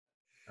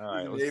All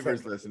right, Your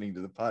neighbor's listening to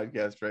the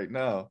podcast right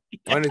now.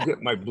 I'm gonna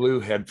get my blue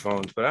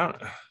headphones, but I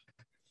don't.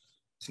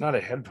 It's not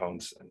a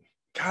headphones thing.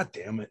 God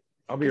damn it!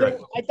 I'll be right.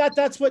 I thought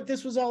that's what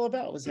this was all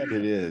about. Was It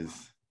is.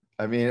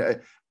 I mean,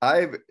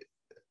 I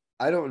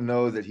don't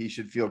know that he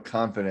should feel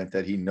confident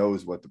that he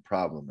knows what the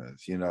problem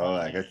is. You know,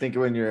 like I think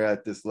when you're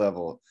at this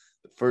level,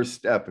 the first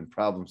step in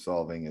problem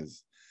solving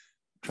is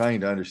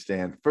trying to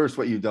understand first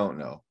what you don't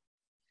know.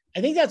 I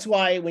think that's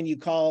why when you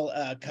call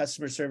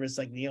customer service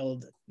like the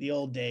old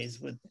days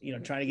with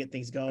trying to get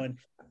things going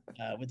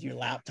with your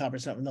laptop or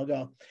something, they'll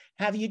go,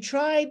 "Have you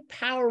tried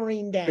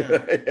powering down?"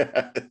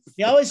 Yes.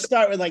 You always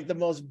start with like the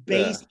most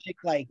basic,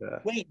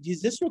 wait,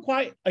 does this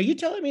require? Are you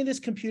telling me this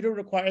computer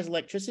requires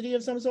electricity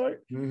of some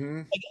sort?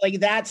 Mm-hmm. Like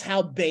that's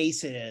how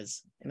base it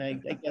is, and I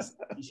guess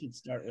you should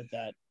start with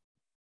that.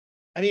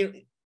 I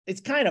mean, it's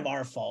kind of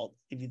our fault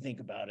if you think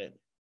about it.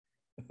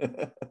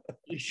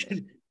 We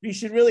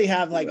should really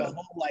have like a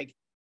whole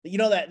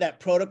that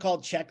protocol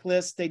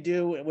checklist they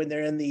do when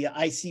they're in the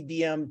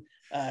ICBM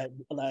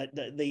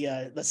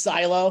the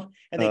silo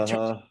and they turn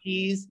the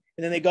keys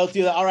and then they go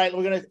through all right,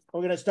 we're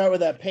gonna start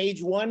with a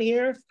page 1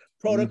 here,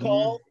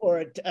 protocol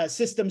or a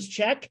systems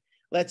check.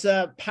 Let's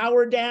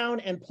power down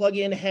and plug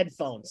in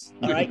headphones.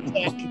 All right,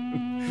 check.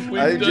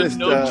 We've done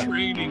no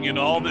training in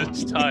all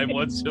this time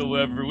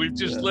whatsoever. We've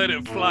just let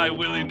it fly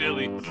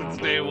willy-nilly since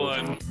day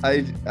one.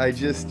 I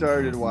just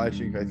started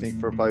watching, I think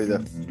for probably the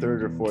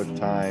 3rd or 4th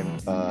time,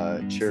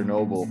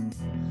 Chernobyl,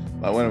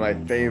 one of my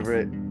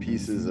favorite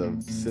pieces of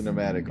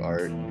cinematic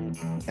art.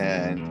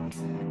 And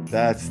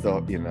that's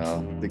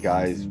the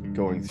guys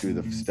going through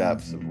the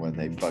steps of when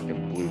they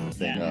fucking blew the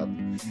thing up.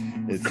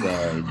 It's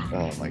like,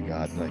 oh my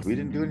God, like we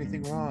didn't do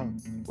anything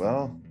wrong.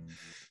 Well,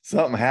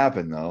 something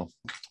happened though.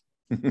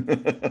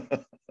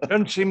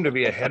 Doesn't seem to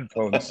be a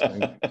headphones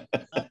thing.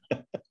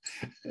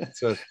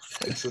 It's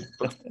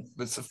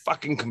a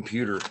fucking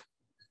computer.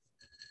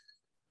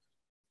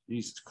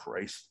 Jesus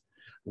Christ.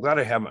 I'm glad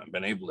I haven't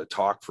been able to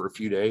talk for a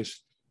few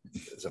days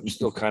because I'm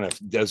still kind of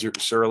desert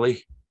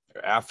surly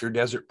after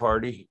desert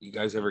party. You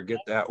guys ever get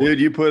that one? Dude,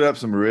 you put up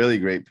some really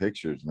great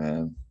pictures,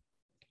 man.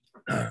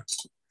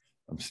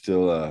 I'm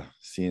still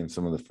seeing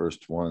some of the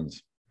first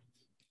ones.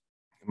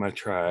 I'm gonna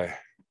try.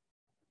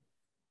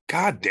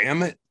 God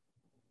damn it.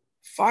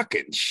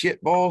 Fucking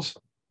shitballs.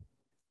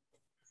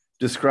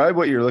 Describe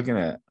what you're looking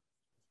at.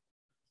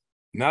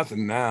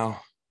 Nothing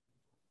now.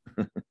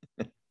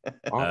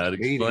 That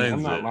explains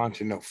I'm not it.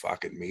 launching no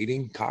fucking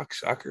meeting,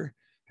 cocksucker.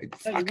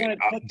 Fucking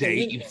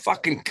update, you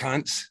fucking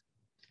cunts.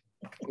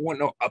 I want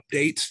no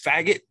updates,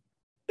 faggot.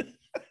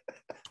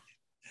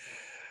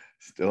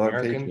 Still on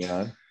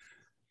Patreon.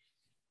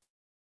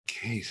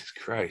 Jesus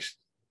Christ.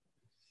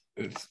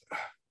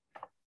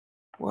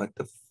 What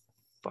the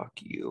fuck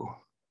you?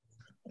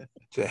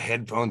 The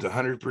headphones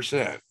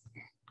 100%.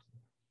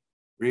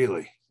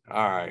 Really?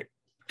 All right.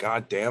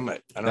 God damn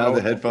it. I don't know.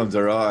 The headphones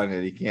are on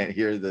and he can't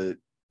hear the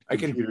I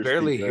can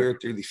barely hear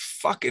it through these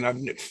fucking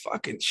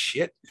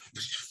shit.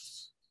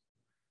 What's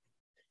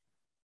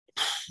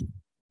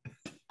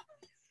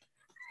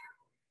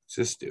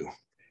this do?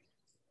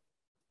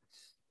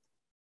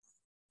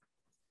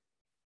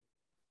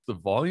 The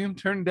volume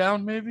turned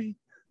down, maybe?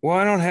 Well,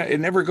 I don't have it,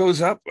 never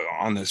goes up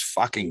on this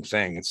fucking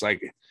thing. It's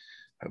like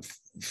a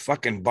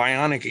fucking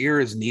bionic ear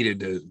is needed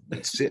to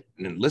sit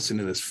and listen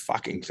to this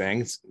fucking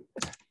thing.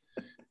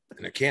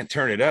 And I can't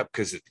turn it up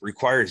because it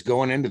requires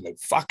going into the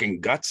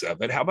fucking guts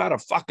of it. How about a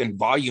fucking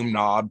volume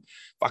knob,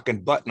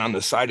 fucking button on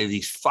the side of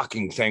these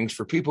fucking things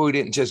for people who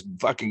didn't just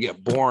fucking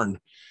get born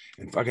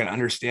and fucking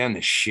understand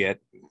this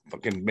shit?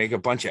 Fucking make a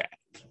bunch of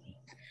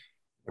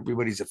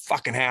everybody's a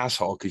fucking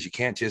asshole because you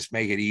can't just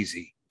make it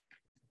easy.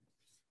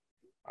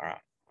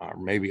 Or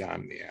maybe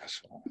I'm the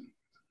asshole.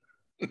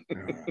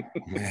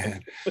 Oh,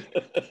 man.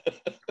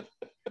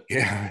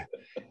 Yeah,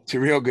 it's a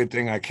real good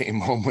thing I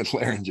came home with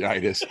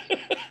laryngitis.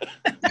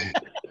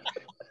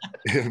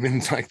 It's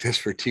been like this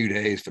for 2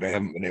 days, but I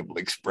haven't been able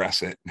to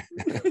express it.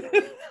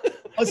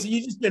 Oh, so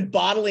you just been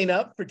bottling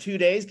up for 2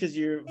 days because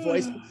your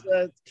voice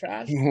was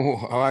trash?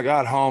 Well, I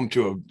got home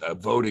to a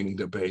voting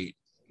debate,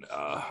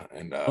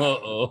 and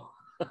I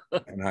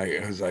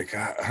was like,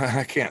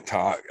 I can't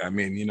talk. I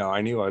mean,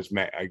 I knew I was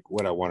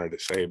what I wanted to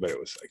say, but it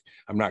was like,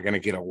 I'm not going to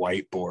get a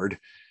whiteboard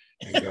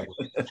and go,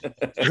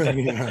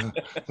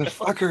 the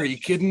fuck, are you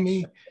kidding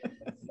me?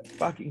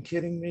 Fucking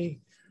kidding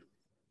me?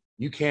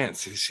 You can't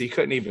see.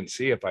 Couldn't even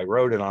see if I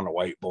wrote it on a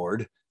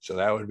whiteboard. So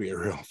that would be a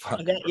real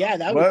fun.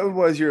 What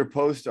was your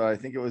post? I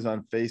think it was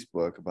on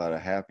Facebook about a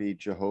happy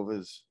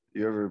Jehovah's.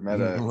 You ever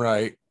met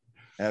a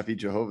happy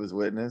Jehovah's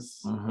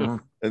Witness? Mm-hmm.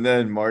 And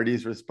then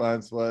Marty's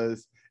response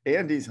was,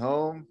 Andy's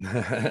home.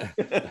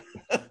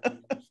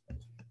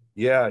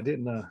 Yeah, it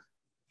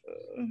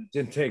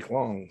didn't take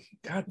long.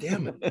 God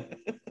damn it.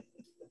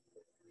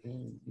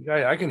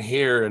 I can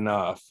hear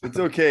enough. It's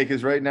okay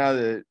because right now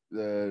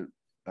the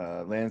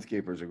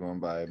landscapers are going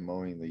by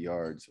mowing the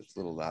yard, so it's a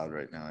little loud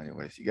right now.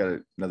 Anyways, you got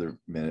another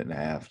minute and a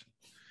half.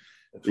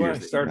 That's when I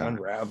start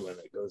unraveling.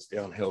 It goes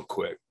downhill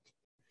quick.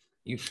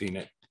 You've seen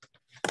it.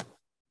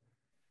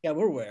 Yeah,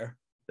 we're aware.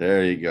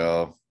 There you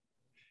go.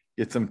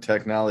 Get some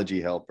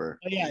technology helper.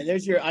 Oh yeah,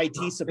 there's your IT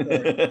support.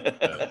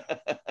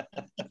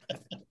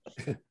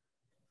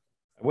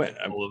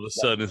 All of a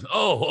sudden, I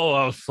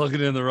was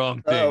plugging in the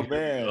wrong thing. Oh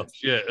man, oh,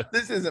 shit!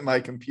 This isn't my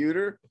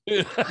computer.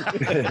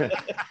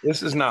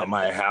 This is not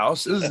my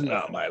house. This is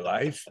not my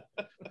life.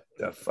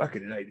 The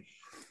fucking lady.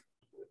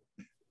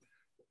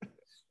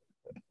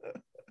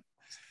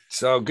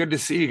 So good to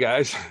see you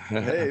guys.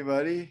 Hey,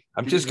 buddy.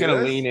 I'm just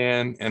gonna lean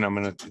in,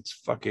 and it's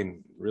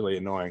fucking really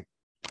annoying.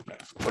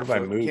 What if I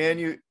move? Can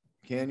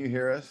you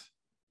hear us?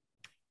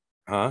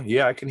 Huh?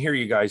 Yeah, I can hear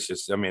you guys.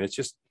 It's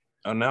just.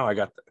 Oh, now I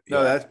got.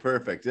 No, that's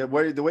perfect. The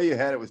way you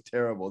had it was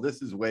terrible.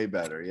 This is way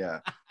better. Yeah.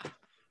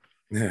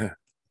 Yeah.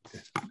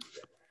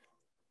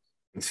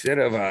 Instead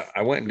of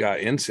I went and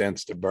got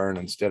incense to burn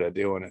instead of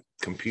doing a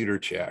computer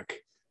check.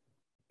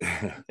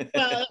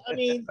 Well, I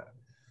mean,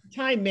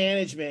 time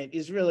management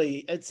is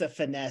it's a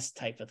finesse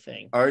type of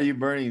thing. Are you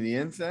burning the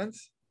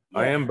incense?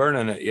 I am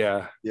burning it.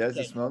 Yeah. Yeah. Does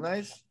it smell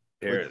nice?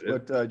 Here,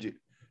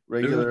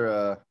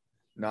 regular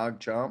nog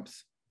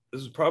chomps?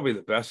 This is probably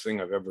the best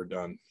thing I've ever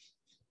done.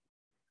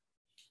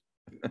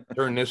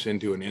 Turn this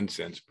into an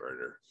incense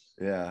burner.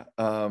 Yeah.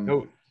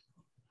 No,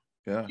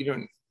 yeah.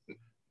 You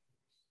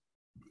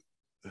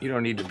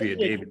don't need to be a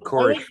David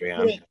Koresh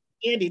fan.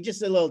 Andy,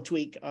 just a little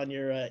tweak on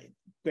your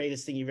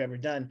greatest thing you've ever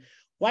done.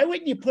 Why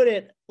wouldn't you put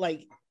it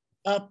like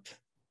up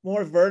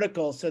more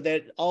vertical so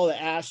that all the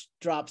ash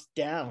drops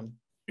down?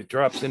 It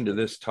drops into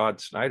this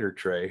Todd Snyder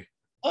tray.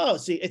 Oh,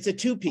 see, it's a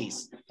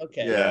 2-piece.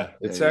 Okay. Yeah,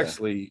 it's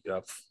actually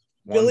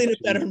building a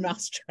better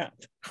mousetrap.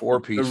 4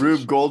 pieces. The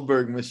Rube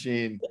Goldberg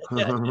machine.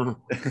 Well,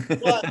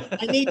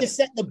 I need to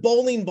set the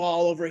bowling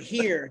ball over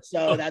here,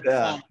 so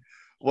that's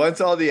once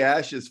all the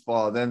ashes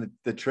fall, then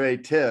the tray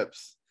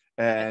tips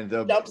and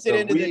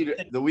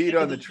the weed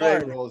on the tray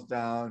rolls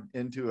down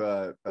into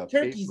a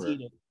turkey's paper.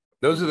 eating.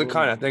 Those are the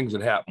kind of things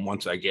that happen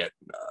once I get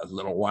a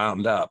little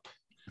wound up.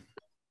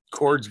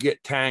 Cords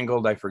get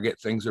tangled. I forget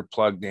things are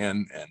plugged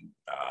in, and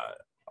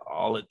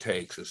all it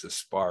takes is a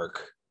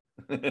spark.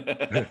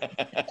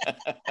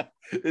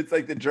 It's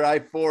like the dry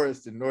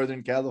forest in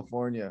Northern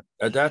California.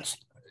 This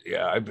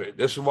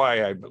is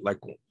why I like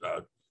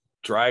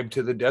drive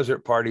to the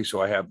desert party,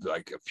 so I have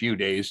like a few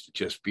days to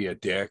just be a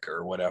dick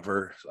or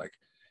whatever. It's like,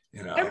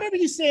 I remember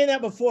you saying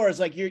that before. It's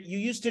like you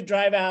used to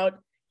drive out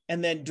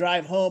and then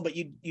drive home, but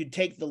you'd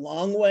take the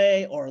long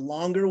way or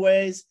longer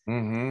ways.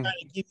 Mm-hmm. Kind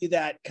of give you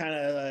that kind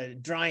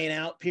of drying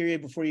out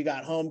period before you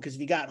got home, because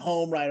if you got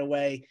home right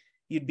away,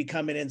 you'd be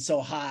coming in so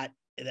hot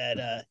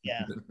that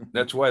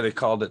That's why they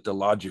called it the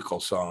Logical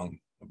Song,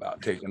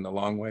 about taking the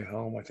long way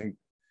home, I think.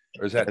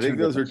 Or is that I think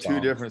those are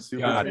two different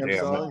Supertramp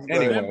songs.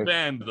 Anyway.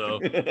 Band though.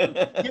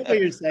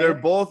 They're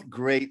both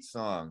great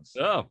songs.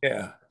 Oh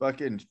yeah.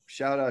 Fucking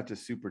shout out to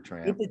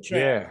Supertramp.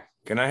 Yeah.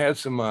 Can I have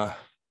some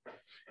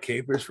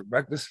capers for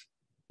breakfast?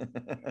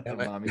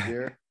 Mommy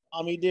dear.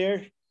 Mommy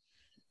dear.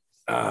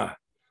 All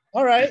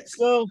right.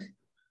 So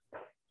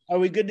are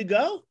we good to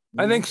go?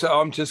 I think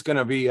so. I'm just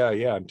gonna be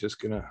I'm just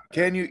gonna.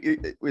 Can you?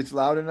 It's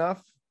loud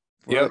enough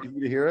for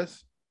you to hear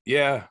us?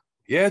 Yeah.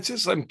 It's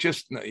just I'm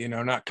just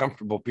not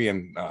comfortable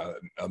being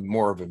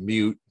more of a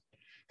mute.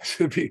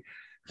 Should be.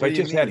 If I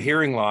just had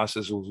hearing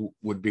losses,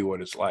 would be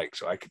what it's like.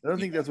 So I don't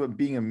think that's what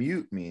being a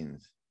mute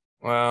means.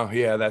 Well,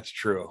 yeah, that's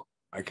true.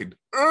 I could.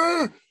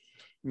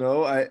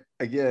 No,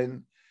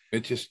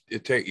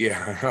 It take.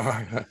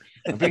 Yeah.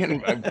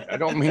 I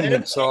don't mean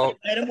insult.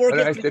 I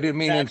didn't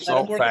mean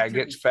insult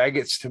faggots.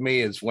 Faggots to me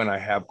is when I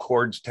have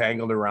cords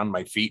tangled around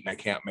my feet and I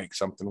can't make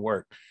something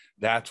work.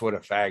 That's what a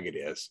faggot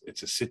is.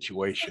 It's a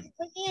situation.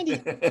 But Andy,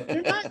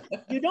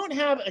 you don't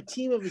have a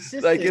team of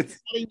assistants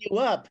setting you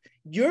up.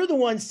 You're the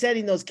one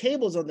setting those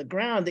cables on the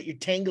ground that you're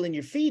tangling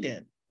your feet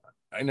in.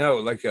 I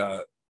know,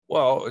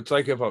 well, it's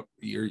like if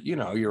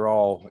you're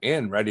all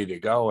in ready to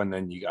go, and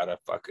then you gotta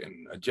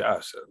fucking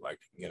adjust.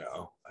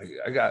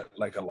 I got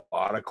like a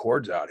lot of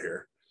cords out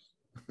here,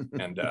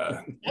 and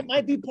that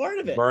might be part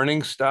of it.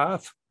 Burning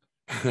stuff,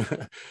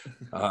 and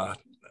I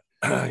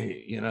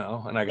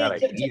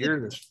got a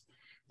heater. This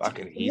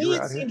fucking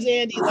heater out here. It seems,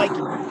 Andy, like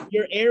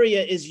your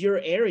area is your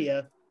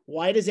area.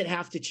 Why does it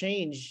have to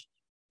change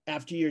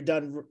after you're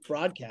done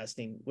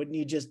broadcasting? Wouldn't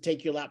you just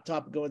take your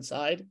laptop and go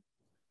inside?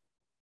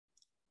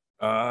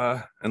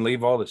 And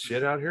leave all the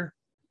shit out here?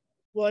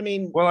 Well, I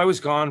mean, I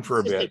was gone for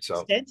a bit,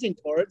 so extension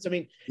cords. I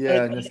mean, in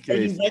are this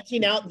case, you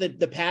renting out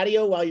the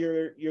patio while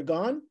you're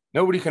gone?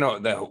 Nobody can.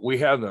 We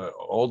have the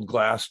old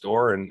glass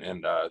door,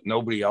 and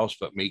nobody else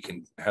but me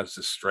has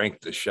the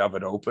strength to shove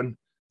it open.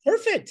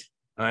 Perfect.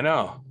 I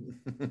know,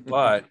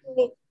 but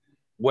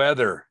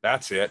weather.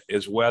 That's it.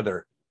 Is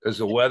weather, because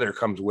the weather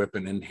comes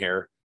whipping in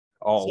here.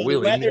 So the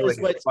weather is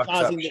what's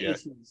causing the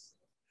issues.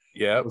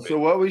 Yeah. So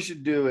what we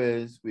should do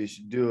is we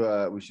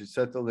should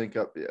set the link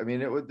up. I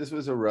mean, this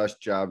was a rush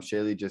job.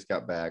 Chaille just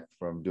got back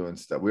from doing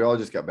stuff. We all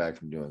just got back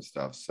from doing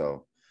stuff.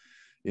 So,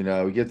 we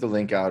get the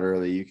link out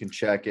early. You can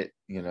check it.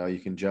 You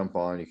can jump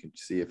on. You can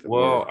see if it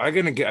works. I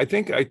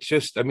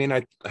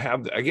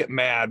get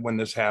mad when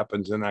this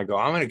happens, and I go,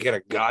 I'm gonna get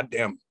a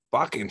goddamn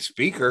fucking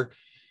speaker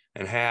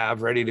and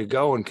have ready to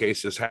go in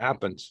case this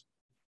happens.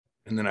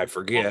 And then I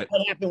forget.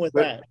 What happened with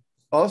that?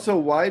 Also,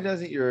 why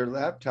doesn't your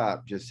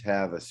laptop just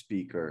have a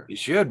speaker? You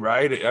should,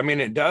 right? I mean,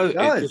 it does. It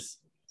does.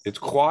 It's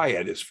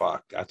quiet as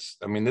fuck.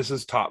 This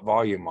is top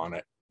volume on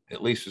it,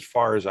 at least as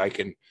far as I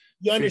can.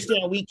 You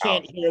understand we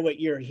can't hear what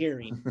you're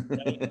hearing.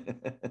 Right?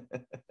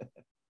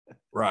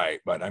 Right.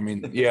 But I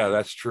mean, yeah,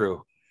 that's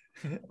true.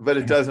 But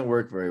it doesn't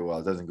work very well.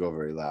 It doesn't go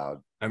very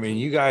loud. I mean,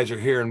 you guys are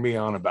hearing me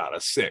on about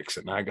a 6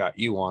 and I got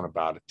you on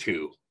about a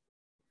 2.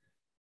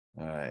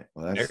 All right.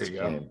 Well, that's there you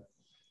go.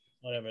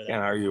 Whatever.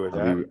 Can't argue with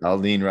that. I'll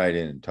lean right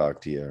in and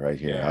talk to you right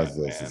here. Yeah, how's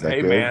this? Is that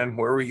hey, good? man,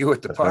 where were you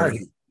at the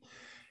party?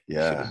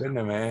 Yeah. Been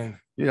there, man.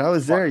 Dude, I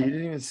was there. You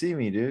didn't even see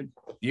me, dude.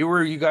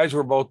 You guys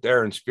were both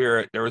there in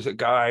spirit. There was a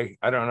guy,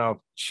 I don't know if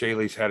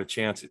Chaille's had a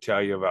chance to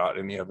tell you about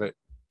any of it.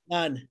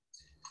 None.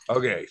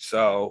 Okay,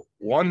 so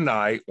one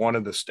night, one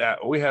of the staff,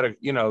 we had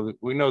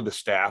we know the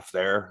staff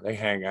there, they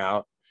hang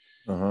out.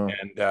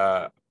 And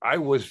I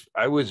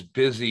was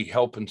busy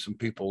helping some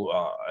people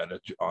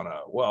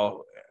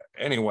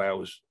anyway, I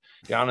was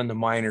down in the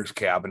miner's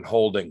cabin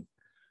holding.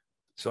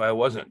 So I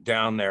wasn't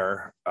down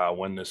there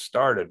when this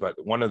started,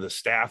 but one of the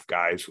staff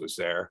guys was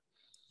there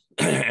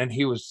and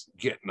he was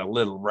getting a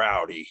little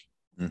rowdy,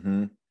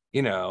 Not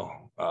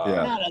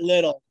a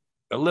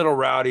little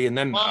rowdy. And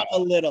then not a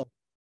little.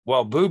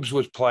 Well, Boobs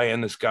was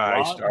playing, this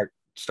guy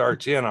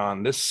starts in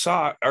on this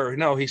song, or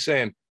no, he's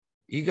saying,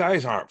 you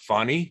guys aren't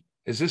funny.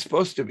 Is this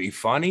supposed to be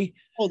funny?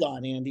 Hold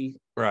on, Andy.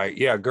 Right.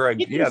 Yeah,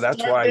 Greg. Yeah,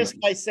 that's why. This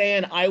by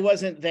saying I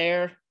wasn't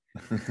there.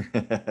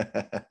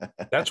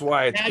 That's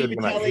why it's now good you're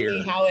when I telling hear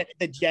me how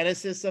the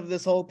genesis of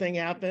this whole thing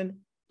happened.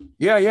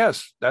 Yeah.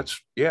 Yes.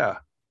 Yeah.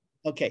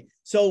 Okay.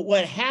 So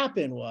what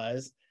happened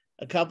was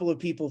a couple of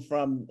people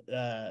from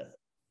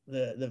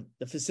the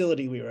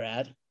facility we were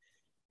at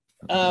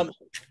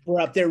were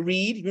up there.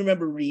 Reed, you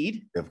remember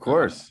Reed? Of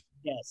course.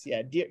 Yes.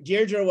 Yeah.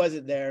 Deirdre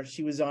wasn't there.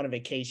 She was on a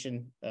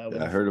vacation.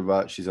 I heard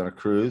about. She's on a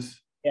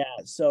cruise. Yeah.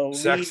 So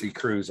sexy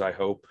cruise, I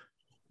hope.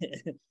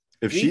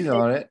 If she's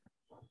on it.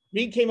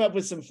 Reed came up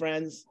with some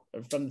friends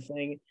from the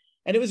thing,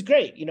 and it was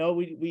great.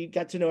 We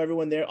got to know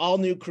everyone there, all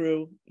new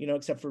crew,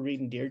 except for Reed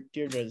and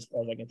Deirdre, as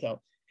far as I can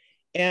tell.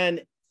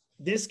 And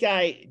this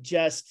guy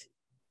just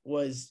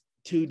was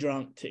too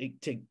drunk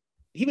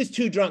he was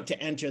too drunk to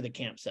enter the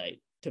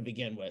campsite to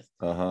begin with.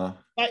 But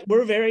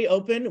we're very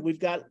open. We've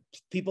got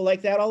people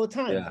like that all the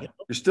time. Yeah.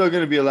 You're still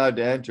going to be allowed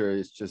to enter.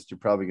 It's just you're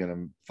probably going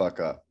to fuck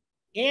up.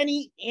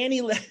 Annie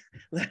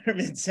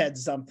Letterman said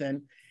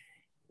something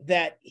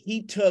that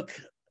he took.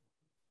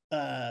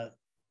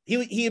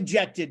 He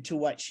objected to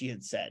what she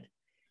had said,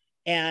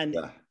 and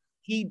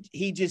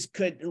he just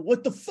couldn't.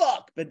 What the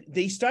fuck? But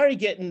they started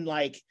getting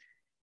like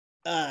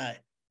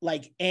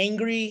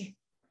angry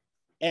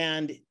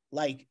and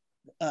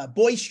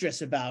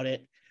boisterous about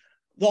it.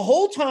 The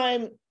whole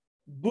time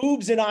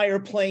Boobs and I are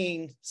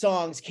playing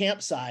songs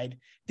campside,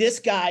 this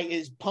guy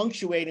is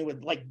punctuating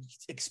with like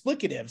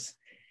explicatives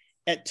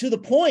to the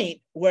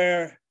point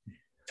where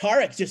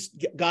Tarek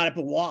just got up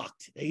and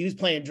walked. He was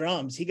playing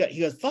drums. He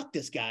goes, fuck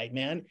this guy,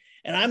 man.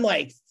 And I'm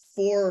like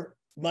 4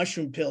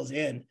 mushroom pills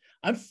in.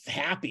 I'm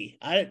happy.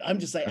 I'm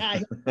just like,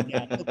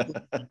 yeah.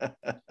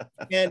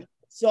 And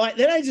so I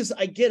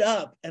get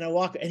up and I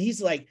walk, and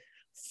he's like,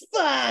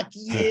 fuck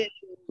yeah.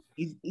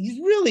 He's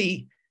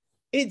really,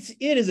 it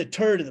is a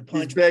turd of the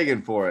punch. He's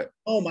begging for it.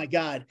 Oh my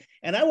God.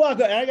 And I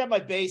walk up and I got my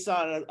bass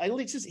on.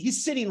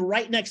 He's sitting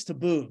right next to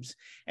Boobs,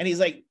 and he's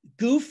like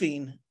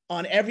goofing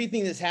on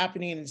everything that's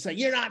happening. And it's like,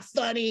 you're not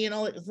funny and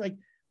all that. It's like,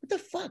 what the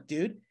fuck,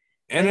 dude?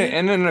 And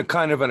then a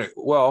kind of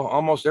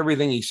almost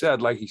everything he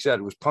said, like he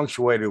said, was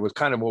punctuated with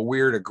kind of a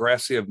weird,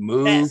 aggressive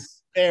move,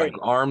 yes, like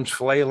arms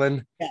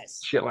flailing,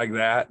 yes, shit like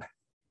that.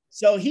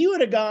 So he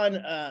would have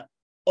gone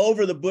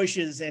over the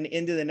bushes and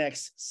into the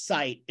next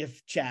site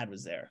if Chad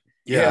was there.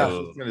 Yeah, I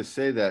was going to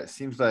say that.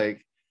 Seems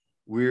like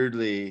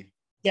weirdly,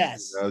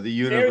 yes, the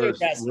universe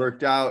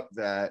worked out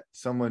that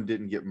someone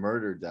didn't get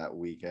murdered that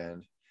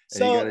weekend,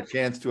 and he got a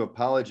chance to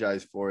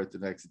apologize for it the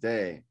next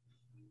day.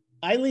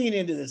 I lean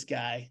into this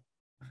guy,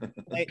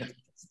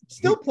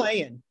 still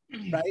playing,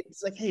 right?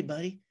 It's like, hey,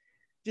 buddy,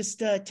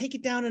 just take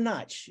it down a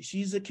notch.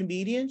 She's a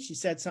comedian. She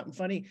said something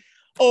funny.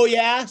 Oh,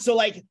 yeah? So,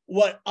 like,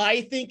 what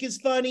I think is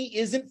funny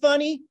isn't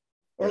funny?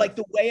 Or, like,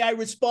 the way I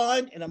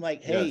respond? And I'm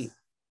like, hey,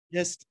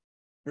 just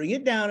bring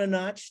it down a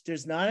notch.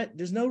 There's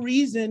no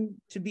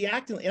reason to be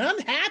acting. And I'm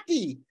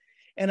happy.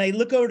 And I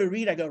look over to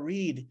Reed. I go,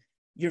 Reed,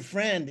 your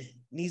friend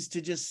needs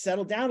to just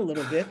settle down a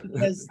little bit,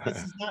 because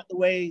this is not the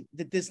way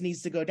that this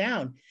needs to go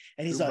down.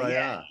 And he's like,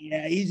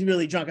 yeah, he's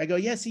really drunk. I go,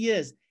 yes, he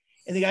is.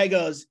 And the guy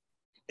goes,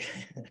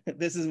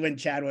 this is when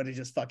Chad would have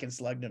just fucking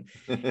slugged him.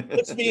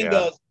 Looks at me and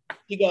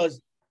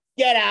goes,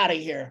 get out of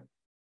here.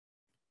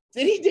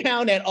 Sitting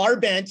down at our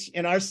bench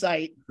in our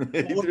site,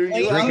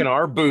 drinking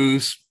our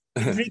booze.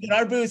 And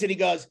he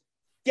goes,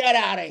 get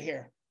out of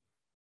here.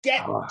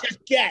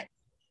 Just get.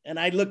 And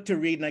I look to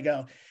Reed and I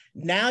go,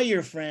 now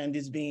your friend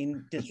is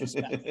being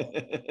disrespectful.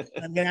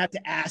 I'm going to have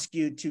to ask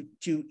you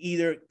to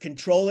either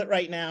control it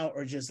right now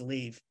or just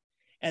leave.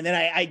 And then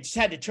I just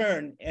had to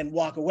turn and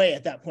walk away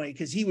at that point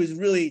because he was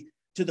really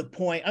to the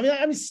point. I mean,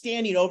 I'm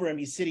standing over him.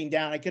 He's sitting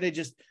down. I could have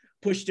just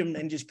pushed him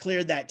and just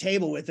cleared that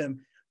table with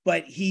him.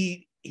 But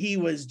he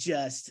was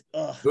just,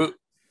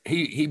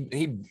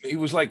 he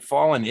was like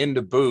falling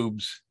into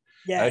boobs.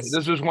 yes.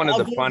 This was one of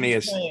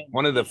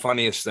the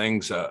funniest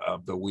things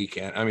of the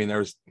weekend. I mean,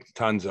 there's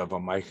tons of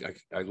them. I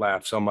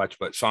laugh so much,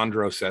 but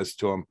Sandro says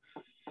to him,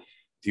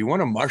 "Do you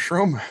want a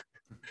mushroom?"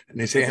 And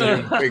he's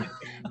handing him a big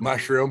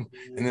mushroom.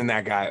 And then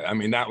that guy, I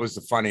mean, that was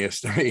the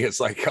funniest to me. It's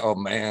like, oh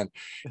man,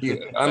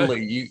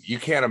 you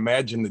can't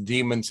imagine the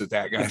demons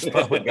that guy's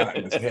probably got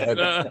in his head.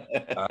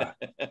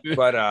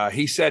 But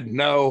he said,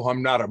 "No,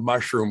 I'm not a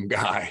mushroom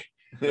guy."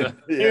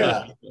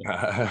 Yeah.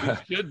 It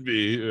should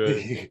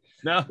be.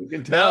 Now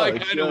I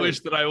kind of wish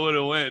that I would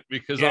have went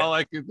because all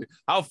I could,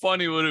 how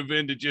funny would have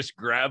been to just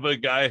grab a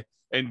guy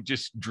and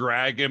just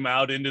drag him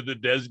out into the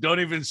desert.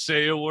 Don't even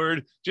say a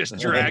word. Just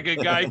drag a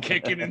guy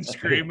kicking and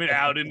screaming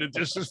out into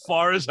just as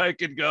far as I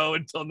could go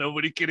until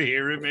nobody could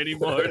hear him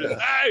anymore.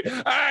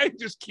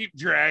 Just keep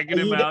dragging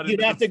him out.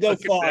 You'd have to go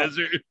far.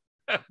 Desert.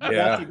 You'd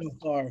have to go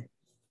far.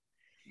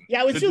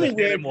 Yeah, it was really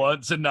weird. Hit him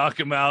once and knock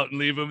him out and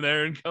leave him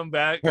there and come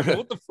back.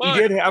 What the fuck? He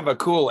did have a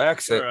cool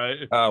exit.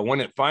 Right. When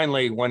he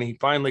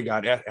finally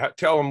got,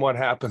 tell him what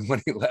happened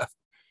when he left,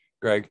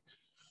 Greg.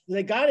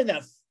 They got in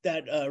that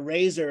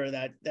Razor,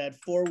 that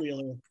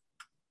four-wheeler.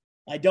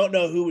 I don't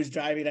know who was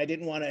driving. I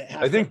didn't want to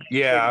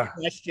have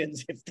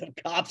questions if the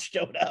cops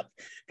showed up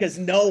because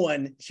no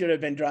one should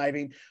have been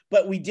driving.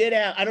 But we did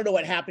have, I don't know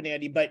what happened,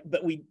 Andy, but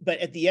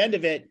at the end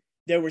of it,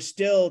 there were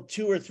still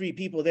 2 or 3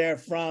 people there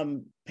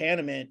from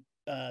Panamint,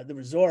 the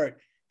resort,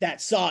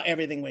 that saw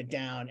everything went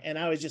down. And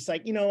I was just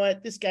like, you know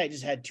what? This guy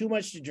just had too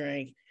much to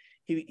drink.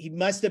 He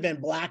must have been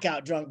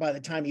blackout drunk by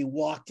the time he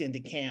walked into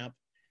camp.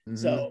 Mm-hmm.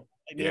 So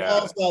I mean,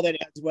 all's well that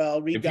ends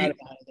well. Reed got him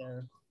out of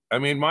there. I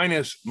mean,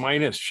 minus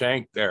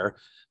Shank there.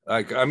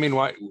 Like, I mean,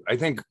 I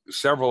think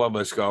several of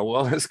us go,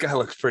 well, this guy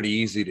looks pretty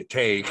easy to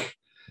take.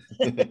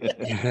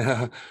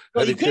 Yeah.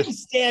 Well, he couldn't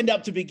stand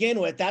up to begin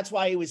with. That's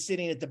why he was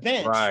sitting at the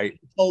bench. Right.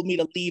 He told me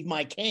to leave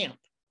my camp.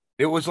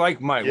 It was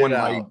like my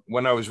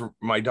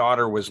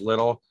daughter was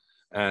little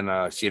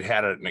and she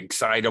had an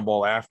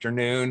excitable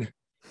afternoon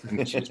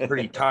and she was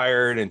pretty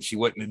tired and she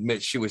wouldn't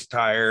admit she was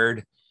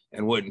tired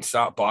and wouldn't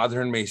stop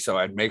bothering me. So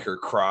I'd make her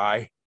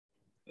cry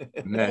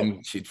and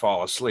then she'd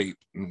fall asleep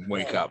and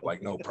wake up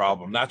like no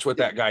problem. That's what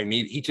that guy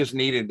needed. He just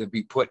needed to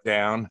be put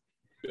down,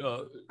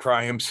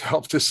 cry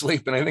himself to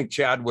sleep. And I think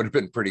Chad would have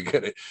been pretty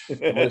good at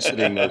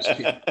eliciting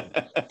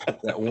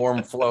that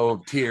warm flow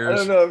of tears. I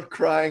don't know if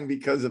crying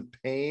because of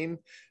pain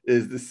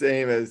is the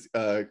same as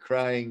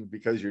crying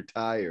because you're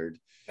tired.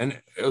 And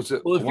it was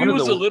if he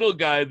was a little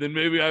guy, then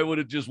maybe I would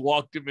have just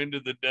walked him into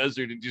the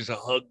desert and just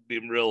hugged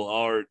him real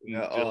hard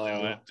until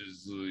he went to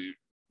sleep.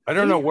 I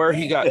don't know where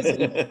he got.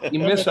 He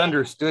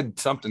misunderstood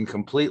something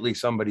completely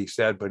somebody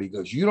said, but he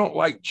goes, "You don't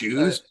like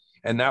Jews,"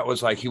 and that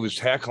was like he was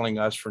heckling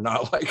us for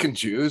not liking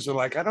Jews. And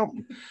like, I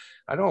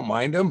don't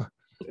mind them.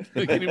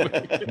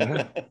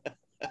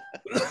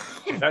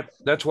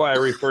 That's why I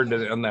referred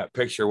to it on that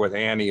picture with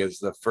Annie as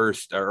the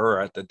first,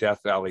 or at the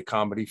Death Valley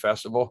Comedy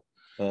Festival.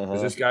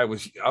 Because this guy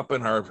was up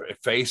in our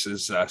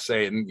faces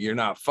saying, "You're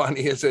not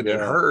funny, is it?" It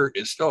hurt.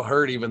 It still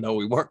hurt, even though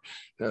we weren't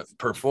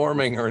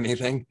performing or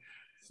anything.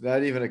 It's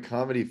not even a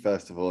comedy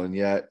festival, and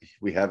yet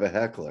we have a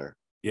heckler.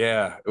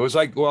 Yeah, it was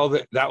like, well,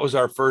 that was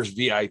our first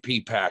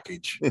VIP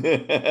package.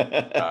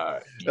 I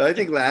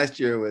think last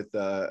year with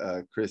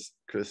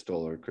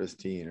Crystal or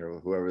Christine or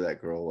whoever that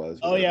girl was.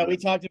 Oh yeah, we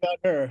talked about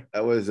her.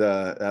 That was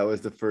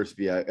the first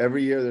VIP.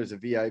 Every year there's a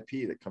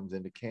VIP that comes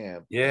into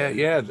camp. Yeah.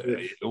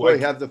 We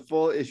have the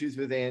full Issues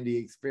with Andy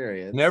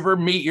experience. Never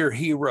meet your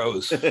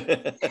heroes.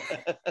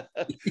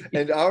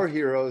 And our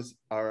heroes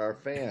are our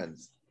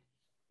fans.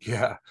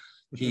 Yeah.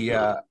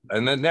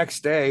 And the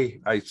next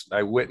day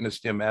I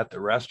witnessed him at the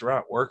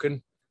restaurant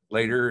working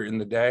later in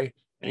the day,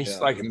 and he's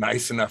like a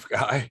nice enough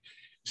guy.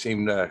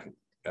 Seemed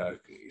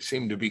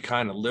to be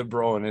kind of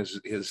liberal in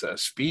his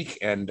speak,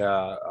 and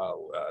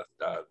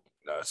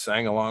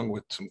sang along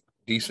with some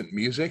decent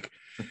music.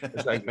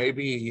 It's like,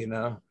 maybe,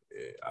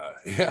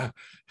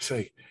 it's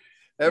like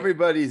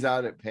everybody's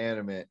out at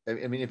Panamint.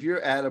 I mean, if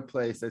you're at a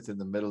place that's in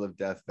the middle of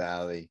Death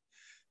Valley,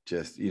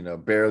 just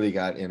barely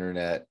got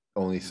internet,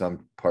 only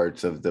some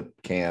parts of the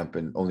camp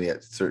and only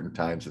at certain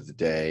times of the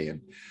day, and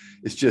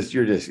it's just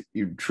you're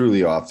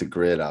truly off the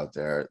grid out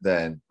there,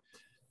 then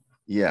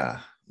you've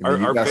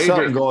got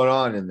something going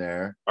on in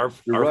there. Our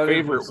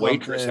favorite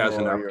waitress has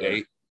an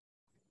update.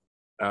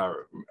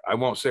 I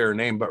won't say her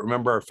name, but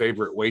remember our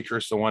favorite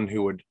waitress, the one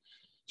who would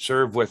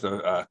serve with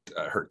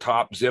her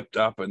top zipped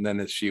up, and then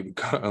as she would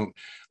come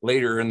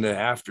later in the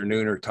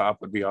afternoon, her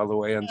top would be all the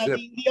way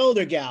unzipped. The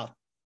older gal.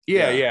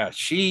 Yeah.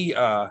 She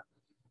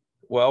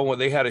well,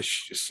 they had a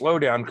slow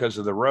down because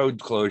of the road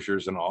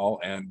closures and all,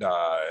 and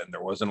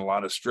there wasn't a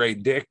lot of stray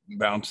dick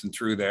bouncing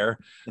through there.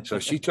 So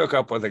she took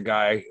up with a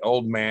guy,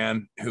 old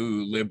man,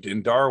 who lived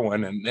in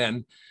Darwin, and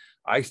then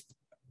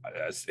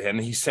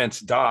he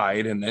since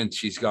died, and then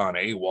she's gone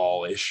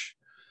AWOL-ish.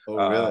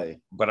 Oh,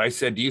 really? But I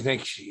said, do you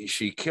think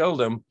she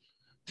killed him?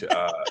 The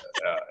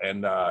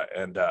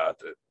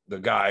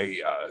guy,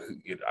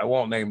 I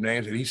won't name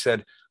names, and he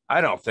said, I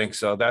don't think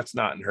so. That's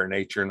not in her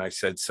nature. And I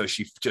said, so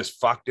she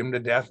just fucked him to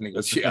death? And he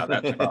goes, yeah,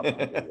 that's probably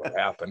what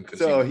happened.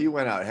 So he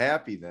went out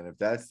happy then, if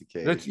that's the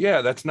case.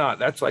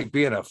 That's like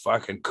being a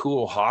fucking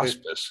cool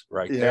hospice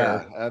there.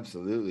 Yeah,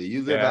 absolutely.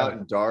 You live out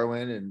in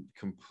Darwin in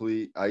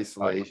complete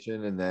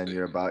isolation, and then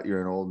you're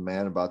an old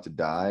man about to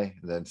die,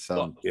 and then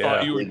some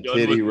thought you were done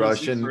kitty with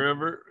Russian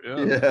forever.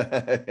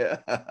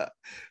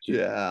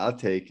 Yeah, I'll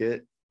take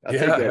it. I'll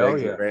take that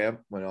exit ramp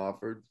when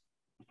offered.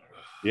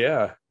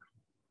 Yeah.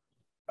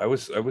 I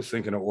was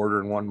thinking of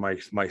ordering one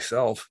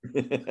myself.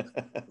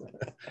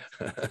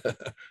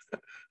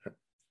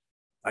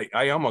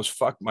 I almost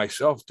fucked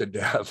myself to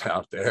death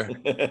out there.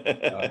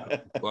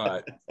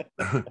 But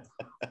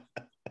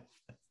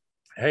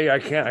hey,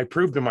 I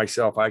proved to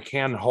myself I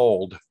can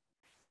hold.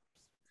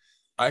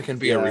 I can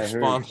be a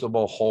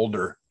responsible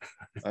holder.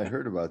 I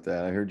heard about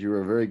that. I heard you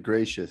were very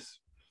gracious.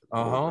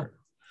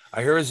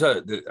 I hear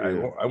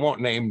I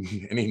won't name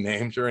any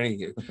names or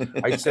any.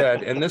 I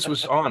said, and this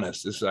was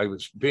honest. I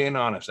was being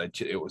honest. I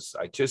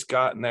just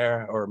gotten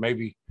there, or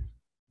maybe,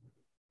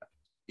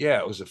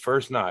 it was the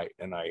first night,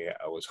 and I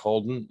was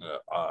holding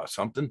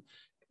something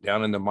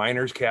down in the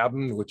miner's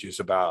cabin, which is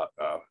about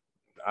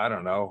I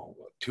don't know,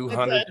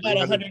 200, about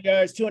 100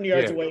 yards, 200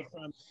 yards away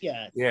from.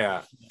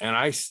 Yeah. And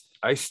I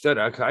stood.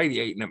 I'd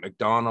eaten at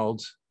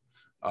McDonald's,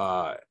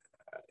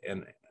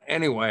 and.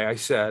 Anyway, I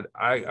said,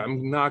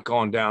 I'm not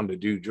going down to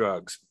do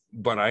drugs,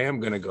 but I am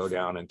going to go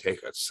down and take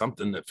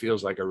something that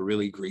feels like a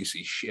really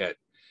greasy shit.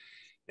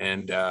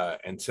 And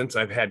since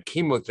I've had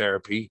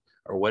chemotherapy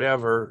or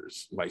whatever,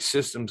 my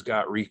systems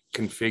got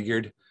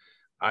reconfigured.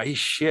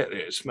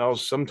 It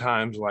smells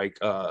sometimes like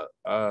a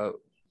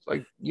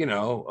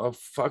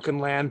fucking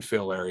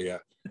landfill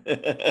area.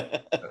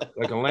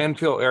 Like a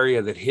landfill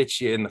area that hits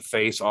you in the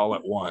face all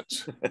at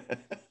once.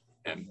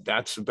 And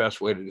that's the best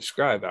way to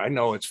describe it. I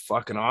know it's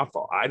fucking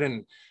awful. I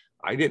didn't,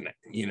 they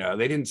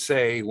didn't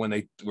say when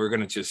they were going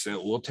to just say,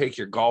 we'll take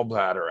your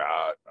gallbladder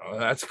out. Oh,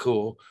 that's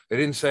cool. They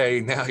didn't say,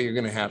 now you're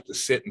going to have to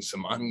sit in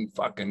some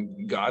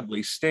unfucking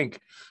godly stink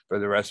for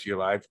the rest of your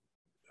life.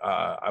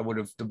 I would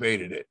have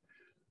debated it.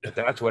 But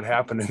that's what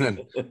happened. And then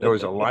there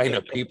was a line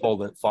of people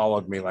that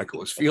followed me like it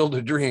was Field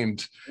of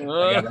Dreams. I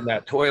got in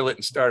that toilet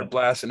and started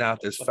blasting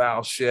out this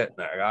foul shit.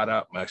 And I got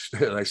up and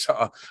I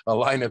saw a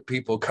line of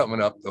people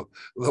coming up the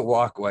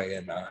walkway.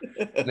 And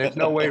there's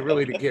no way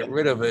really to get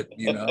rid of it.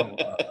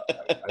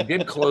 I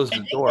did close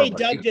the door. They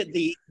dubbed it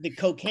the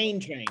cocaine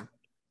train.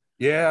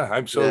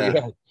 Yeah,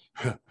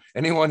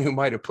 anyone who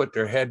might have put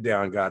their head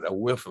down got a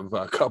whiff of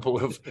a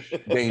couple of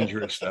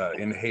dangerous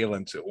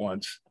inhalants at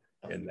once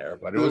in there.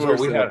 But it was what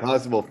we had.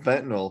 Possible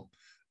fentanyl.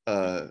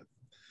 Well,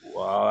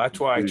 that's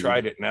why I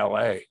tried it in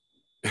LA.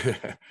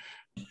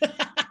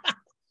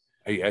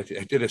 I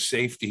did a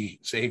safety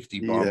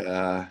bump.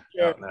 Yeah,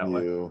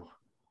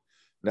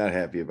 not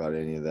happy about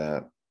any of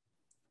that.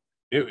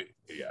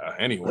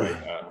 Anyway,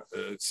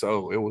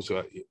 so it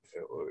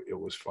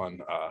was fun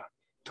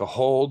to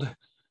hold.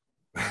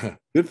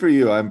 Good for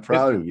you. I'm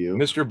proud of you.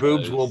 Mr.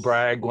 Boobs will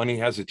brag when he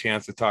has a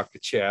chance to talk to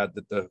Chad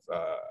that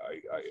I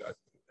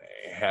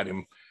had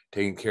him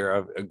taken care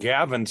of.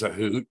 Gavin's a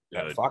hoot.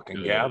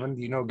 Gavin.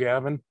 Do you know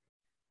Gavin?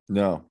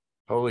 No.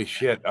 Holy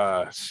shit.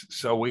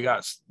 So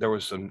there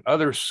was some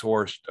other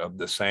source of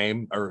the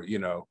same, or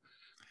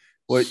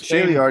Well,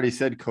 Chaille already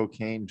said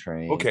cocaine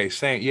train. Okay,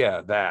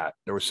 that.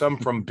 There was some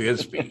from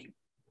Bisbee.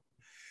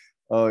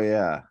 Oh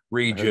yeah.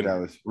 Region,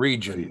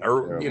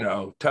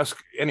 or Tusk.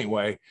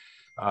 Anyway,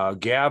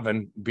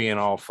 Gavin, being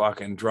all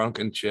fucking drunk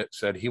and shit,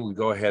 said he would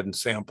go ahead and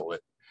sample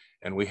it.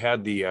 And we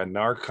had the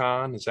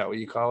Narcan, is that what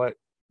you call it?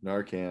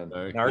 Narcan.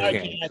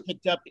 I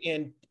picked up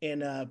in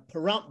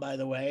Pahrump, by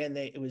the way, and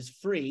it was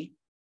free.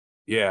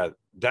 Yeah,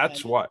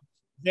 that's what.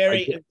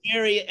 Very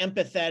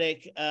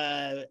empathetic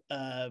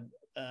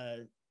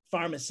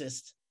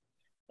pharmacist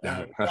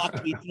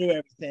walked me through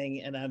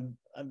everything, and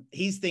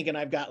he's thinking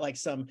I've got like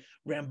some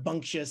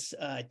rambunctious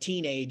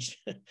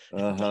teenage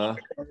daughter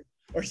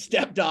or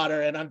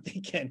stepdaughter, and I'm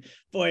thinking,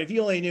 boy, if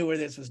you only knew where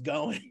this was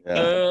going.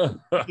 Yeah.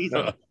 He's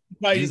like,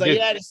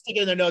 just stick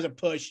it in their nose and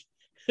push.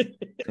 Did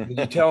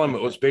you tell him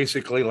it was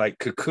basically like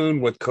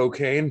Cocoon with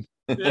cocaine?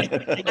 I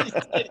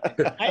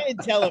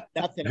didn't tell him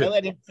nothing. I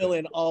let him fill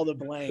in all the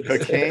blanks.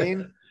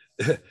 Cocaine?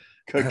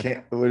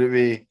 Would it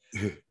be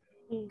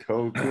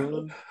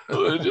Cocoon?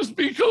 It'd just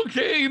be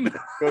cocaine.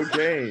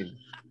 Cocaine.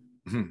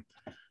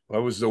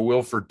 That was the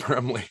Wilford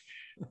Brimley.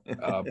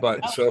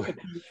 But so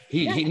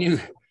he knew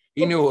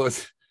it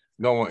was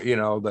going,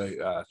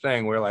 the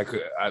thing where like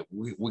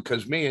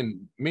because me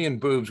and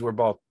Boobs were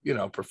both,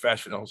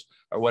 professionals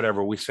or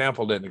whatever. We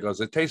sampled it and it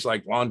goes, it tastes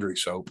like laundry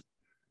soap.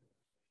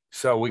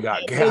 So we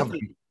got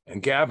Gavin,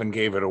 and Gavin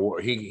gave it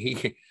a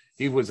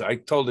he was, I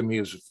told him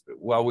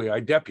I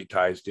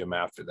deputized him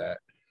after that.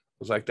 I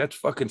was like, that's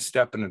fucking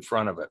stepping in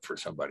front of it for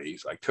somebody.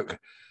 He's like, took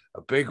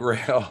a big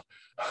rail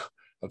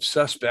of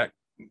suspect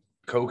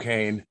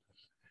cocaine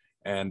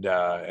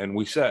and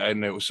we said,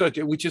 and it was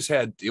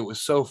it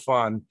was so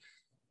fun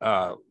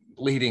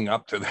leading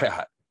up to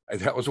that.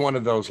 That was one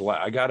of those.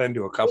 I got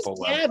into a couple.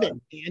 Who's Gavin,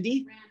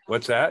 Andy?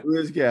 What's that? Who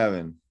is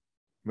Gavin?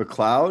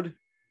 McLeod?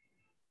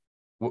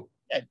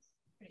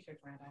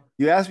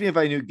 You asked me if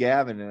I knew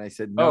Gavin, and I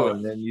said no,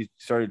 and then you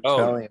started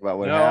telling about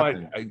what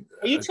happened.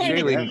 Are you trying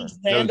to use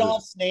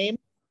Randolph's name?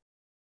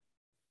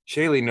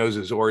 Chaille knows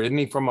his or isn't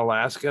he from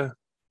Alaska?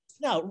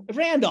 No,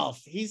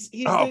 Randolph. He's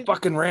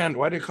fucking Rand.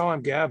 Why do you call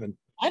him Gavin?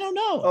 I don't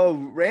know. Oh,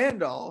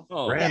 Randolph.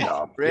 Oh,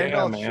 Randolph.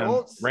 Randolph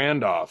Schultz.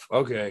 Randolph.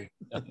 Okay.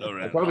 I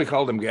probably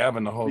called him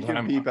Gavin the whole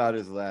time. Peep out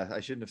his last.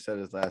 I shouldn't have said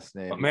his last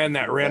name. But man,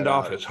 that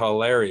Randolph is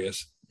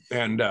hilarious.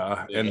 And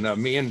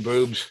me and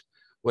Boobs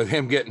with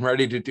him getting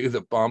ready to do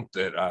the bump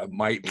that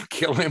might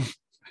kill him.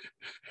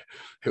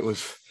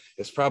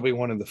 It's probably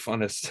one of the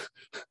funnest,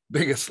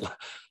 biggest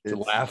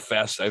laugh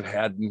fests I've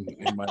had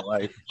in my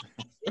life.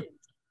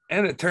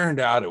 And it turned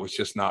out it was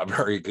just not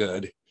very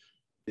good.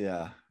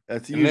 Yeah.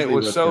 That's and it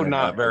was so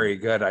not happen. Very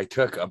good. I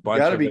took a bunch.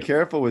 You got to be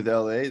careful with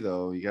LA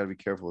though. You got to be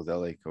careful with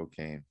LA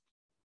cocaine.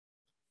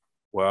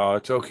 Well,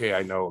 it's okay.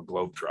 I know a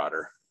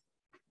globetrotter.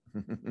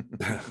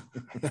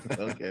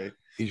 Okay.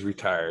 He's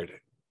retired.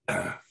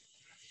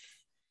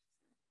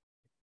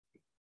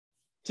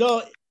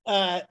 So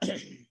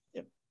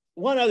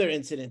one other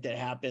incident that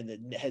happened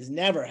that has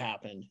never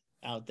happened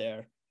out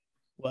there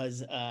was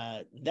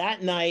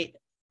that night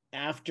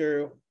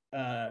after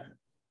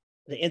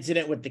the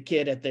incident with the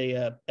kid at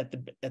the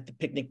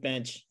picnic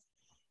bench.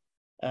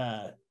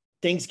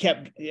 Things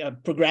kept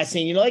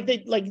progressing, you know,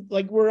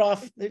 like we're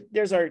off.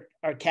 There's our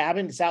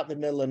cabin. It's out in the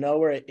middle of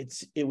nowhere.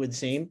 It would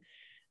seem.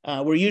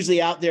 We're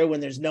usually out there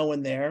when there's no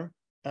one there.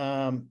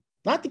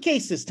 Not the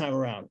case this time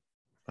around.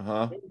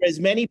 Uh-huh. There were as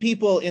many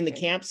people in the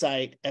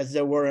campsite as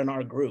there were in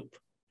our group.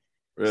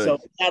 Really? So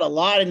we had a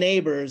lot of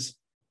neighbors,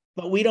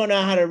 but we don't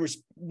know how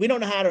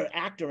to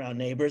act around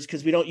neighbors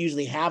because we don't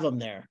usually have them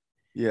there.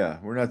 Yeah,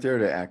 we're not there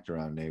to act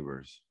around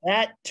neighbors.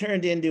 That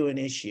turned into an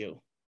issue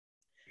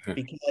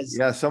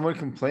because someone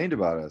complained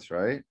about us,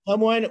 right?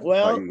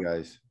 Well, you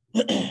guys.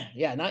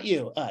 Yeah, not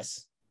you,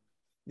 us.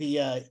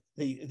 The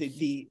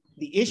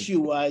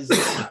issue was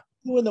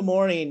 2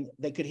 a.m.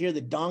 they could hear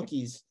the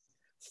donkeys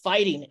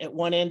fighting at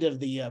one end of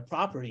the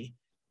property.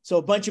 So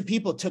a bunch of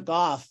people took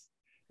off.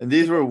 And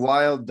these were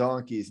wild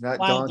donkeys, not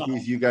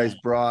donkeys you guys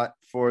brought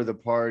for the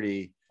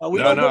party. No.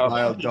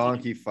 Wild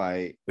donkey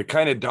fight. The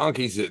kind of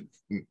donkeys that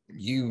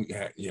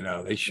you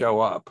know, they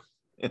show up.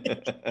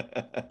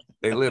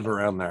 They live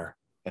around there.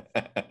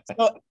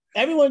 So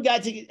everyone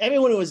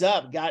who was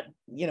up got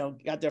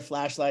their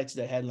flashlights,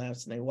 their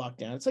headlamps, and they walked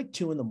down. It's like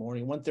 2 a.m,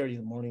 1:30 in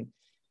the morning.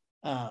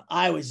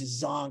 I was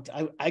just zonked.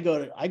 I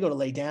go to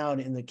lay down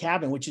in the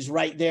cabin, which is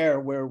right there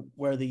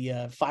where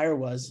the fire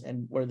was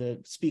and where the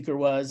speaker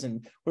was,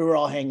 and we were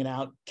all hanging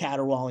out,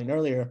 caterwauling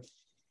earlier.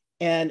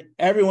 And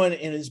everyone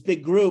in this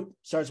big group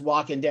starts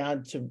walking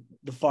down to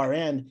the far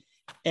end.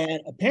 And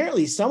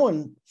apparently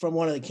someone from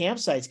one of the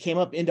campsites came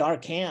up into our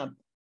camp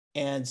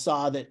and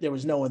saw that there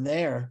was no one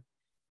there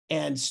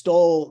and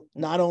stole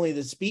not only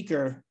the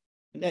speaker,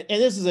 and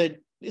this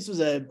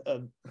was a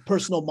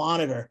personal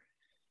monitor.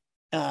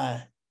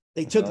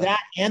 They took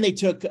that and they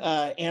took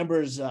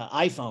Amber's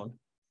iPhone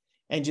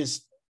and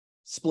just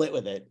split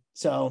with it.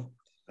 So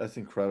that's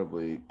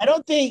incredibly. I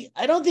don't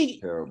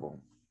think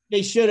terrible.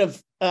 They should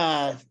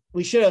have.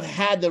 We should have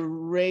had the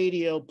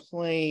radio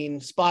playing,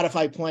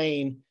 Spotify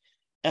playing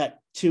at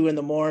 2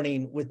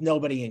 a.m. with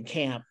nobody in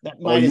camp.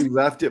 You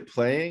left it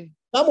playing?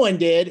 Someone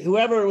did.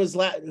 Whoever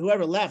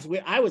left.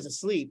 I was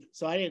asleep,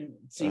 so I didn't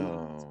see.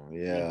 Oh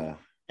yeah.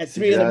 At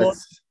 3 a.m.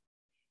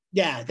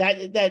 Yeah,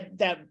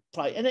 that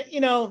probably. And you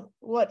know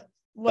what?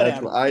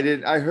 Whatever.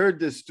 I heard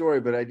this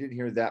story, but I didn't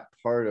hear that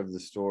part of the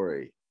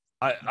story.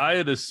 I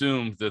had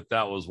assumed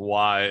that was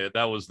why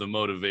that was the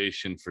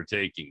motivation for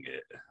taking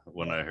it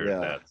when I heard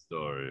that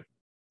story.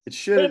 They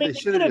should have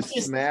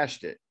just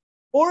smashed it.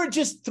 Or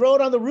just throw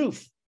it on the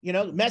roof,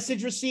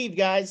 message received,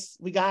 guys,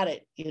 we got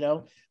it,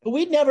 but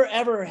we'd never,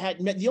 ever had,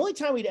 the only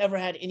time we'd ever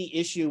had any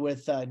issue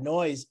with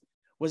noise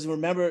was,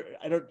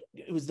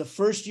 it was the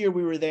first year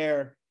we were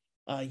there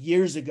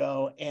years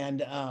ago.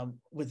 And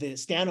with the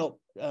Stanhope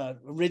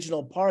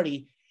original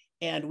party,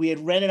 and we had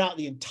rented out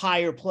the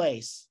entire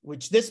place,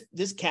 which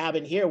this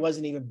cabin here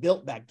wasn't even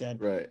built back then.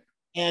 Right.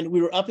 And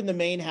we were up in the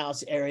main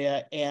house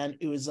area, and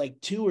it was like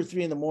 2 or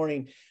 3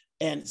 a.m,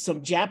 and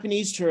some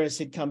Japanese tourists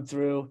had come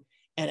through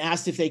and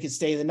asked if they could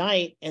stay the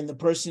night. And the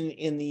person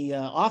in the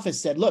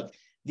office said, look,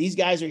 these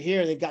guys are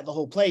here. They've got the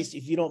whole place.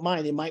 If you don't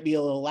mind, they might be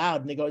a little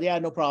loud. And they go, yeah,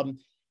 no problem.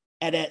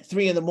 And at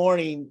 3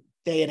 a.m,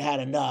 they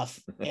had enough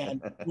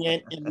and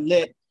went and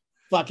lit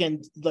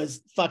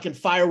those fucking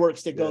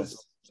fireworks that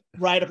goes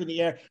right up in the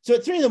air. So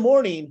at 3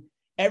 a.m,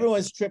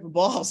 everyone's tripping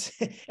balls,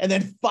 and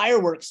then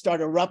fireworks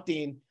start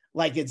erupting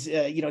like it's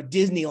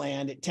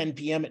Disneyland at 10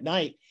 p.m. at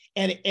night.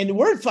 And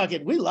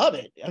we love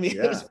it. I mean,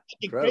 it was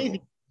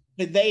crazy.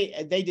 But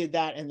they did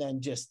that and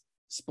then just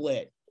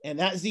split. And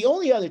that's the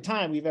only other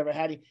time we've ever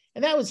had it.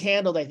 And that was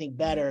handled, I think,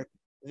 better.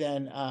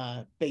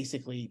 than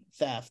basically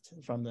theft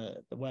from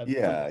the web.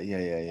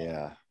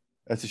 Yeah.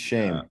 That's a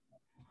shame.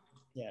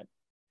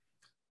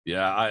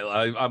 Yeah,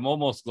 I'm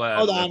almost glad.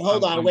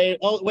 Hold on.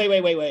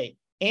 Wait.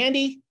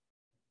 Andy,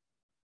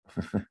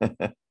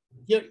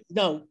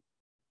 no,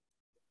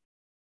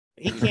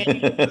 he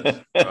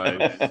can't.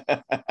 Right.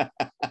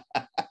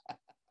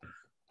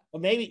 Or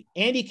maybe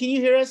Andy, can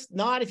you hear us?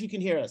 Not if you can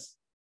hear us.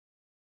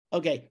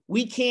 Okay,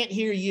 we can't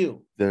hear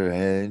you. There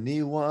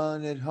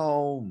anyone at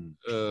home?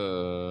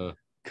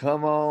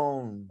 Come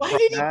on. Why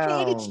did he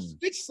try to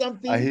switch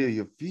something? I hear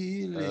you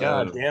feeling.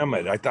 God damn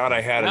it! I thought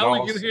I had it now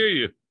all. we can hear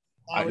you.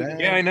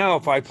 Yeah, I know.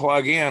 If I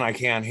plug in, I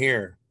can't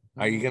hear.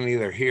 You can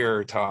either hear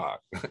or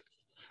talk.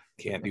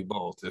 Can't do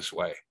both this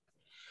way.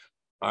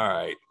 All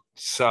right.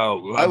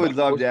 So I would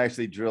love to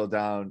actually drill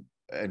down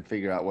and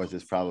figure out what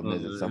this problem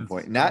is at some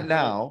point. Not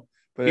now,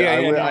 but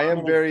I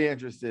am very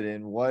interested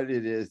in what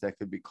it is that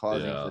could be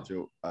causing such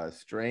a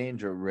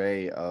strange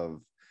array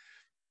of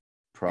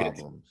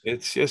problems.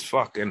 It's just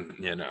fucking,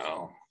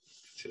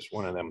 it's just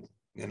one of them,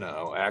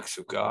 acts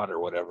of God or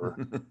whatever.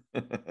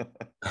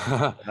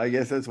 I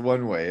guess that's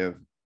one way of.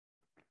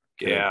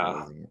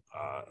 Yeah.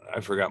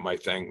 I forgot my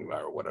thing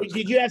or whatever.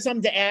 Did you have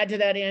something to add to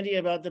that, Andy,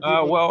 about the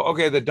people? Well,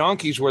 okay. The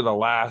donkeys were the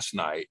last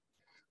night.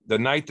 The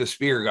night the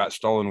spear got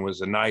stolen was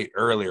the night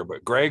earlier,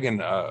 but Ggreg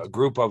and a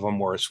group of them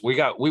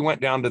we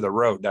went down to the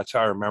road. That's how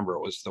I remember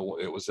it was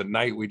the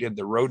night we did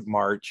the road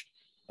march.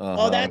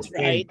 Oh, that's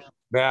right.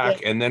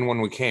 Back. And then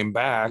when we came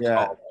back,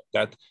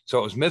 so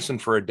it was missing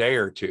for a day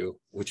or two,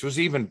 which was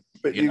even,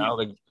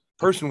 the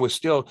person was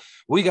still,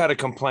 we got a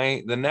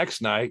complaint the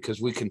next night because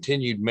we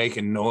continued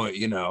making noise,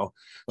 It's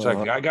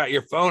like, I got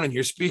your phone and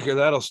your speaker,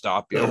 that'll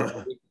stop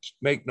you.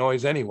 Make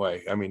noise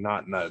anyway. I mean,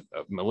 not in a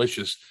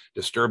malicious,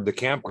 disturb the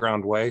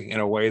campground way, in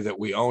a way that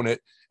we own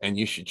it. And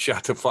you should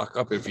shut the fuck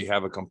up if you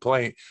have a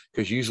complaint,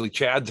 because usually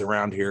Chad's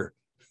around here.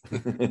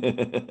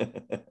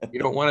 You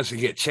don't want us to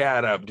get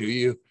Chad up, do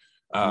you?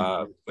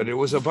 But it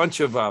was a bunch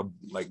of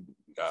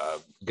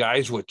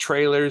guys with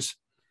trailers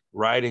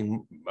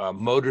riding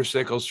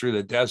motorcycles through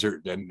the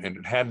desert, and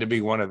it had to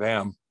be one of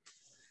them.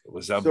 It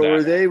was up. So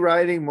were they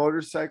riding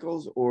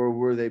motorcycles, or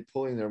were they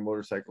pulling their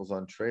motorcycles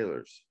on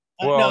trailers?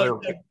 No,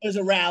 it was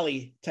a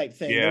rally type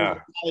thing. Yeah,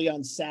 rally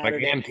on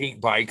Saturday. Like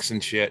antique bikes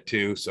and shit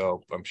too.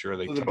 So I'm sure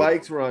they. So the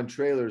bikes were on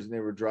trailers, and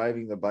they were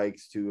driving the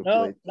bikes to.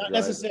 No, not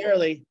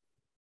necessarily.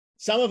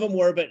 Some of them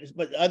were,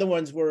 but other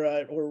ones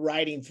were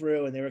riding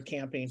through, and they were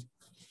camping.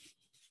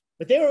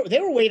 But they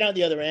were way down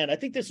the other end. I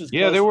think this was.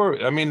 Yeah, they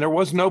were. I mean, there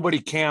was nobody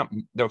camped.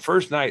 The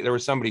first night there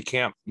was somebody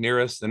camped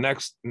near us. The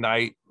next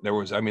night there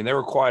was. I mean, they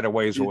were quite a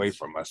ways away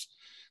from us.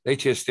 They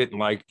just didn't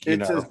like.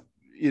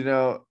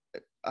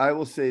 I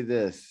will say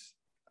this.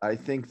 I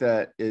think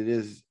that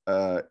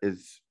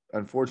it's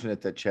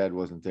unfortunate that Chad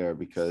wasn't there,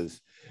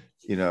 because,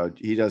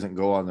 he doesn't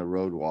go on the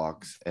road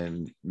walks,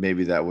 and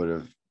maybe that would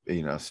have,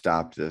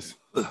 stopped this.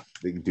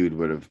 The dude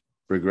would have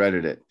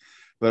regretted it.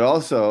 But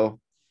also,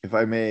 if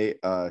I may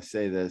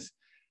say this,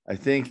 I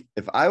think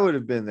if I would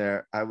have been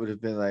there, I would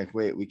have been like,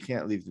 wait, we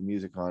can't leave the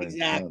music on.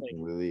 Exactly.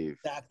 We leave.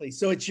 Exactly.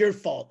 So it's your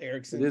fault,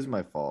 Erickson. It is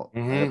my fault. I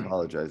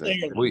apologize.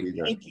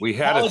 We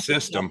had a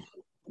system.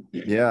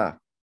 Yeah.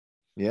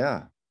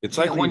 It's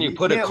like when you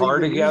put a car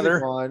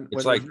together,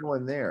 it's like no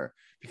one there,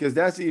 because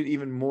that's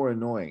even more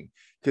annoying.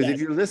 Because if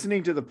you're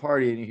listening to the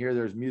party and you hear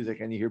there's music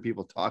and you hear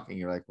people talking,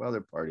 you're like, well,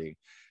 they're partying.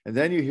 And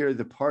then you hear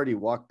the party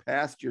walk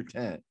past your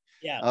tent,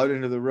 out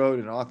into the road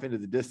and off into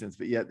the distance,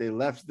 but yet they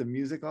left the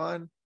music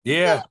on.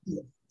 Yeah.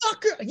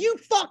 Fucker, are you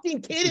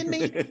fucking kidding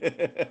me?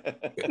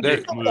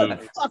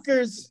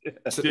 Fuckers.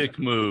 Dick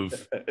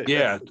move.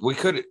 Yeah,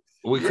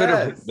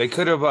 they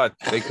could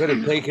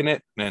have taken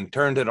it and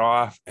turned it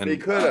off, and they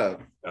could have,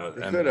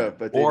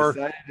 but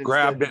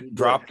grabbed it,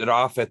 dropped it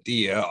off at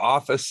the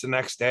office the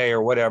next day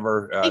or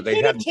whatever. They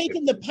could have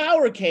taken the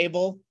power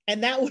cable,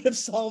 and that would have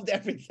solved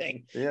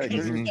everything. Yeah,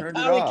 the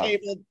power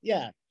cable.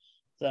 Yeah.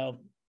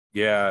 So.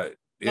 Yeah.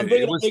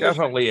 It was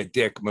definitely a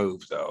dick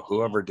move, though.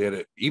 Whoever did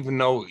it, even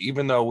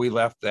though we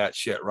left that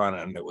shit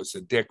running, it was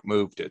a dick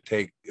move to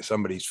take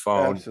somebody's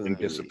phone and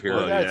disappear.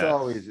 Well, that's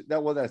always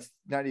that. Well, that's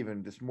not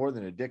even just more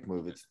than a dick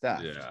move. It's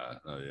theft. Yeah.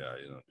 Oh yeah.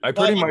 I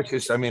pretty much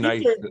just. I mean,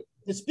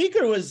 the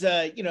speaker was,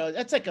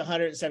 that's like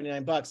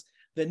 $179.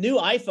 The new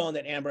iPhone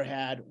that Amber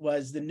had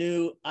was the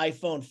new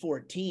iPhone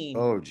 14.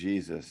 Oh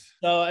Jesus!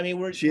 So I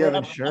mean, she have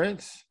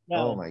insurance?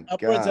 No, oh my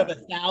upwards God!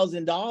 Upwards of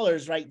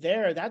 $1,000 right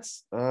there.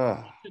 That's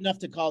enough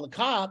to call the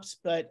cops,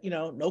 but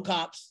no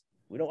cops.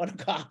 We don't want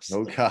no cops.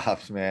 No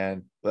cops,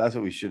 man. Well, that's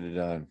what we should have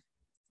done.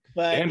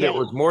 But it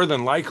was more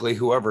than likely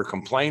whoever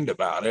complained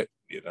about it.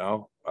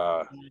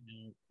 But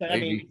I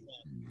mean,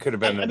 could have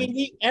been. I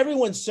mean,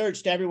 everyone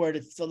searched everywhere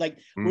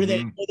were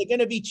they going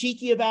to be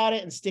cheeky about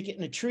it and stick it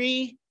in a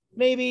tree?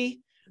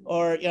 Maybe,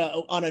 or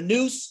on a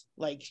noose,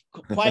 like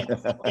quiet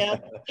down.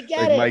 I get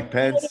like it. Mike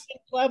Pence.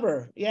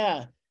 Clever,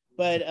 yeah.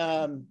 But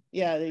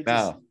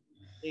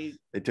they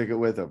took it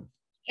with them.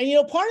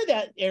 And part of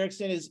that,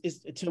 Erickson, is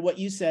to what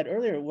you said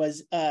earlier,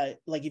 was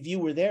like if you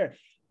were there,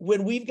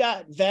 when we've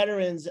got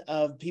veterans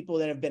of people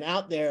that have been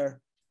out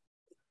there,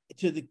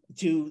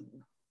 to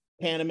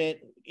Panamint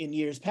in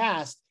years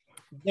past,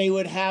 they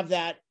would have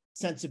that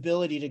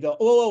sensibility to go,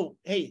 oh,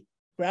 hey,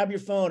 grab your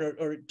phone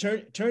or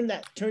turn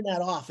that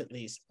off at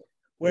least.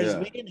 Whereas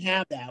we didn't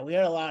have that. We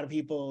had a lot of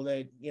people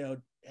that, you know,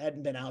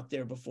 hadn't been out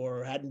there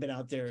before, or hadn't been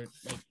out there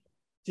like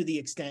to the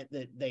extent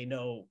that they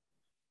know,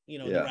 you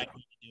know, the right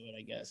way to do it,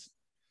 I guess.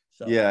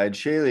 So yeah, and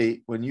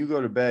Chaille, when you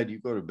go to bed, you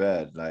go to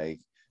bed. Like,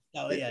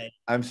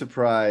 I'm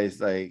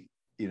surprised, like,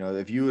 you know,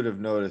 if you would have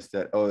noticed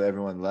that, oh,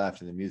 everyone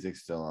left and the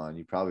music's still on,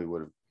 you probably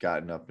would have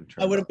gotten up and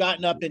turned. I would have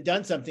gotten up and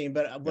done something,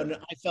 but when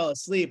I fell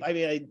asleep, I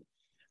mean,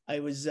 I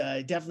was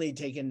definitely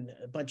taking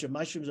a bunch of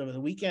mushrooms over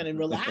the weekend and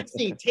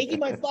relaxing, taking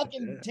my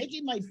line,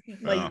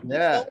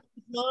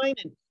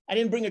 and I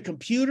didn't bring a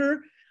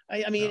computer.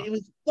 I mean, it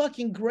was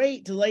fucking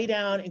great to lay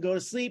down and go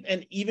to sleep.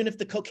 And even if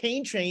the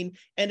cocaine train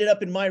ended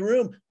up in my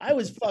room, I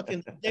was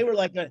fucking, they were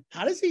like,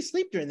 how does he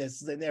sleep during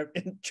this?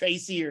 And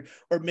Tracy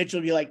or Mitchell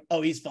would be like,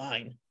 oh, he's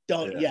fine.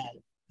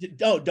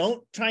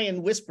 Don't try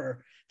and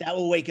whisper. That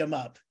will wake him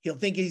up. He'll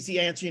think he's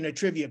answering a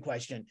trivia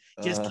question.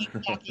 Just keep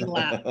talking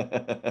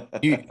loud.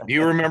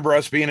 You remember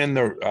us being in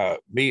the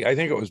I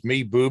think it was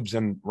me, Boobs,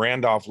 and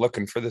Randolph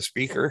looking for the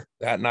speaker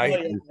that night.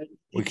 Oh, yeah.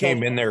 We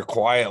came in there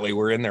quietly.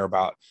 We're in there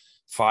about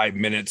 5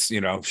 minutes, you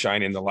know,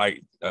 shining the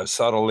light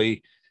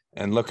subtly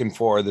and looking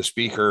for the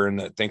speaker,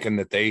 and thinking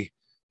that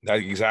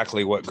that's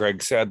exactly what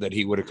Ggreg said, that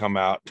he would have come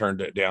out,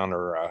 turned it down,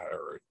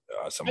 or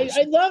somebody.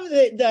 I love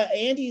the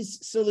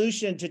Andy's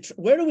solution to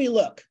where do we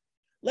look?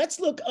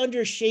 Let's look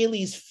under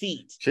Chaille's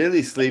feet.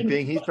 Chaille's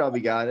sleeping. He's probably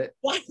got it.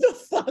 Why the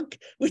fuck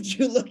would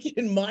you look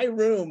in my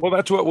room? Well,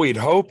 that's what we'd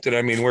hoped. And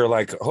I mean, we're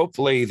like,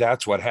 hopefully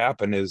that's what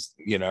happened is,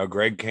 you know,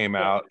 Ggreg came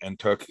out and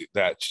took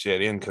that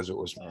shit in because it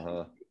was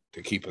to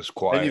keep us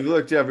quiet. And you've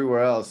looked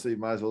everywhere else, so you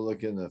might as well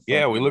look in the.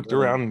 Yeah, we looked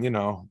around, you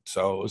know,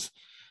 so it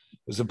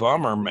was a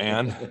bummer,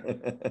 man.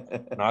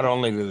 Not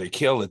only did they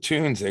kill the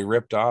tunes, they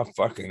ripped off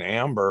fucking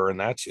Amber, and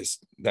that's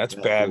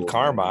bad cool,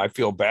 karma. Man. I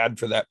feel bad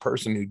for that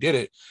person who did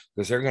it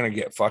because they're gonna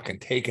get fucking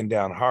taken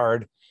down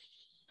hard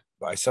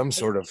by some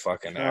sort of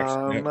fucking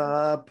accident.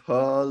 Karma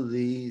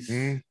police.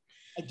 I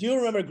do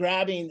remember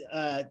grabbing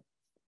a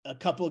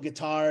couple of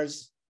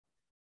guitars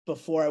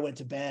before I went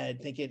to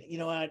bed, thinking, you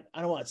know what,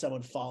 I don't want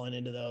someone falling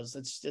into those.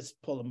 Let's just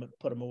put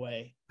them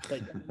away.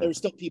 But there were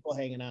still people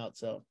hanging out,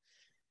 so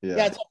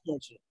yeah, it's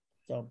unfortunate.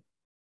 So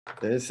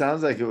it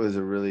sounds like it was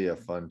a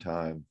fun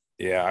time.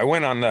 Yeah, I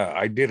went on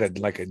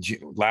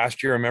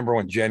last year. Remember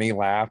when Jenny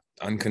laughed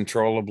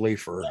uncontrollably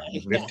for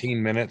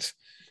 15 minutes?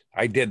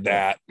 I did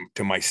that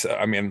to myself.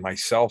 I mean,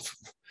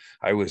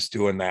 I was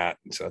doing that.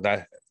 So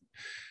that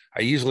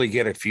I usually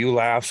get a few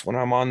laughs when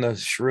I'm on the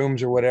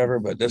shrooms or whatever,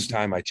 but this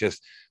time I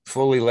just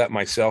fully let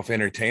myself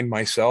entertain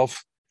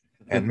myself.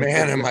 And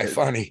man, am I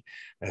funny,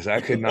 as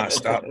I could not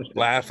stop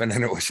laughing.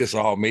 And it was just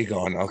all me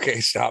going, okay,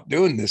 stop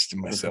doing this to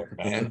myself,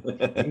 man.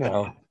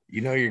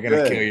 You know, you're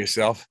going to kill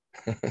yourself.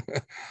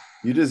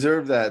 You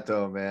deserve that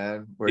though,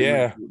 man.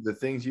 The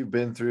things you've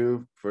been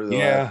through for the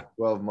last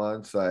 12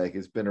 months, like,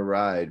 it's been a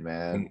ride,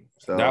 man.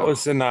 So that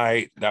was the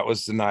night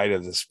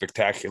of the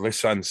spectacular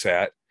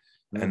sunset.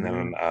 And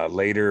then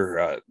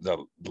later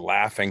the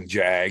laughing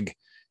jag.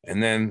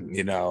 And then,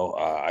 you know,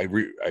 I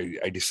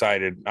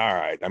decided, all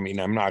right, I mean,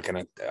 I'm not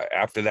going to,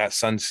 after that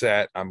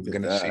sunset, I'm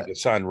going to see the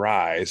sun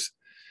rise.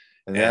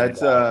 And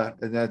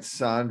that's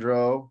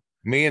Sandro.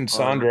 Me and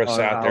Sandro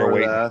sat there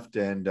waiting. Left,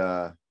 and,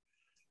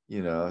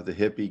 you know, the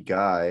hippie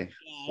guy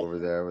over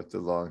there with the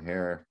long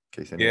hair.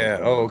 So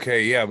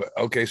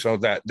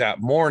that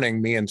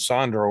morning, me and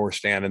Sandro were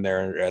standing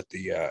there at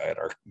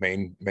our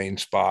main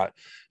spot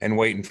and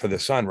waiting for the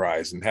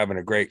sunrise and having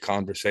a great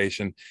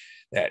conversation.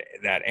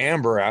 That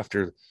Amber,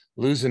 after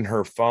losing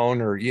her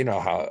phone, or you know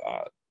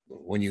how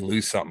when you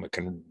lose something, it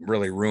can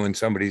really ruin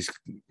somebody's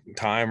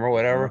time or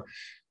whatever.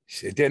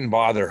 It didn't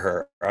bother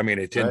her. I mean,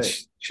 it didn't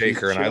shake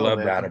her, and I love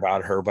that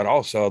about her. But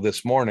also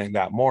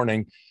that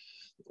morning,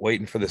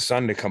 waiting for the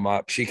sun to come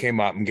up, she came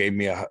up and gave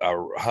me a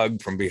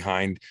hug from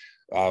behind,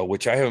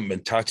 which I haven't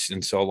been touched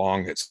in so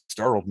long it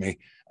startled me.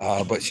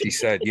 But she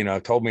said, you know,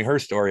 told me her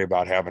story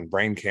about having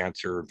brain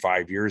cancer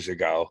 5 years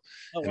ago.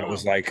 And it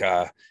was like,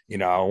 you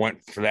know, I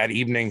went for that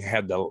evening,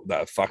 had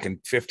the fucking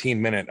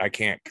 15-minute, I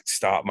can't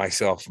stop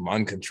myself from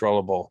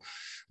uncontrollable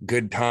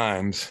good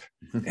times.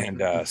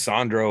 And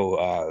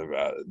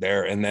Sandro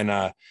there. And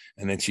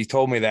then she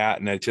told me that,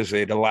 and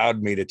it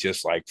allowed me to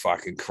just like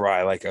fucking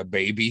cry like a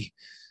baby.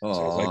 So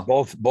it's like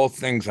both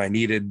things I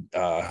needed,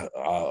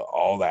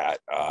 all that.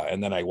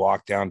 And then I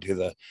walked down to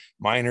the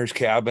miner's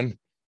cabin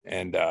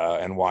and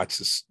watch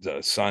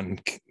the sun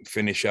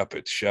finish up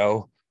its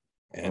show,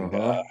 and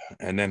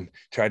then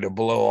tried to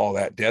blow all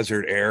that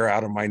desert air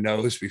out of my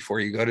nose before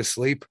you go to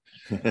sleep.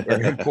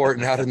 Very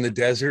important out in the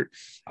desert.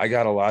 I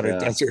got a lot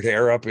of desert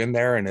air up in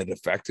there, and it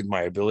affected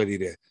my ability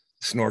to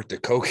snort the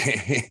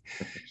cocaine,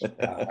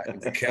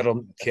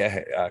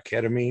 the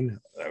ketamine.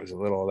 There was a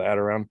little of that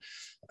around.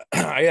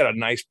 I had a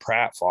nice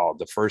pratfall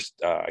the first,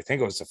 I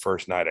think it was the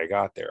first night I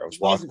got there. I was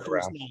walking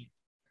around.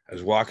 I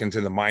was walking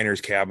to the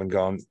miner's cabin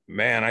going,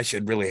 man, I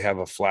should really have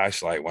a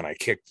flashlight, when I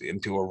kicked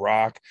into a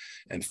rock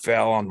and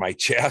fell on my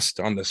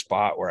chest on the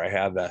spot where I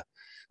had the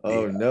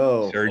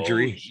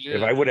surgery.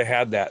 If I would have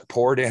had that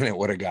poured in, it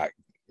would have got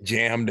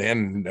jammed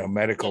in a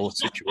medical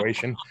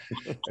situation.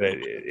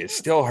 It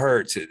still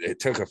hurts. It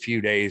took a few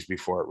days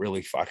before it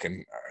really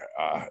fucking,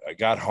 I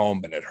got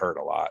home and it hurt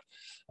a lot.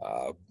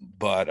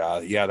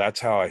 But yeah, that's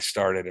how I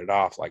started it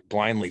off, like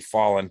blindly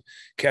falling,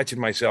 catching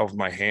myself in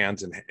my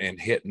hands and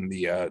hitting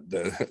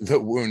the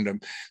wound. I'm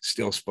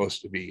still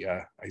supposed to be,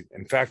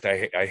 in fact,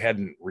 I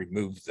hadn't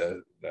removed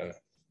the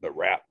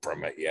wrap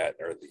from it yet,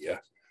 or the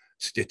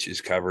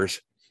stitches covers.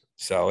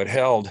 So it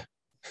held.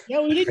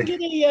 Yeah, we didn't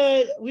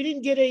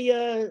get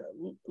a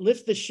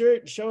lift the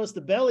shirt and show us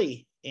the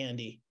belly,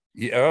 Andy.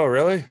 Yeah. Oh,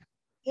 really?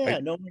 Yeah.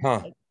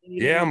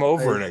 Yeah, I'm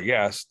over it, I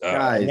guess.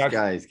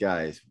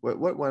 Guys,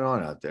 what went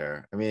on out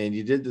there? I mean,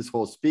 you did this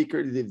whole speaker.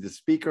 You leave the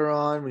speaker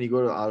on when you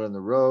go out on the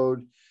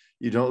road.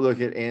 You don't look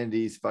at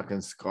Andy's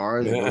fucking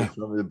scar that goes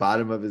from the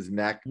bottom of his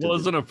neck. It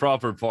wasn't a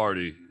proper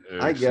party.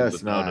 Erickson, I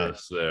guess not.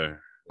 There.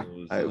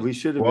 We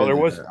should have. Well, been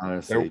there was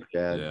honestly,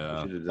 Dad.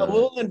 Yeah.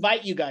 We'll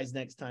invite you guys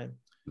next time.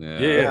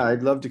 Yeah,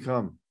 I'd love to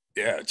come.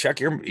 Yeah, check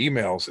your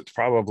emails. It's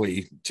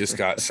probably just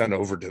got sent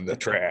over to the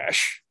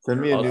trash.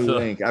 Send me a new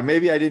link.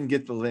 Maybe I didn't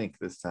get the link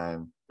this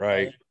time.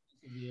 Right.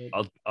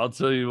 I'll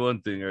tell you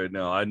one thing right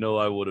now. I know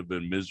I would have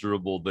been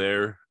miserable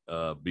there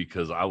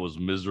because I was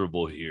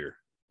miserable here.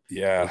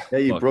 Yeah. Yeah,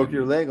 you broke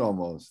your leg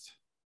almost.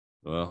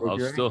 Well,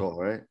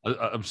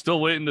 I'm still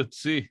waiting to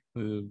see.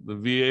 The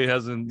VA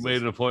hasn't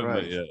made an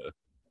appointment yet.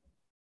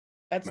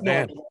 That's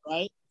normal,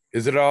 right?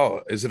 Is it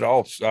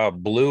all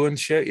blue and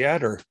shit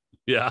yet, or?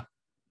 Yeah.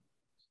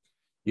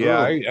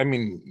 Yeah, I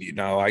mean,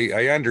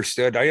 I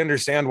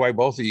understand why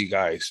both of you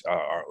guys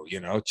are,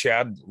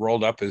 Chad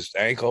rolled up his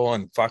ankle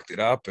and fucked it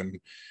up,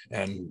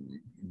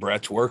 and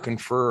Brett's working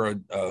for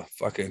a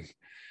fucking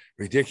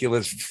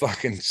ridiculous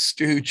fucking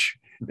stooge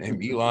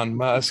named Elon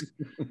Musk,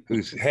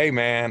 who's, hey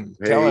man,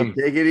 tell him,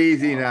 take it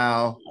easy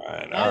now.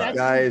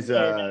 Guys,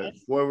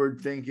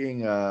 forward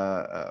thinking,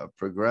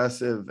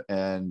 progressive,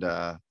 and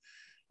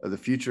the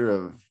future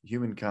of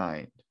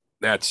humankind.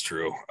 That's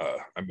true.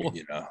 I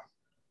mean,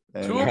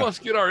 two of us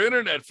get our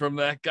internet from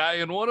that guy,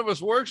 and one of us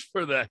works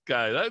for that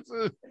guy. That's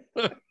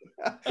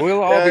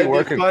we'll all be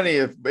working. It's funny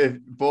if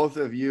both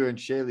of you and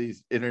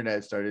Chaille's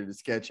internet started to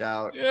sketch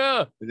out.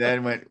 Yeah. And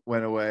then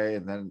went away,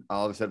 and then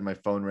all of a sudden my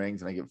phone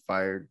rings and I get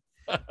fired.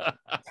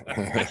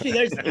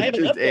 Actually, I have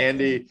just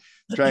Andy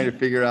trying to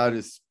figure out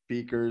his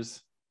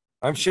speakers.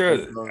 I'm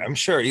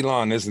sure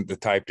Elon isn't the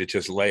type to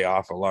just lay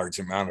off a large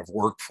amount of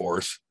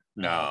workforce.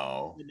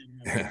 No.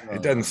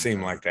 It doesn't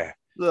seem like that.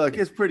 Look,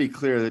 it's pretty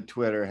clear that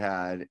Twitter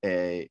had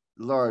a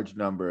large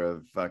number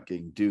of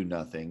fucking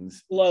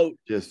do-nothings. Float.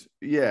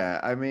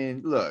 I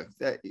mean, look,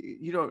 that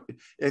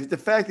if the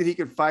fact that he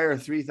could fire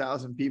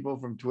 3,000 people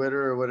from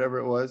Twitter or whatever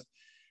it was,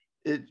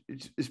 it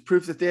is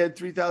proof that they had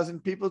 3,000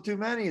 people too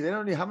many. They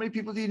don't need. How many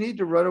people do you need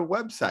to run a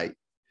website?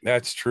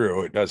 That's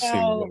true. It does seem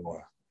a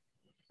little.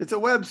 It's a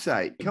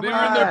website. Come on. They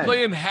were in there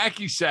playing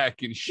hacky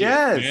sack and shit.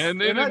 Yes, man.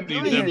 They didn't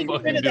need them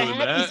fucking doing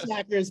that.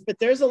 Sackers, but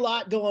there's a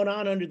lot going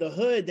on under the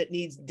hood that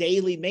needs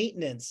daily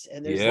maintenance.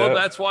 And there's well,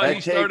 that's why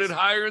he started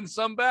hiring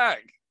some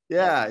back.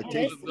 Yeah,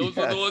 those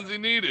are the ones he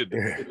needed.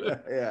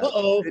 Yeah.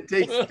 It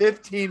takes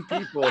 15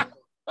 people.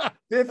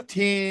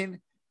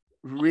 15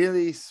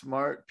 really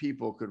smart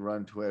people could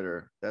run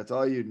Twitter. That's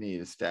all you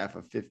need, a staff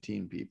of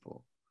 15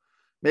 people.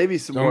 Maybe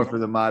some more for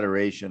the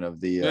moderation of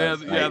the.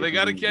 They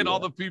got to get all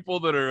the people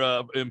that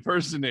are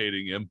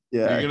impersonating him.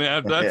 Yeah, you're gonna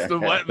have that's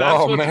what's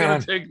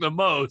gonna take the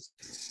most.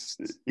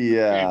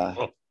 Yeah,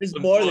 there's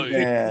more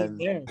than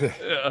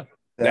yeah.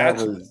 That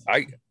was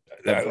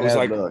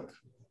like look.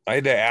 I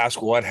had to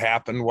ask what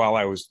happened while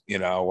I was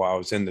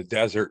in the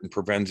desert, and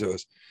Provenza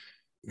was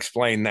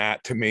explain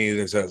that to me.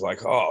 I was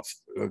like, oh,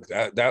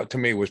 that to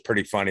me was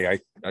pretty funny. I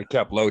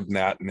kept loading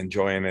that and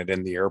enjoying it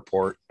in the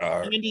airport.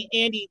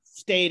 Andy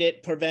stayed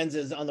at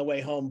Provenza's on the way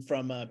home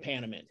from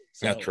Panamint.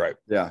 So. That's right.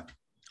 Yeah.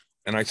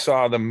 And I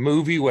saw the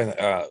movie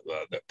that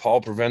Paul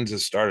Provenza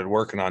started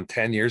working on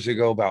 10 years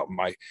ago about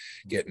my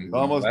getting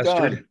almost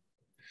done.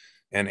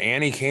 And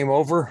Annie came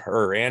over,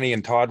 or Annie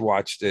and Todd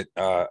watched it.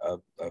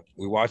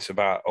 We watched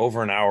about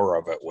over an hour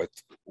of it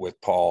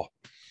with Paul.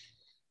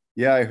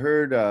 Yeah,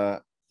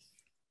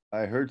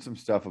 I heard some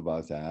stuff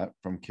about that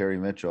from Carrie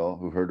Mitchell,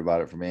 who heard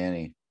about it from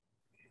Annie.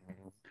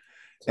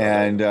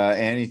 And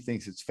Annie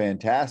thinks it's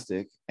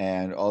fantastic.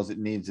 And all it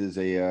needs is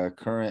a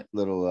current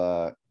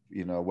little,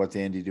 what's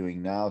Andy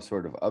doing now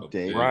sort of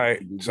update. Right.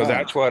 So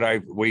that's what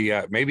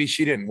maybe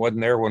she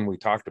wasn't there when we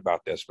talked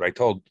about this, but I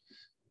told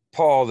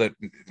Paul that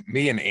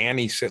me and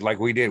Annie said, like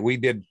we did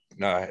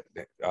I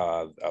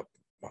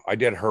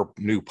did her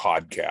new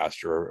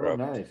podcast or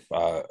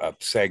a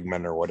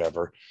segment or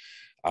whatever.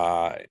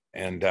 But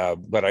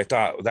I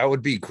thought that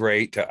would be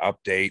great to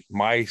update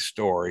my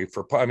story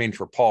for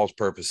Paul's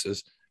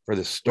purposes, for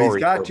the story.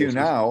 He's got to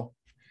now.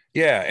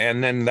 Yeah.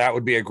 And then that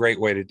would be a great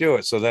way to do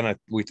it. So then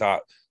we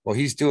thought, well,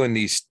 he's doing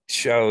these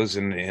shows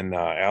in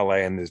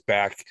LA and is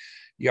back,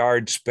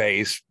 yard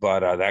space,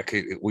 but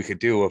we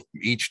could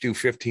each do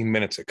 15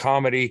 minutes of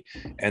comedy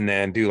and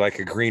then do like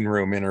a green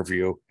room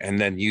interview and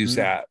then use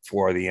that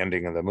for the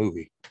ending of the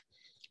movie.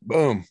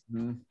 Boom.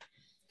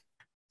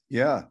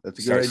 Yeah, that's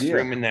a good Start idea.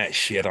 streaming that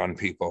shit on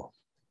people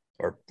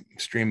or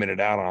streaming it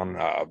out on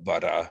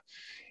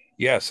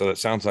yeah, so it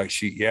sounds like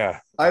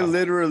I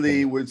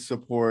literally would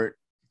support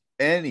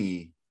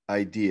any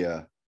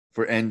idea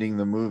for ending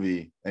the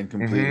movie and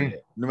completing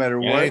it, no matter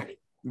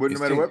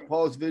what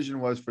Paul's vision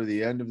was for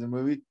the end of the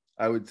movie.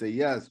 I would say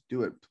yes,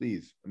 do it,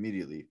 please,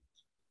 immediately.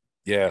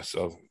 Yeah,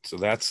 so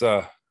that's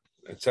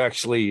it's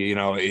actually,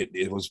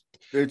 it's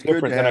It's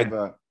different good to than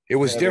have it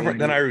was different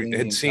than I Amy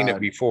had seen it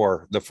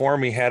before. The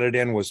form he had it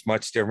in was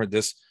much different.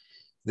 This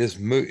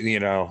movie,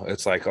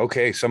 it's like,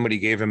 okay, somebody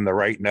gave him the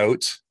right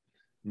notes.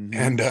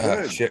 And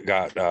shit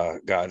got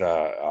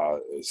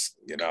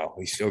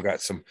he still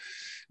got some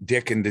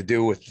dicking to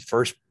do with the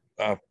first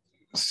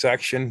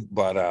section,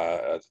 but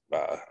I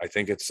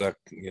think it's I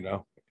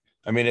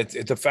mean,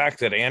 it's a fact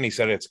that Annie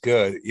said it's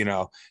good.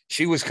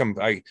 She was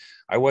I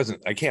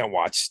can't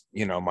watch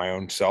my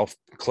own self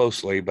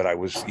closely, but I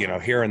was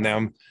hearing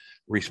them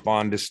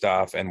respond to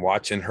stuff and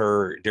watching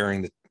her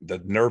during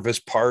the nervous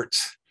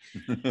parts.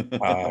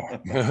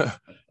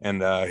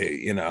 And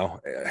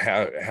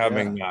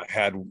having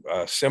had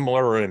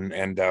similar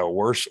and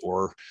worse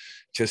or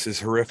just as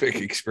horrific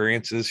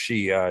experiences,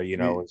 she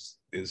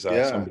is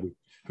somebody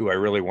who I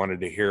really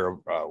wanted to hear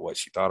what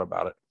she thought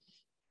about it.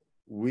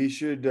 We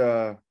should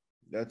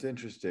that's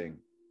interesting.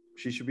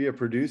 She should be a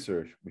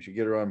producer. We should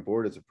get her on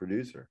board as a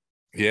producer.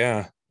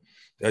 Yeah,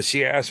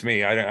 she asked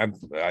me. I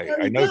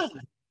know.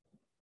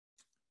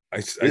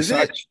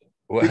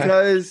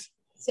 Because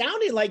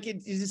sounded like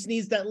it just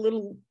needs that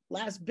little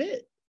last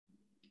bit.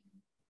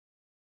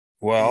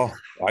 Well,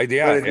 but if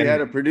you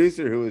had a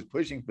producer who was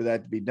pushing for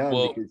that to be done,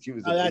 because she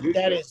was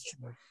that is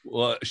true.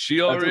 Well,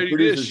 she already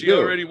did. She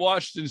already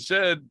watched and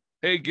said,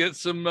 "Hey, get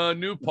some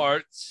new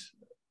parts."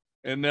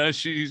 And now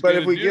she's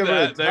going to do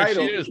that. There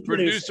she is,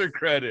 producer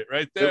credit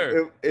right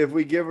there. If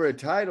we give her a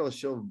title,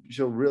 she'll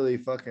really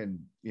fucking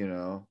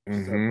start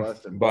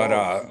busting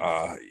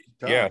balls.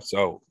 Yeah.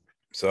 So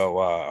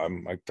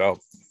I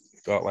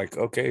felt like,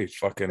 okay,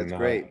 fucking. That's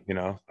great.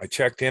 I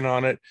checked in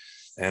on it,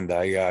 and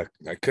I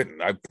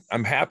couldn't.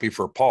 I'm happy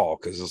for Paul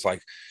because it's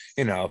like,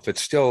 if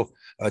it's still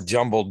a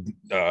jumbled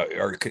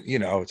or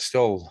it's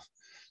still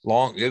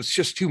long, it's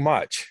just too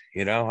much.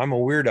 I'm a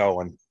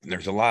weirdo, and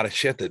there's a lot of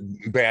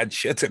bad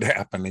shit that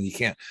happened, and you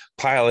can't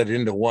pile it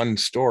into one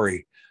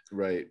story.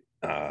 Right.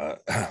 I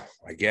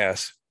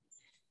guess.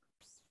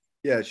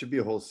 Yeah, it should be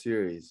a whole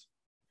series.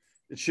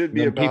 It should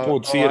be about people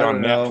would see it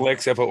on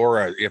Netflix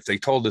if they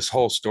told this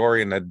whole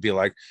story, and they'd be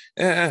like,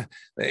 I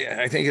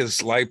think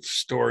his life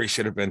story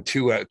should have been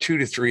 2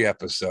 to 3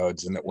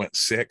 episodes, and it went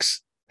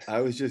 6.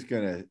 I was just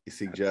gonna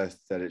suggest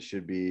that it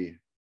should be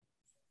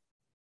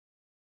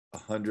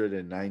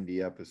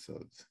 190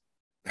 episodes.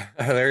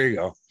 There you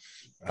go.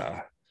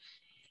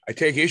 I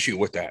take issue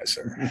with that,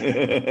 sir.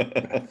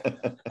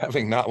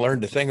 Having not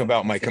learned a thing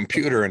about my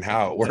computer and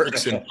how it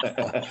works, and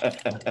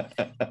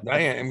I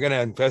am going to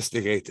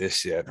investigate this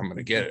shit. I'm going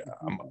to get it.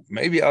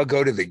 Maybe I'll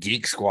go to the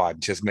Geek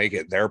Squad, just make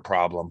it their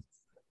problem.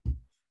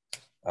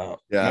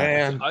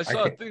 Man, I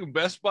saw a thing.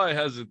 Best Buy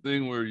has a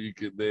thing where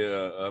they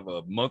have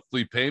a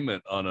monthly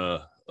payment on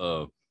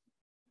a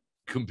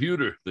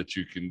computer that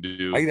you can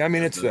do. I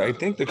mean, I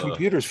think the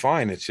computer's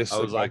fine. It's just I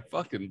was like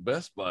fucking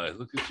Best Buy.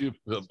 Look at you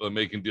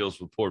making deals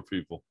with poor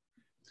people.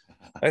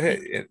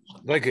 It's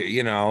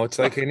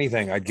like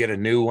anything. I'd get a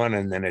new one,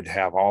 and then it'd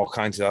have all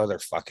kinds of other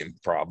fucking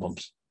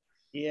problems.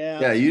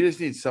 Yeah. You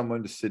just need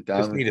someone to sit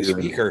down. Just need a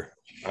speaker.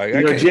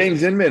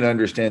 James Inman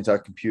understands how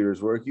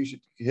computers work. You should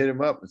hit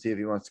him up and see if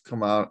he wants to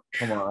come on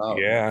out.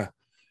 Yeah.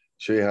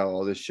 Show you how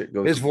all this shit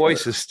goes. His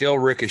voice is still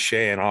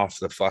ricocheting off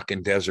the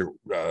fucking desert.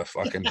 I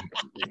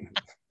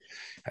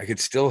could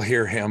still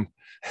hear him.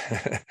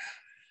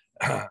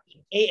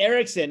 Hey,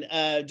 Erickson,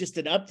 just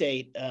an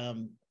update.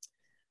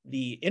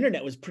 The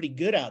internet was pretty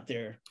good out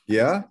there.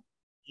 Yeah.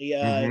 They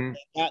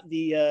got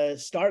the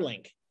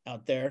Starlink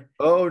out there.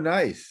 Oh,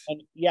 nice.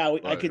 And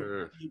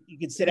you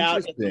could sit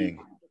out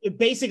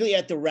basically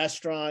at the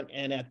restaurant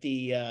and at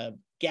the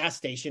gas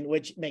station,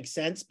 which makes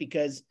sense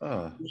because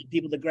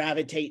people to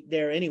gravitate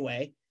there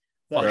anyway.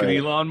 Fucking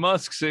Elon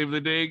Musk saved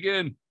the day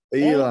again.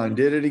 Elon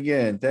did it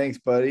again. Thanks,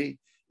 buddy.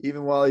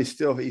 Even while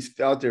he's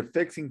out there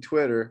fixing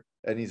Twitter,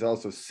 and he's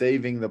also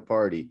saving the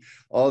party.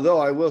 Although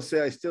I will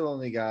say I still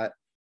only got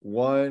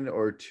 1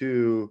 or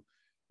 2,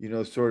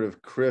 sort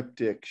of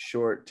cryptic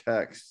short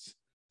texts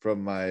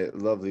from my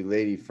lovely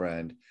lady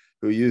friend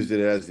who used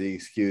it as the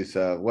excuse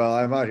of, well,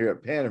 I'm out here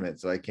at Panamint,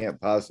 so I can't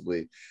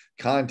possibly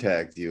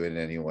contact you in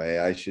any way.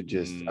 I should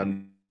just,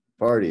 I'm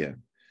partying.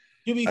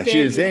 She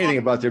didn't say anything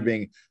about there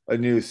being a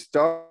new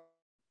star.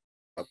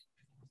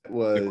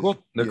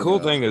 The cool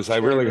thing is I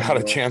really got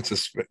a chance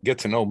to get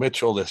to know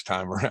Mitchell this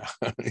time around.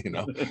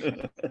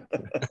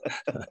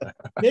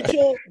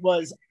 Mitchell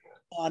was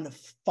on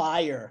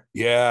fire.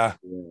 Yeah.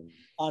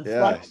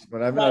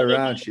 When I'm not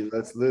around, she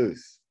lets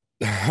loose.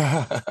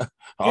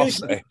 I'll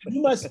say.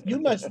 You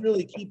must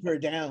really keep her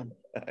down,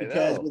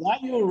 because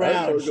without you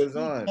around, she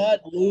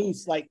cut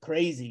loose like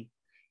crazy.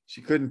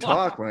 She couldn't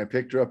talk when I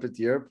picked her up at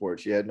the airport.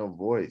 She had no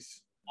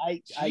voice.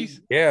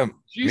 Yeah,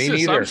 Jesus, me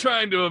neither. I'm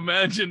trying to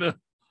imagine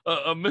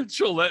a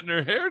Mitchell letting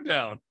her hair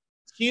down.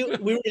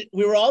 We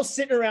were all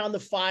sitting around the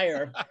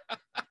fire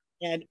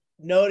and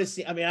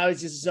noticing. I mean, I was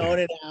just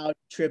zoning out,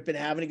 tripping,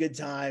 having a good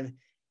time,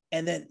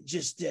 and then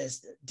just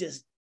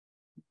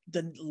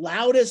the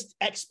loudest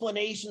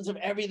explanations of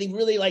everything.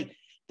 Really, like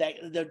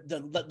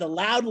the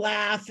loud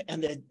laugh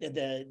and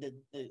the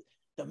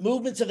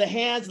movements of the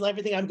hands and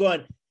everything. I'm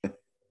going,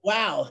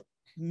 wow,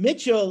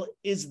 Mitchell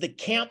is the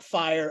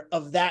campfire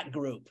of that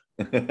group.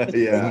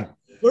 Yeah.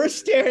 We're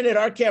staring at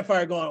our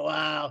campfire going,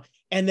 wow.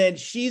 And then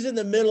she's in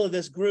the middle of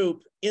this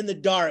group in the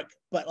dark,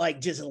 but like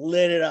just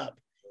lit it up.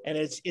 And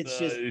it's nice.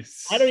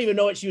 Just, I don't even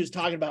know what she was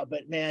talking about,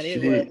 but man,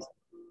 it was.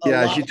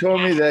 Yeah, she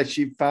told me that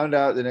she found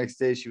out the next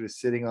day she was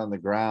sitting on the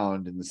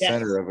ground in the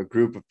center of a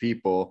group of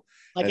people.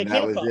 Like, and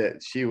that was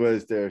it. She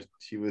was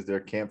their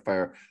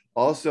campfire.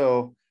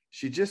 Also,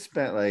 she just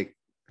spent like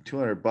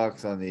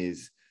 $200 on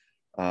these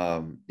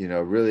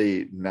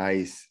really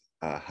nice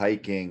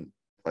hiking,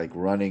 like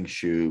running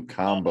shoe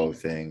combo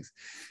things.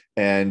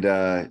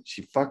 And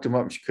she fucked them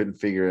up and she couldn't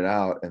figure it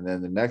out. And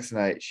then the next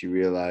night she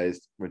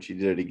realized when she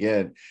did it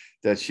again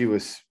that she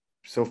was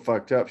so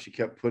fucked up, she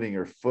kept putting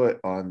her foot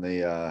on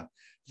the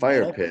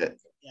fire pit.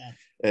 Yeah.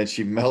 And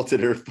she melted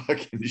her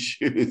fucking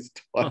shoes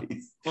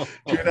twice.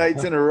 2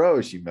 nights in a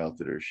row she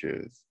melted her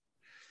shoes.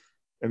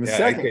 And the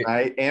second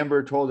night,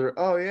 Amber told her,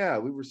 oh, yeah,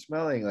 we were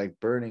smelling like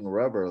burning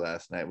rubber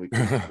last night. We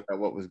couldn't figure out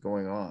what was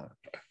going on.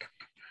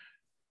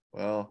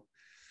 Well.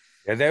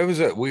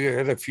 Yeah, we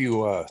had a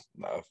few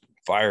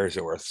fires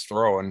that were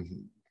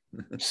throwing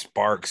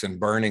sparks and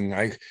burning.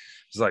 It's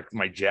like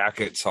my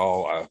jacket's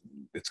all,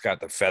 it's got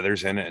the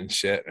feathers in it and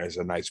shit. There's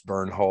a nice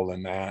burn hole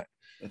in that.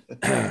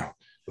 It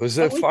was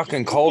a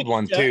fucking cold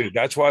one, too.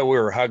 That's why we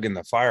were hugging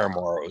the fire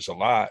more. It was a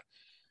lot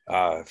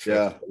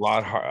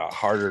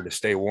harder to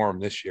stay warm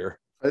this year.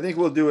 I think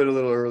we'll do it a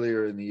little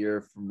earlier in the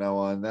year from now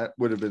on. That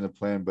would have been the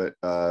plan, but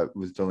it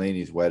was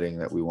Delaney's wedding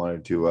that we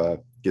wanted to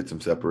get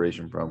some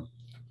separation from.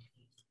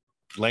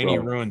 Delaney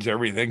ruins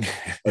everything.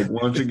 Like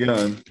once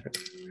again.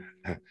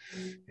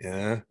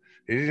 Yeah.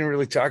 He didn't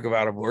really talk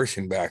about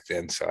abortion back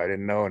then, so I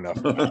didn't know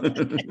enough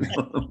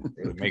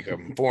to make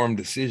an informed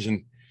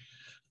decision.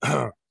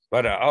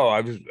 But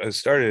I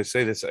started to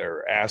say this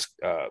or ask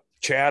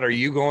Chad, are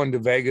you going to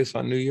Vegas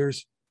on New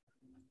Year's?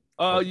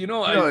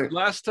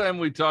 Last time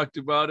we talked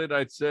about it,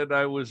 I said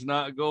I was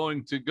not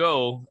going to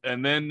go.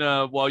 And then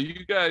while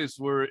you guys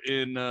were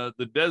in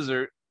the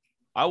desert,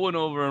 I went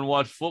over and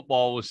watched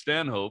football with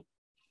Stanhope.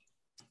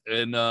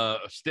 And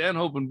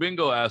Stanhope and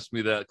Bingo asked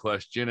me that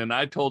question. And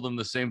I told them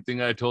the same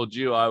thing I told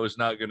you. I was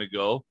not going to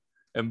go.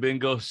 And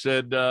Bingo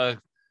said,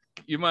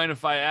 you mind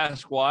if I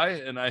ask why?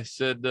 And I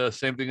said the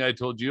same thing I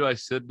told you. I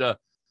said,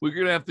 we're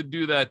going to have to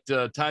do that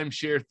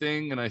timeshare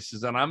thing. And I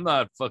says, and I'm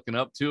not fucking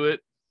up to it.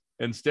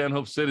 And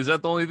Stanhope said, is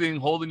that the only thing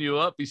holding you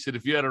up? He said,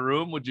 if you had a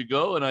room, would you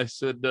go? And I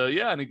said,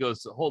 yeah. And he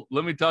goes,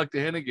 let me talk to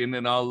Hennigan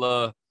and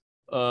I'll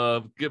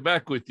get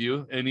back with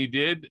you. And he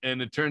did.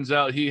 And it turns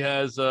out he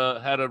has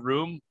had a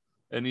room.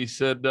 And he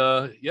said,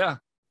 yeah,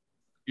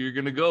 you're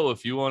going to go.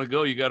 If you want to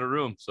go, you got a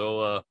room.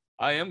 So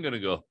I am going to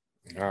go.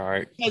 All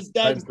right. Because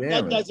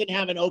that doesn't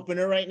have an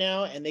opener right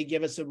now. And they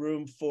give us a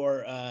room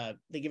for,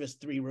 they give us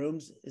 3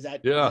 rooms. Is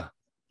that?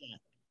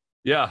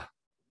 Yeah.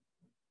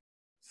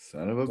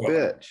 Son of a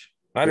bitch.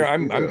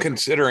 I'm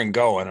considering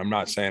going. I'm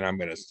not saying I'm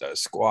going to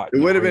squat. It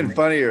would have been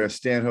funnier if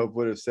Stanhope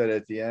would have said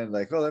at the end,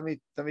 like, oh, let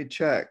me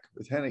check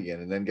with Hennigan,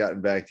 and then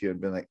gotten back to you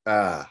and been like,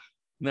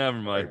 never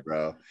mind, right,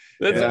 bro.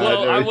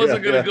 I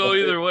wasn't going to go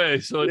either way,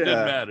 so it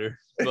didn't matter.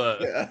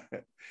 But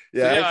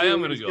I am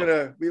going to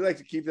go. We like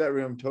to keep that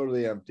room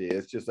totally empty.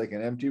 It's just like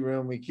an empty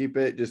room. We keep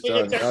it just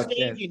it's our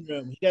staging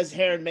room. He does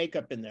hair and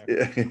makeup in there.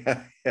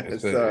 Yeah.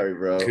 Sorry,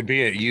 bro. Could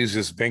be it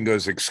uses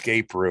Bingo's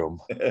escape room.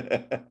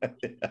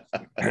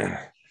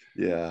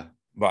 Yeah,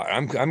 but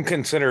I'm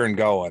considering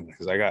going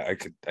because I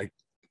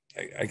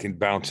can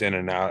bounce in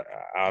and out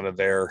of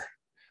there.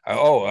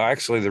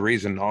 Actually, the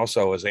reason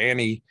also is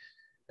Annie.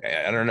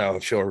 I don't know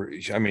if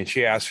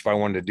she asked if I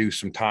wanted to do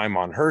some time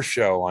on her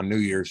show on New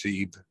Year's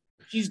Eve.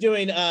 She's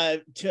doing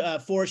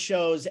 4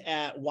 shows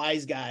at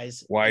Wise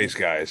Guys.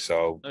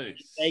 So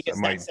Vegas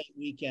that same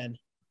weekend.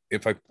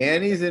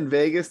 Annie's in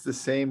Vegas the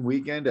same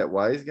weekend at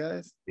Wise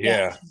Guys.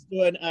 Yeah, she's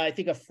doing I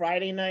think a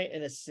Friday night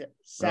and a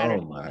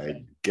Saturday. Oh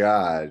my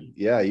God!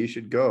 Yeah, you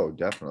should go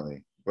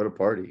definitely. What a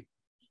party!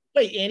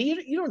 Wait,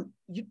 Annie, you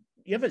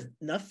have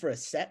enough for a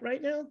set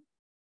right now?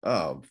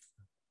 Oh,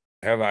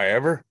 have I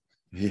ever?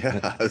 Yeah,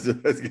 I was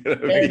gonna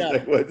be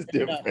like, what's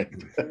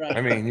different? Right.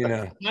 I mean,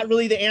 not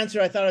really the answer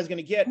I thought I was going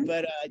to get,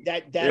 but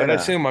that. But I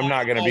assume I'm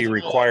not going to be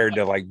required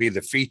to like be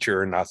the feature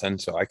or nothing,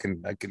 so I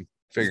can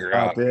figure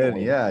out.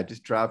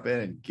 Just drop in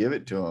and give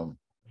it to them.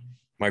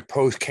 My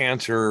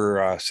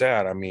post-cancer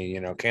set. I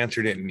mean,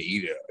 cancer didn't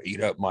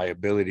eat up my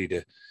ability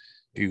to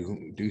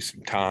do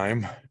some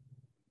time.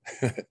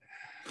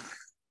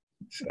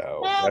 So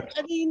well,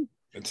 I mean,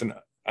 it's an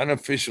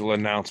unofficial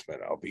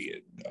announcement. I'll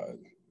be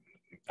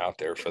out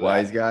there for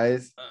Wise that.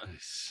 Guys.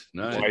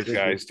 Nice. Wise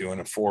Guys doing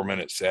a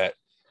 4-minute set.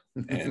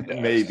 And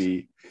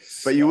Maybe,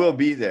 but you will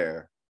be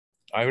there.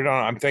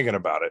 I'm thinking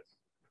about it.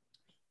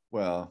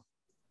 Well,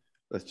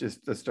 let's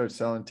start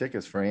selling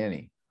tickets for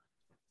Annie.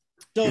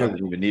 so She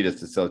doesn't even need us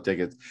to sell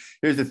tickets.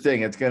 Here's the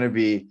thing: it's going to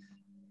be.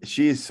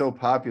 She is so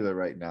popular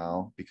right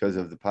now because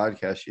of the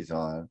podcast she's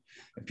on,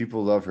 and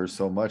people love her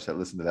so much that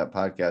listen to that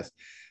podcast.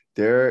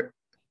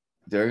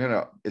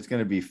 It's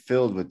gonna be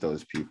filled with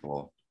those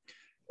people,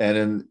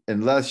 and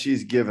unless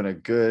she's given a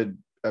good,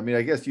 I mean,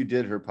 I guess you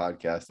did her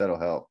podcast, that'll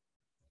help.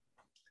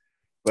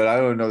 But I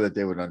don't know that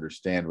they would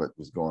understand what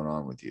was going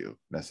on with you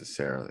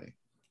necessarily,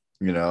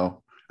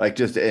 like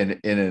just in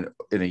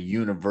a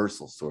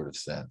universal sort of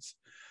sense,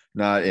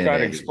 not in. Got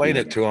to explain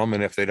it to them,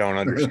 and if they don't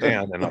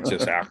understand, then I'll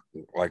just act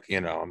like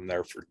I'm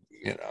there for.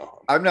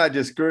 I'm not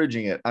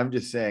discouraging it. I'm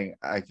just saying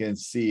I can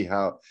see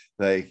how,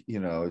 like,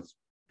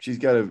 she's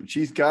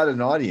got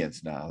an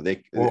audience now.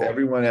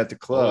 Everyone at the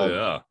club. Oh,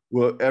 yeah.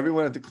 Well,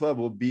 everyone at the club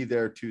will be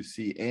there to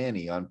see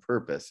Annie on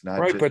purpose, not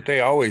Right, but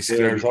there's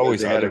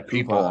always other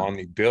people on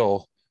the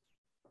bill.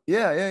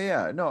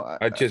 Yeah. No,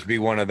 I'd just be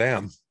one of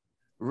them.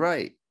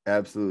 Right,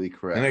 absolutely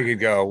correct. And they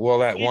could go, well,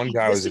 that one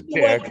guy was a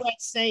dick.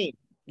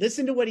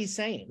 Listen to what he's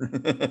saying.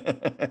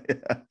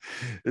 Yeah,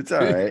 it's all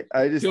right.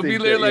 I just He'll be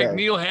there like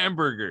Neil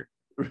Hamburger.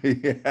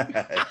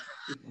 Yeah,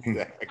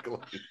 exactly.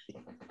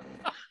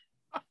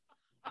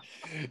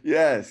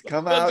 Yes,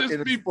 come out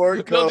in a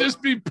sport coat. They'll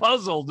just be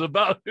puzzled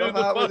about who the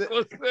fuck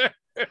was there.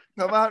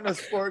 Come out in a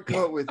sport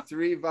coat with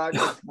 3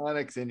 vodka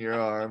tonics in your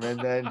arm, and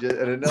then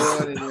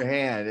another one in your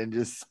hand, and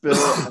just spill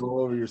it all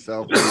over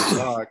yourself when you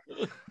talk.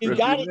 You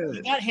got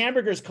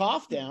Hamburger's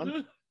cough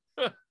down.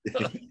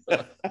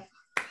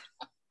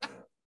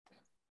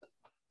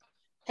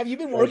 Have you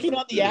been working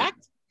on the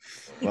act?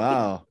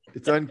 Wow,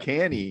 it's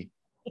uncanny.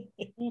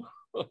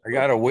 I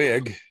got a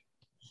wig,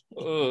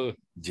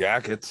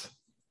 jackets.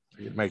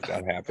 I could make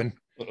that happen.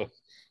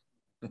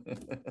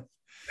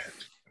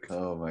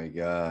 Oh my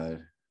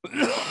god.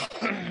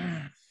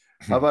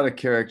 How about a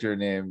character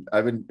named?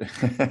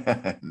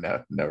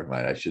 No, never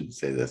mind. I shouldn't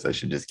say this. I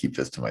should just keep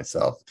this to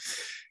myself.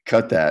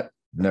 Cut that.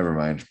 Never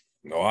mind.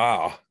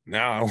 Wow.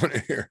 Now I want to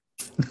hear.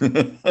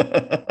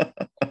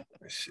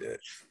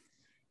 Shit.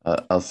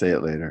 I'll say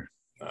it later.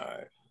 All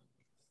right.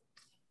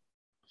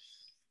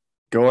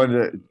 Go on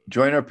to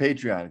join our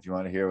Patreon if you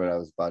want to hear what I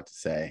was about to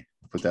say.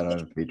 Put that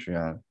on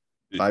Patreon.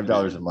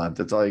 $5 a month.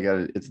 That's all you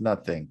got. It's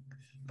nothing.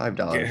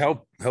 $5.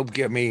 Help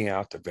get me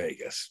out to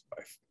Vegas.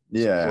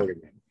 Yeah.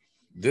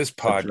 This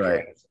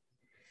podcast.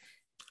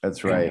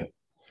 That's right.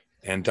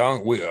 And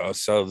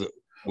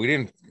we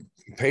didn't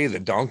pay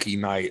the donkey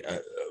night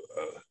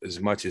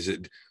as much as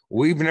it.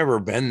 We've never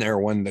been there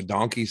when the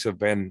donkeys have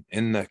been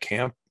in the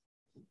camp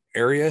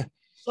area.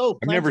 I've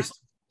never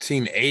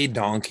seen a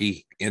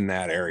donkey in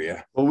that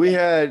area. Well, we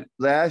had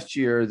last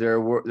year. There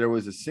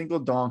was a single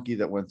donkey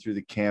that went through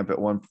the camp at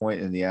one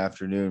point in the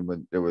afternoon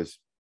when there was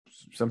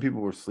some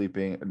people were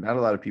sleeping. Not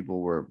a lot of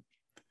people were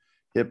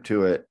hip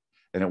to it,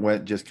 and it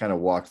went just kind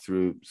of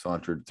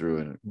sauntered through.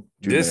 And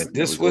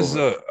this was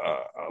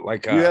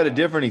like you had a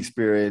different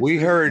experience. We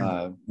heard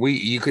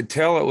you could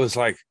tell it was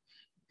like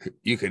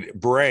you could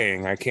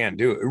braying. I can't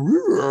do it.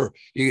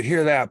 You could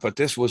hear that, but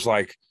this was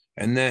like.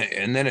 And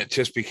then it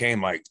just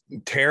became like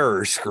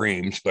terror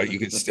screams, but you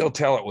could still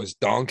tell it was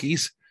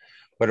donkeys,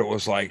 but it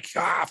was like,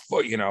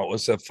 it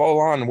was a full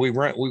on.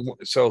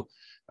 So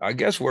I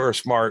guess we're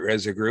smart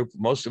as a group.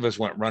 Most of us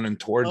went running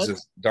towards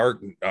this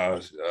dark,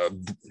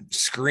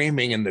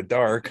 screaming in the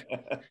dark.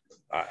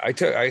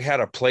 I had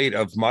a plate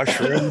of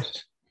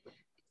mushrooms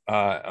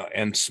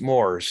and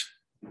s'mores,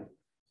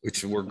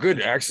 which were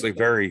good, actually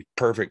very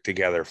perfect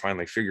together.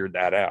 Finally figured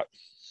that out.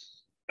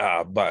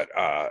 But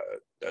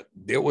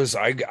it was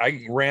I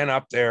ran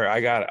up there.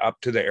 I got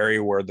up to the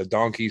area where the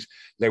donkeys,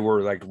 they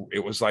were like, it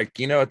was like,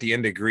 at the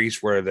end of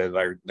Grease where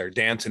they're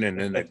dancing and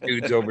then the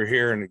dudes over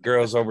here and the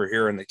girls over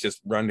here and they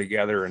just run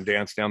together and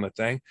dance down the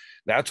thing.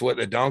 That's what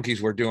the donkeys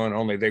were doing,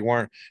 only they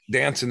weren't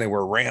dancing, they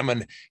were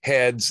ramming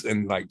heads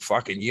and like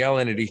fucking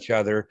yelling at each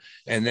other.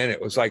 And then it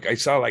was like I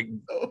saw like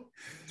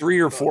 3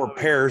 or 4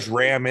 pairs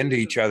ram into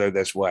each other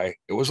this way.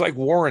 It was like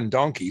warring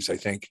donkeys, I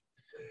think.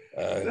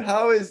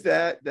 How is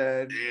that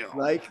then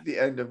like the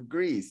end of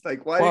Grease?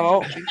 Like, why?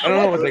 Well, I don't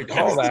know what they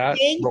call that.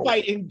 Gang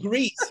fight in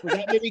Grease. Was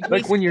that maybe Grease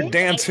like when you're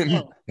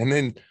dancing and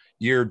then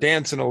you're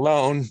dancing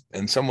alone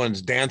and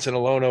someone's dancing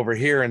alone over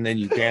here and then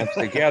you dance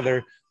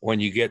together when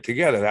you get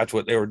together. That's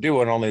what they were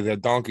doing. Only the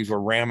donkeys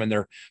were ramming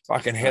their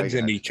fucking heads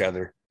into each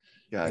other.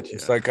 Gotcha.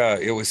 It's like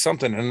it was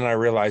something. And then I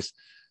realized,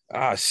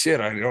 shit,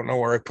 I don't know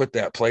where I put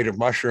that plate of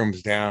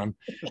mushrooms down.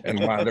 And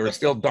while there were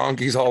still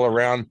donkeys all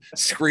around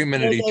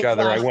screaming at each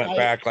other, I went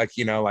back like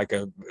in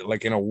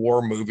a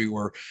war movie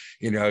where,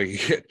 you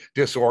get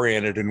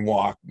disoriented and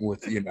walk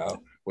with,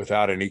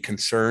 without any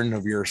concern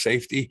of your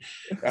safety.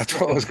 That's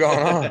what was going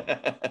on.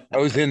 I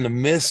was in the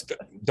midst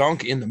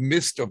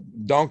of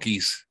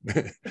donkeys.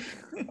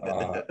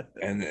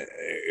 And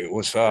it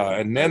was,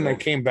 and then they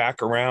came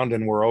back around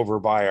and were over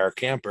by our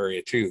camp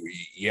area too,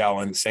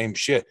 yelling same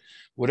shit.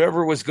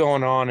 Whatever was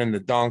going on in the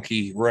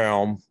donkey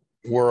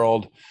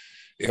world,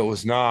 it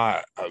was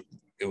not.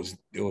 It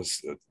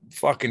was a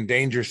fucking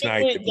dangerous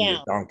night to be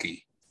a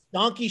donkey.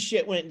 Donkey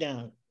shit went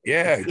down.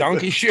 Yeah,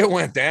 donkey shit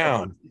went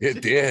down.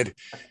 It did,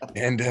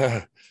 and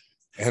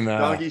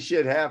donkey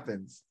shit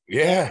happens.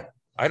 Yeah,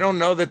 I don't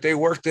know that they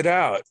worked it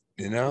out,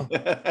 you know.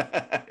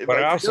 But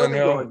I also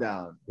know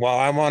while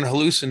I'm on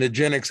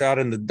hallucinogenics out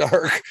in the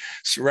dark,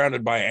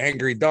 surrounded by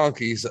angry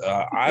donkeys,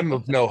 I'm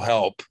of no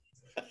help.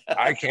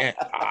 I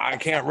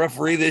can't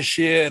referee this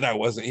shit. I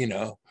wasn't, you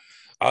know.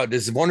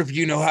 Does one of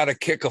you know how to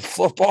kick a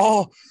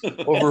football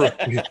over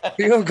a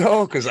field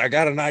goal? Because I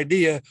got an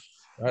idea.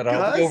 Right,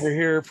 I'll be over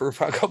here for a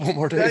couple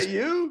more days. Is that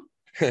you?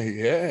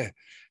 Yeah.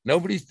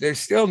 There's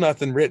still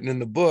nothing written in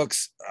the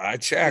books. I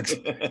checked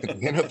the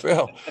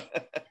NFL.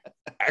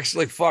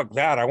 Actually, fuck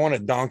that. I want a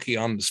donkey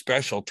on the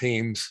special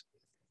teams.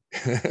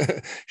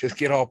 Just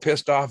get all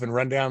pissed off and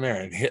run down there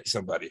and hit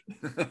somebody.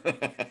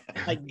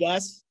 Like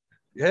Gus?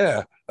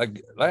 Yeah.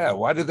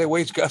 Why did they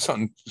waste Gus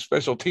on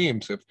special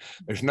teams? If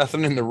there's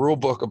nothing in the rule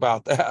book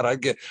about that, I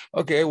get,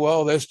 okay,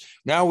 well,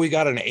 now we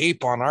got an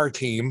ape on our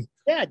team.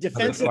 Yeah,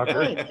 defensive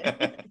line.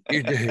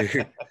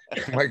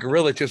 My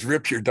gorilla just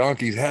ripped your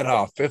donkey's head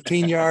off.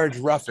 15 yards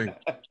roughing.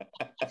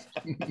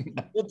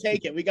 We'll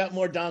take it. We got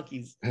more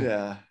donkeys.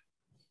 Yeah.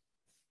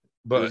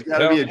 But there's got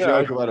to be a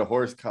joke about a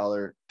horse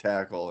collar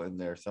tackle in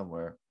there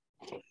somewhere.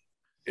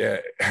 Yeah.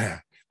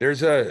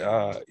 There's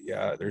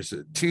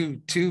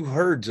two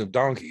herds of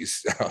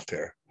donkeys out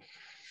there.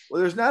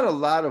 Well, there's not a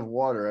lot of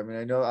water. I mean,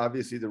 I know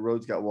obviously the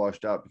roads got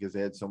washed out because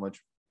they had so much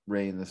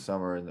rain this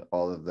summer and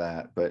all of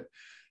that, but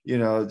you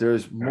know,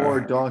 there's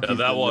more donkeys.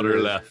 Yeah, that water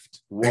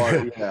left.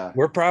 Water, yeah.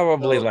 We're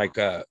probably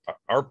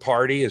our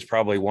party is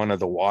probably one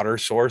of the water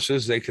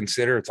sources they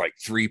consider. It's like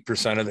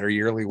 3% of their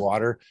yearly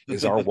water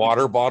is our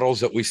water bottles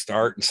that we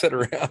start and sit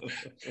around.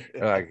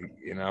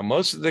 You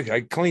know,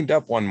 I cleaned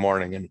up one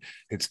morning and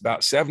it's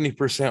about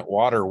 70%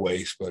 water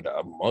waste, but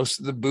most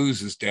of the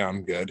booze is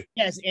down good.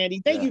 Yes,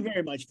 Andy, thank you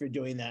very much for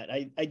doing that.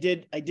 I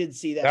did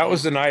see that. That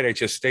was the night I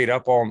just stayed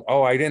up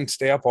I didn't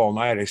stay up all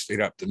night. I stayed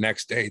up the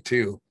next day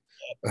too.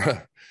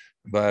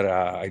 But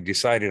I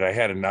decided I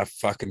had enough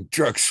fucking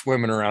drugs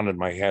swimming around in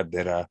my head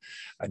that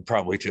I'd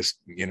probably just,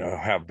 you know,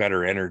 have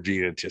better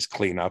energy to just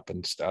clean up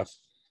and stuff.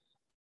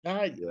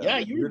 Yeah,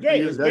 you were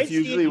great. That's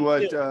usually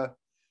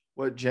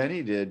what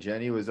Jenny did.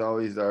 Jenny was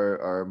always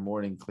our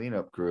morning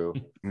cleanup crew.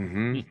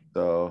 Mm-hmm.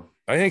 So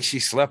I think she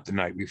slept the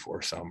night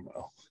before some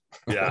though.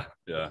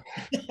 Yeah.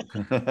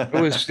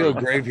 It was still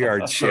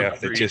graveyard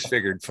shift. It just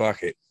figured,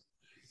 fuck it.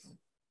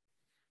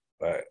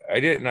 But I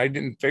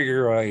didn't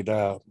figure I'd,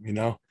 you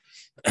know,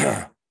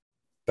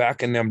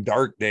 back in them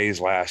dark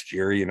days last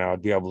year, you know,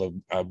 I'd be able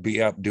to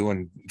be up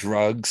doing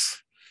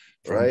drugs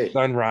from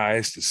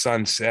sunrise to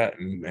sunset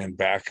and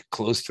back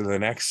close to the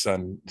next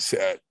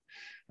sunset.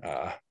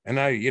 And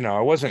I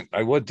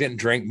didn't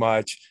drink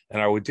much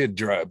and I did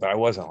drug, but I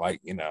wasn't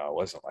like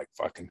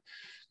fucking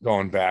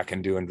going back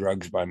and doing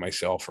drugs by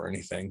myself or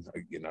anything.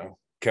 You know,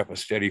 kept a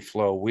steady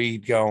flow of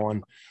weed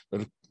going,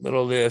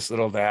 little this,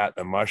 little that,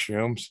 the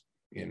mushrooms.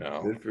 You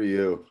know, good for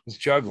you. It's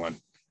juggling.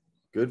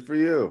 Good for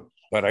you.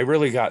 But I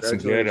really got some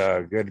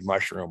good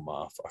mushroom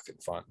fucking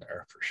fun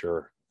there for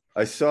sure.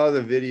 I saw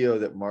the video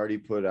that Marty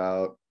put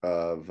out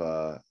of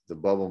the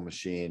bubble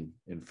machine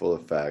in full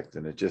effect,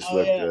 and it just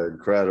looked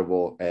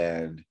incredible.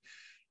 And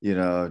you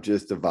know,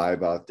 just the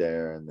vibe out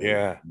there, and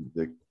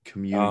the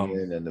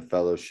communion and the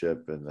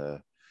fellowship and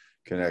the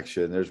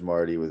connection. There's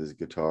Marty with his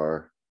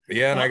guitar.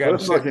 Yeah, and I got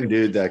what a fucking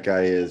dude that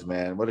guy is,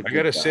 man. What a I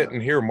got to sit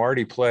and hear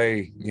Marty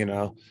play. You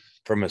know,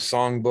 from his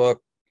songbook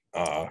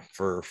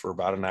for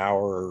about an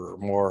hour or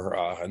more.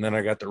 And then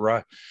I got the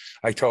right.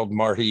 I told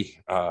Marty,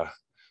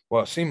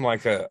 well, it seemed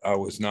like I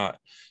was not,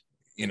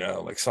 you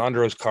know, like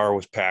Sandro's car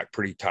was packed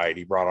pretty tight.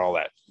 He brought all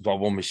that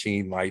bubble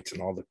machine lights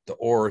and all the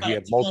orb. He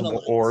had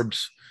multiple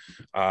orbs.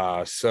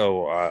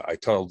 So I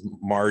told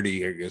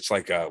Marty, it's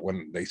like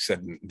when they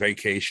said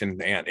vacation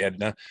to Aunt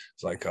Edna,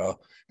 it's like,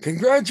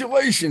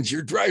 congratulations,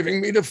 you're driving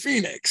me to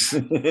Phoenix.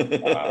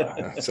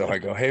 So I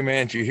go, hey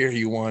man, did you hear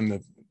you won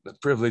the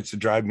privilege to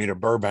drive me to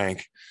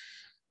Burbank?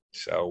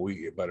 So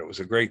but it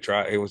was a great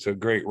drive. It was a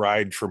great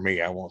ride for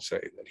me. I won't say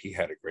that he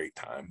had a great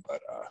time,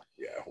 but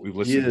we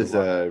listened. He is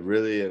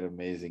really an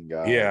amazing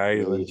guy. Yeah, I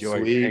really enjoy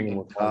sweet hanging and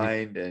with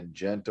kind and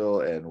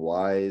gentle and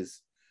wise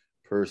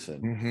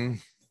person. Mm-hmm.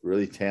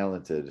 Really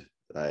talented.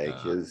 Like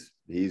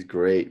he's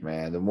great,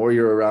 man. The more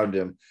you're around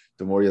him,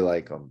 the more you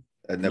like him.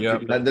 And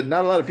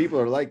not a lot of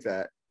people are like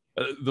that.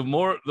 The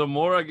more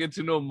I get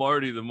to know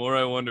Marty, the more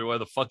I wonder why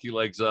the fuck he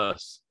likes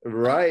us.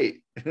 Right.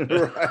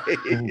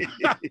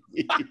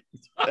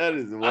 That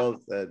is well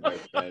said, my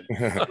friend.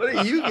 What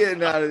are you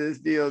getting out of this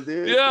deal,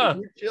 dude? Yeah.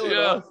 You're chilling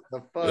us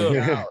the fuck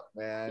out,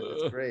 man.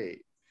 That's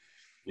great.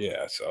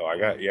 Yeah. So I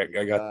got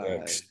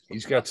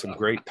he's got some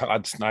great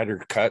Todd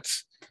Snyder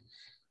cuts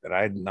that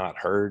I had not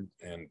heard.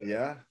 And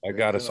I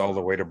got us all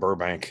the way to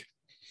Burbank.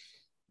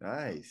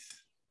 Nice.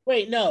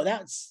 Wait, no,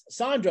 that's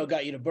Sandro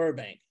got you to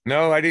Burbank.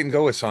 No, I didn't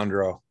go with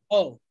Sandro.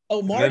 Oh,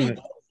 Marty. Then,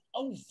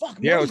 Oh, fuck.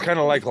 yeah, it Marty. was kind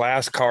of like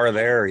last car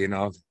there, you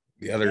know.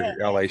 The other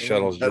LA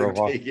shuttles drove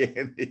off.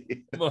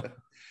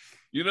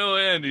 You know,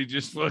 Andy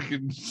just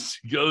fucking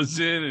goes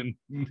in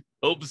and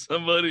hopes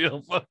somebody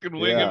will fucking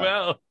wing him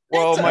out.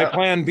 Well, my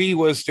plan B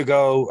was to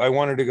go. I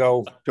wanted to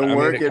go to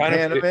work at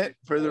Panamint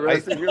for the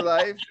rest of your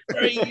life. For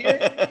a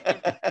year.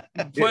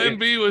 Plan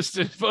B was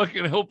to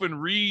fucking hoping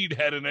Reed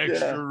had an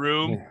extra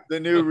room. The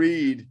new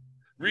Reed.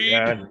 Reed,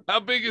 how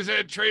big is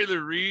that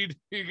trailer, Reed?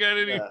 You got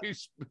any?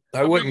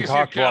 I wouldn't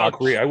cock block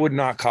Reed. I would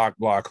not cock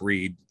block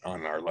Reed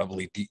on our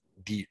lovely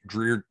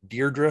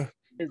Deirdre.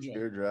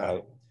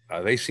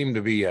 They seem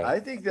to be. I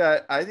think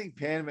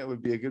Panamint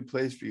would be a good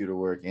place for you to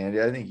work,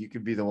 Andy. I think you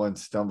could be the one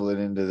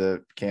stumbling into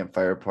the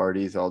campfire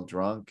parties all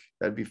drunk.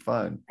 That'd be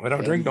fun. I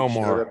don't drink no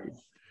more.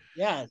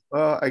 Yeah.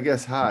 Well, I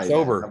guess high. I'm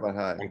sober. How about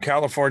high? I'm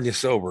California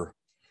sober.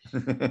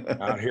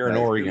 Out here in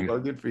Oregon. Well,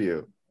 good for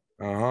you.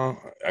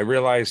 I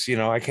realize,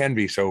 I can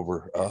be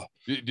sober.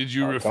 Did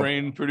you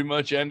refrain pretty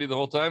much, Andy, the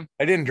whole time?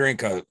 I didn't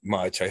drink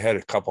much. I had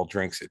a couple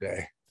drinks a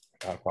day,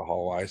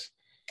 alcohol wise.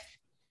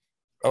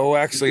 Oh,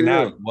 actually,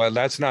 not. Well,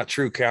 that's not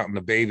true counting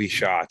the baby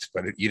shots,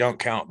 but you don't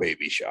count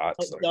baby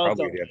shots.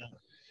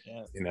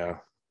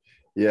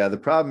 Yeah, the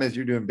problem is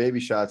you're doing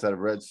baby shots out of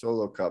red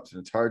Solo cups,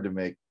 and it's hard to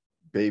make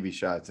baby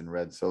shots in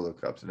red Solo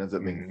cups. It ends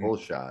up being full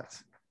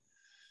shots.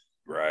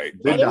 Right.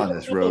 Been down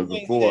this road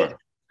before.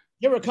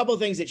 There were a couple of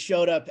things that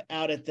showed up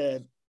out at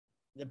the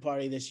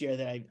party this year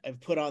that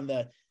I've put on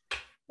the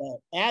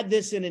add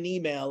this in an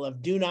email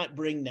of do not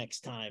bring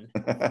next time.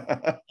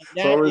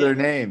 What were their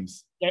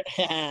names?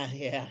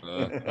 Yeah.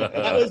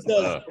 That was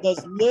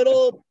those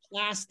little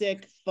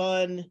plastic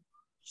fun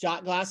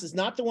shot glasses,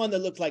 not the one that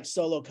looked like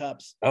Solo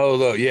cups.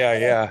 Oh,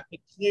 yeah.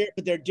 Clear,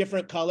 but they're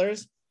different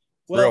colors.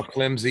 Well, real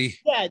flimsy.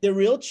 Yeah, they're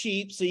real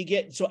cheap. So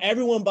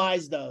everyone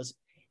buys those.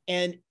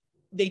 And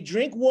they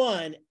drink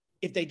one.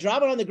 If they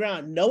drop it on the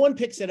ground, no one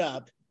picks it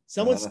up.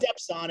 Someone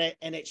steps on it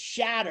and it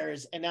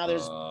shatters. And now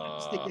there's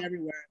plastic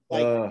everywhere.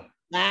 Like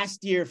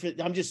last year,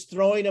 I'm just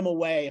throwing them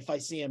away if I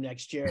see them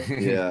next year.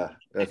 Yeah,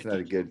 that's not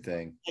a good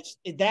thing.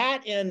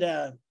 That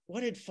and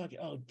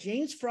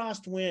James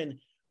Frost Wynn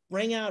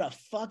bring out a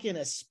fucking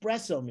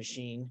espresso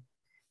machine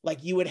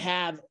like you would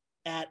have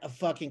at a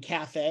fucking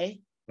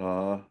cafe.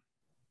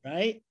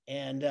 Right?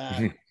 And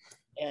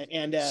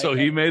so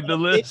he made the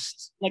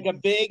list. Like a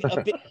big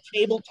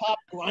tabletop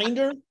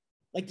grinder,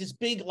 like this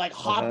big like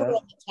hopper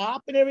on the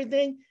top and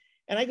everything.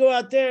 And I go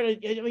out there.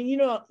 I mean, you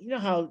know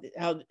how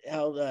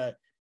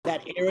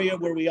that area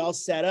where we all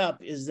set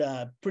up is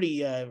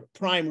pretty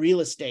prime real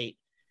estate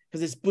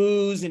because it's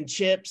booze and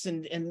chips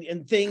and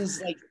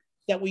things like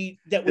that we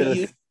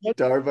use.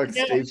 Starbucks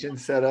station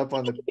set up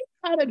on the.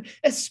 Had an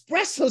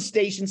espresso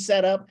station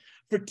set up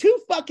for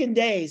 2 fucking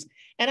days.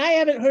 And I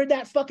haven't heard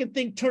that fucking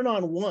thing turn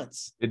on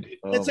once.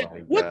 It's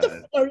like, what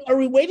the are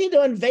we waiting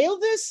to unveil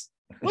this?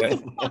 What the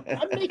fuck?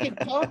 I'm making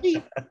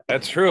coffee.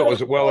 That's true. It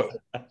was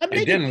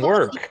it didn't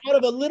work. Out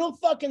of a little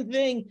fucking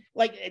thing,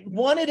 like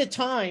one at a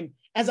time,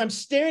 as I'm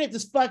staring at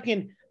this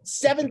fucking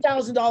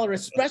 $7,000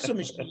 espresso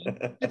machine.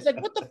 It's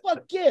like, what the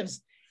fuck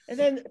gives? And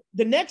then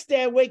the next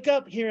day I wake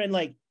up hearing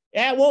like,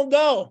 yeah, it won't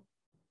go.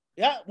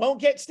 Yeah, it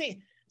won't get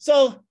steam.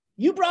 So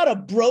you brought a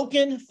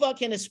broken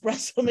fucking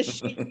espresso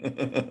machine.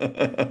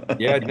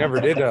 Yeah, it never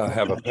did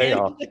have a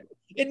payoff.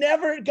 It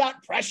never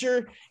got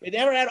pressure. It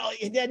never had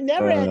anything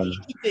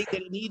that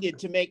it needed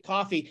to make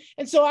coffee.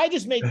 And so I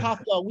just made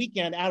coffee all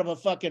weekend out of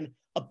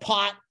a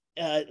pot,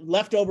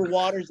 leftover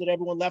waters that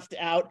everyone left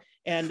out,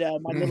 and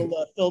my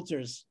little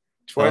filters.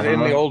 That's why in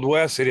the Old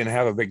West, they didn't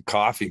have a big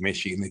coffee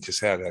machine. They just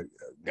had a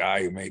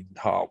guy who made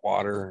hot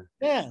water.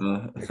 Yeah.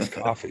 Makes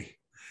coffee.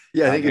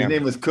 Yeah, I think his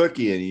name was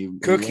Cookie, and he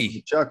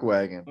Cookie Chuck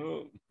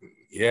Wagon.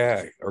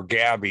 Yeah, or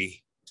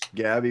Gabby.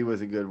 Gabby was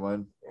a good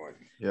one.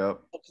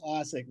 Yep. A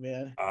classic,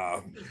 man.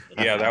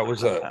 Yeah, that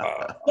was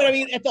a. But I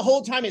mean, at the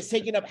whole time, it's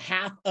taking up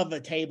half of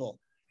a table.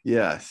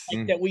 Yes.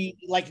 That we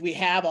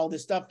have all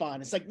this stuff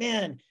on. It's like,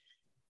 man,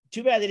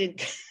 too bad they didn't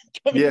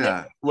come in.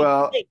 Yeah.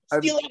 Well,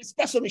 steal that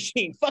espresso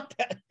machine. Fuck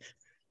that.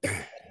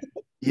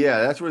 Yeah,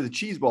 that's where the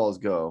cheese balls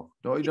go.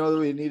 Don't you know that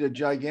we need a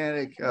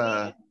gigantic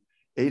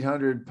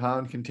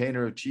 800-pound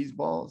container of cheese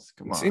balls?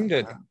 Come on.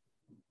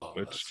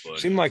 It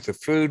seemed like the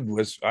food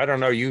was, I don't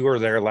know, you were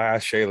there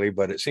last, Chaille,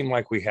 but it seemed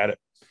like we had it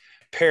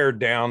pared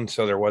down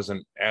so there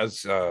wasn't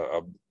as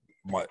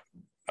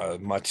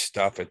much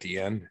stuff at the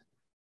end.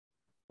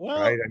 Well,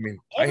 right? I mean,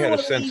 I had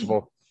a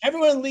sensible.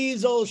 Everyone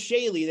leaves old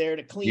Chaille there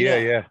to clean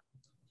up. Yeah.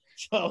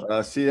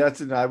 So see,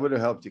 I would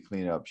have helped you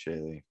clean up,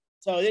 Chaille.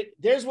 So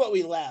there's what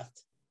we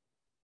left.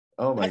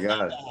 Oh my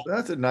God,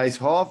 that's a nice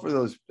haul for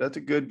those. That's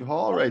a good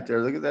haul right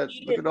there. Look at that.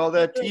 Look at all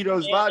that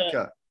Tito's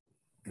vodka.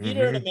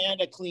 Peter and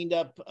Amanda cleaned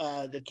up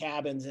the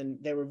cabins, and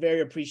they were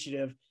very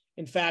appreciative.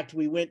 In fact,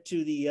 we went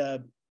to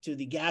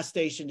the gas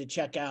station to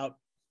check out.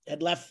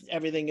 Had left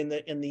everything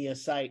in the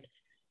site,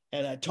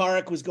 and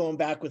Tarek was going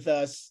back with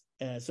us.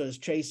 So it was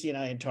Tracy and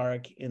I and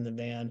Tarek in the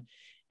van,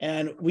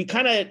 And we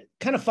kind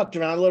of fucked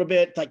around a little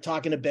bit, like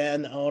talking to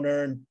Ben, the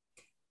owner,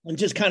 and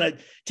just kind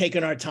of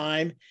taking our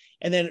time.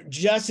 And then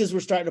just as we're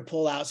starting to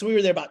pull out, so we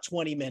were there about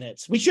 20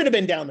 minutes. We should have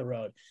been down the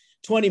road,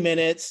 20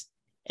 minutes.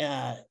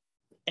 And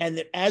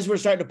as we're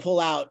starting to pull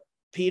out,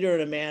 Peter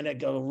and Amanda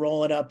go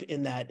rolling up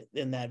in that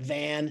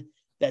van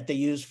that they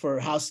use for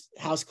house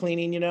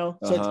cleaning, you know?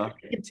 So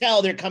you can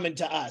tell they're coming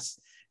to us.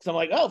 So I'm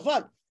like, oh,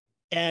 fuck.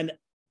 And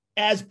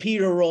as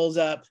Peter rolls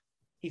up,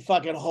 he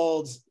fucking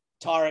holds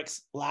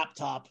Tarek's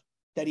laptop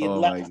that he had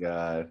left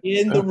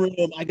in the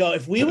room. I go,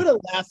 if we would have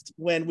left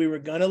when we were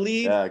gonna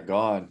leave,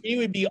 gone. He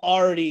would be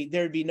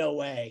there'd be no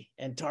way.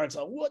 And Tarek's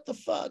like, what the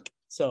fuck?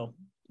 So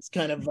it's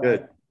kind of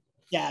good.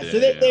 So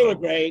they were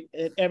great.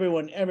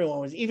 Everyone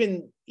was,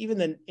 even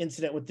the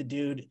incident with the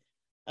dude.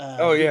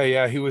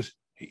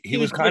 He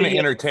was kind of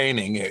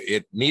entertaining.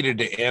 It needed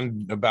to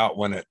end about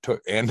when it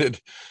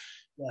ended,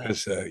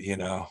 because you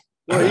know.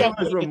 Well,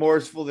 he was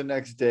remorseful the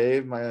next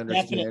day, my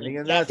understanding,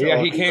 and that's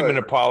he came and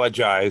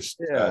apologized.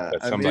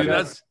 That's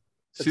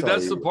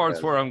the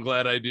parts where I'm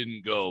glad I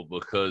didn't go,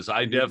 because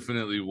I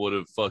definitely would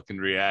have fucking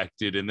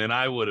reacted, and then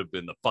I would have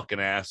been the fucking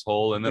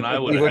asshole, and then I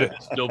would have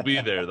still be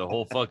there the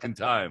whole fucking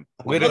time.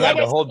 We'd have had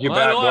to hold you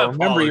back.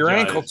 Remember your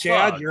ankle,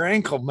 Chad. Your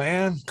ankle,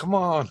 man. Come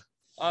on.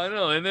 I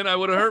know, and then I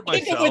would have hurt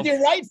myself with your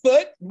right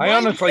foot. I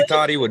honestly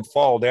thought he would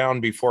fall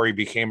down before he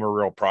became a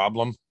real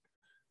problem.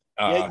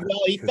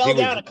 He fell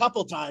down a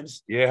couple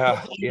times.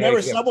 I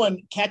remember someone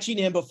catching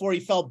him before he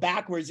fell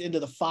backwards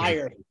into the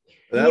fire.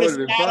 He That would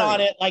have sat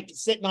on it like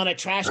sitting on a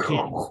trash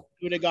can.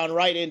 He would have gone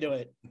right into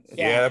it.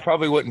 Yeah, that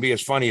probably wouldn't be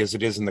as funny as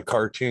it is in the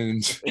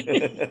cartoons.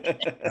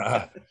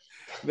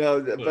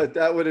 No, but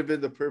that would have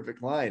been the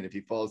perfect line if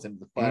he falls into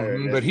the fire.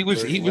 But he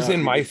was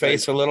in my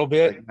face a little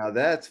bit. Like, now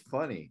that's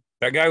funny.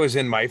 That guy was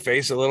in my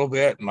face a little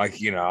bit, and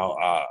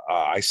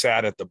I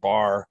sat at the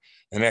bar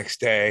the next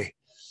day.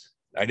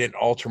 I didn't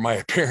alter my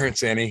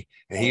appearance any,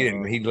 and he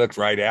didn't. He looked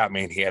right at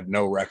me, and he had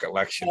no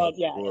recollection of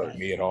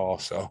me at all.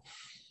 So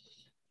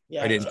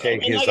I didn't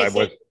take his.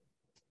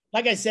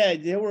 Like I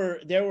said, there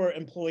were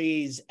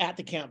employees at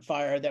the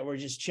campfire that were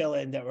just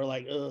chilling, that were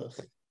like, ugh,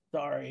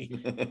 sorry.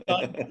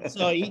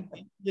 So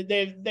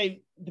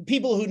the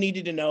people who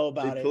needed to know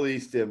about it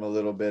policed him a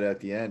little bit at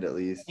the end, at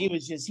least. He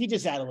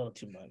just had a little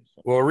too much.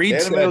 Well, Reed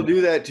said, will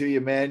do that to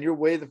you, man. You're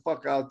way the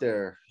fuck out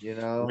there, you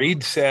know.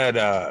 Reed said,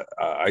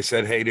 I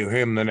said hey to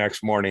him the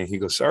next morning. He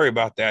goes, sorry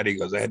about that. He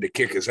goes, I had to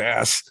kick his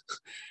ass.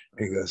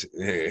 He goes,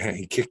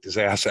 he kicked his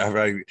ass out.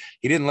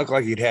 He didn't look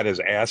like he'd had his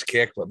ass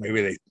kicked, but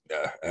maybe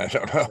I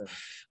don't know.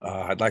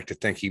 I'd like to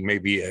think he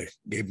maybe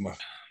gave him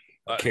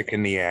a kick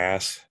in the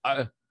ass.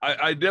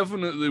 I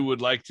definitely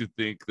would like to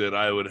think that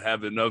I would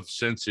have enough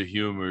sense of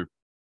humor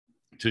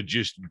to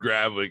just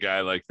grab a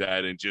guy like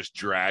that and just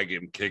drag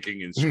him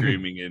kicking and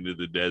screaming into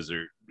the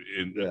desert,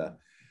 and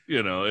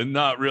and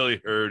not really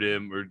hurt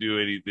him or do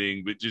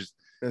anything, but just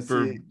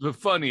for the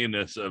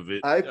funniness of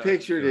it. I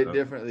pictured it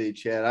differently,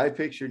 Chad. I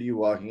pictured you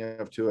walking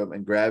up to him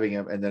and grabbing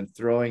him and then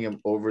throwing him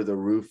over the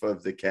roof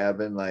of the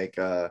cabin like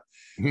the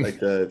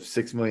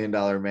 $6 Million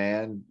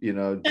Man,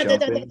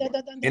 jumping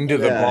into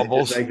the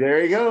bubbles. Like,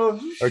 there you go.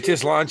 Or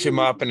just launch him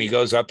up and he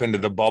goes up into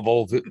the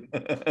bubble,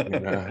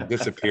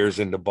 disappears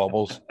into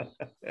bubbles.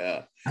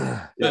 Yeah.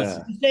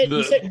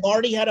 You said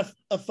Marty had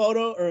a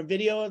photo or a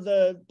video of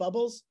the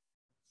bubbles?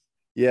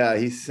 Yeah,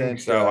 he sent.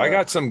 So I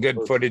got some good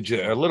footage,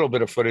 a little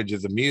bit of footage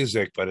of the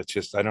music, but it's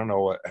just I don't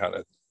know how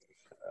to.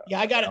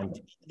 I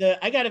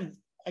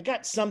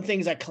got some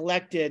things I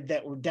collected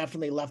that were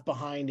definitely left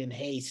behind in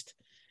haste.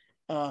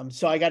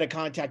 So I got to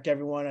contact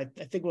everyone. I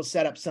think we'll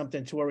set up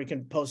something to where we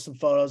can post some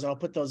photos, and I'll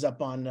put those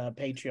up on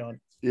Patreon.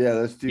 Yeah,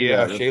 let's do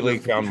that. Yeah, Chaille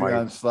found my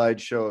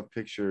slideshow of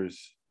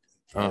pictures.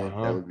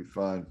 That would be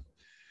fun.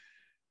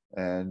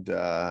 And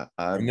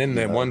then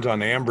the ones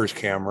on Amber's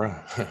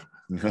camera.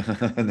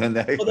 And then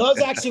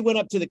those actually went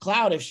up to the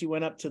cloud if she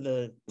went up to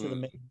the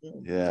main.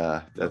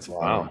 Yeah, that's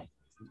wow.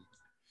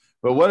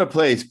 But what a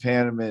place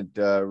Panamint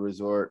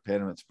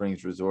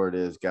Springs Resort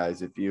is,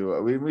 guys. If you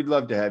we'd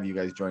love to have you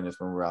guys join us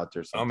when we're out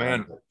there sometime. Oh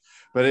man.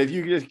 But if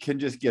you can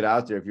get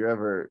out there, if you're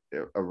ever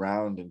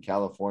around in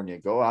California,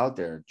 go out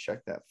there and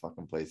check that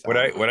fucking place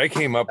out. What I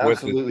came up with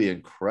absolutely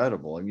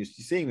incredible. And you're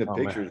seeing the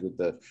pictures with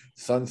the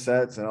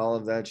sunsets and all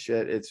of that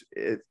shit. It's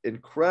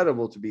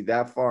incredible to be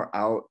that far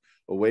out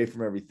away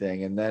from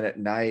everything, and then at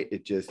night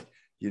it just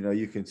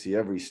you can see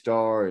every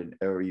star, and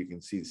you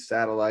can see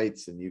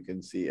satellites, and you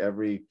can see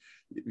every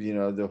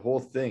the whole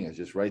thing is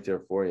just right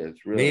there for you.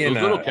 It's really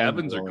those little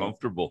cabins are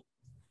comfortable.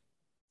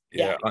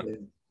 Yeah,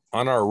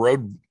 on our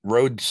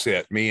road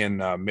sit, me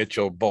and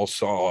Mitchell both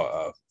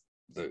saw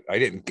I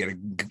didn't get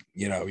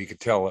you could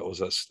tell it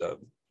was a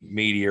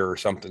meteor or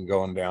something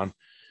going down.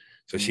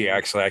 So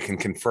I can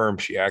confirm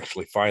she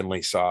actually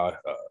finally saw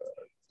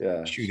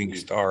a shooting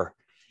star.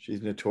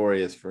 She's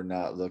notorious for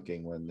not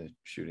looking when the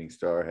shooting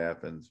star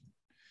happens.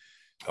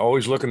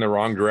 Always look in the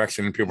wrong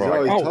direction, and people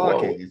are like, "Oh,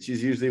 talking." Whoa. And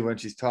she's usually when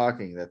she's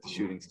talking that the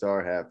shooting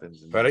star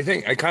happens. But I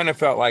think I kind of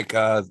felt like we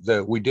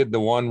only did the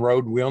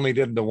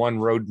one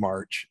road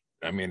march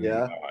I mean,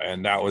 Yeah.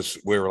 And that was,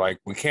 we were like,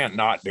 we can't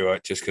not do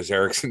it just because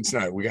Erickson's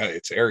not,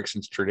 it's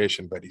Erickson's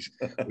tradition, but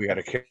we got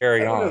to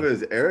carry I don't know on. if it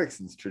was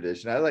Erickson's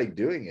tradition. I like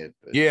doing it.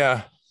 But...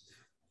 Yeah.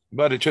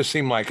 But it just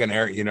seemed like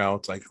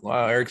it's like,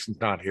 well, Erickson's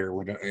not here.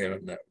 We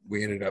don't,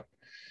 we ended up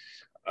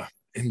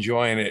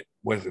enjoying it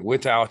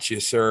without you,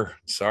 sir.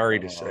 Sorry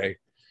to say.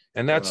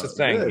 And that's the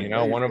thing, good.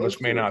 one of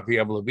us may not be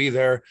able to be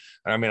there.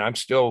 I mean, I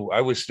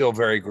was still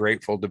very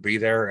grateful to be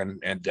there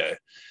and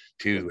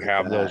to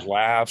have those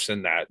laughs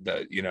and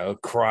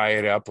cry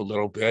it up a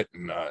little bit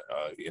and,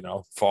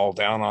 fall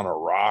down on a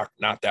rock.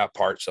 Not that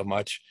part so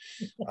much.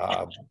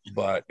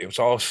 But it was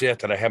all shit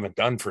that I haven't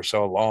done for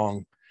so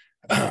long.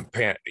 I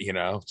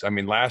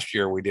mean, last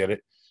year we did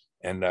it.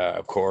 And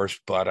of course,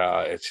 but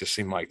it just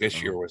seemed like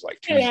this year was like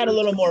it had a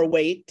little more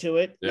weight to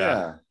it.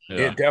 Yeah.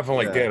 It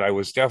definitely did. I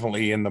was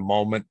definitely in the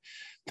moment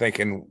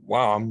thinking,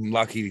 wow, I'm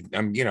lucky.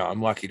 I'm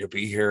lucky to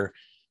be here.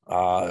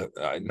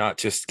 Not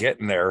just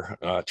getting there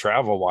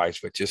travel wise,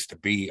 but just to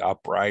be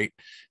upright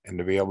and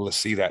to be able to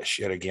see that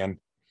shit again.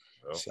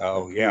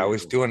 So yeah, I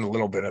was doing a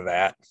little bit of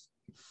that.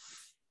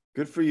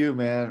 Good for you,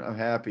 man. I'm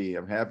happy.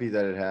 I'm happy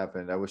that it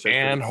happened. I wish I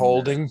and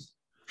holding.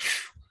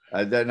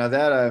 And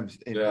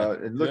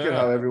look at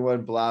how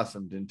everyone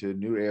blossomed into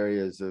new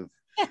areas of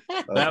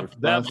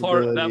that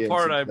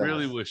part I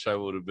really wish I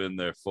would have been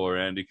there for,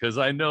 Andy, because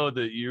I know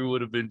that you would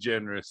have been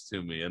generous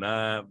to me, and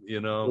that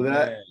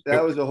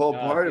was the whole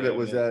part of it,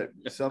 was that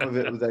some of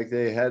it was like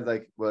they had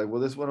well,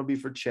 this one will be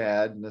for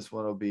Chad and this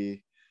one will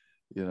be,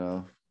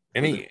 it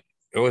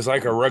was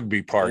like a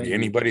rugby party.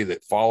 Anybody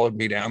that followed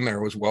me down there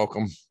was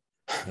welcome.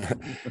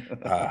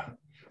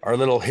 Our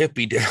little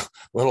hippie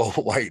little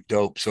white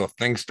dope. So if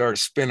things start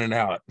spinning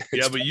out,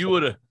 but you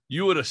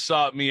would have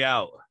sought me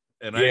out.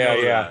 And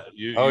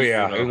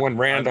when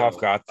Randolph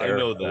got there, I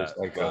know that.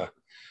 Like,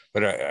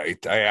 but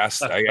I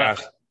asked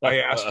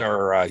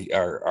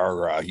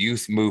our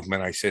youth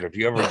movement. I said, "Have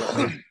you ever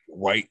done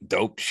white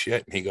dope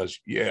shit?" And he goes,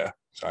 "Yeah."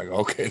 So I go,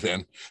 "Okay,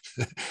 then."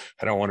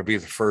 I don't want to be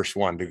the first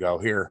one to go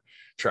here.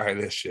 Try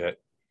this shit.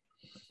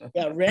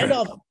 Yeah,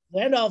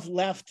 Randolph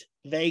left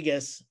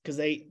Vegas because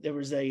there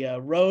was a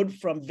road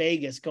from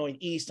Vegas going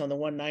east on the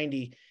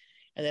 190,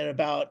 and then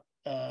about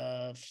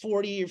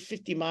 40 or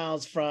 50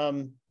 miles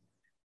from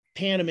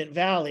Panamint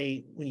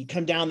Valley, when you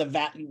come down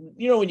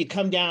when you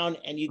come down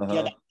and you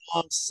get that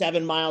long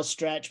 7 mile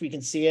stretch, we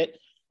can see it.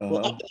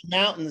 Well, up in the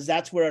mountains,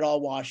 that's where it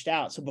all washed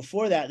out. So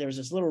before that, there was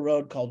this little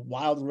road called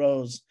Wild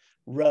Rose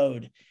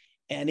Road,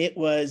 and it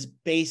was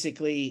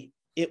basically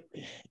it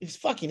was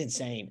fucking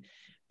insane.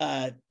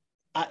 Do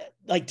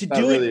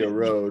really a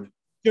road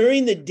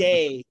during the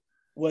day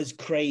was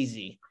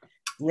crazy.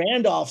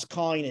 Randolph's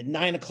calling at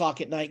 9 o'clock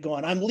at night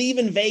going, "I'm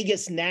leaving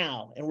Vegas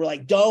now." And we're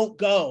like, "Don't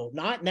go,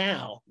 not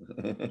now."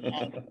 He's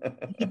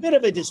a bit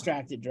of a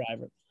distracted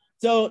driver.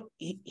 So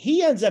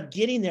he ends up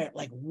getting there at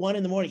like 1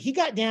 a.m. He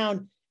got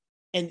down,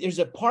 and there's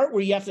a part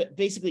where you have to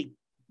basically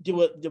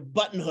do the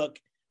button hook,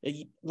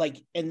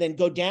 and then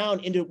go down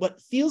into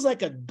what feels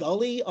like a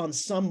gully on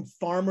some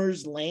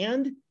farmer's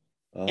land.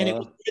 And it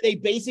was where they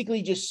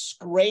basically just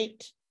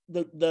scraped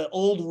the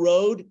old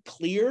road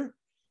clear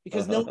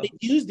because nobody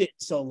used it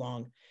so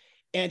long.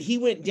 And he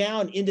went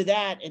down into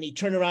that, and he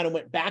turned around and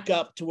went back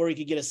up to where he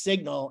could get a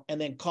signal,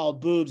 and then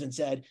called Boobs and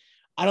said,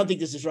 "I don't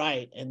think this is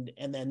right." And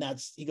then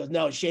he goes,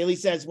 "No, Chaille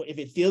says if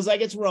it feels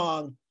like it's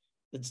wrong,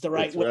 it's the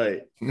right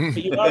way." Right.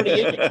 But you're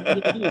already in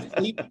it. You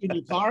sleep in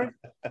your car.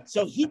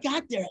 So he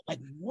got there at like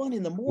 1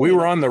 a.m. We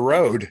were on the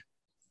road.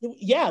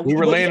 Yeah, we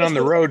were laying on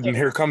the road, and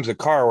here comes a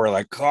car. We're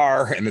like,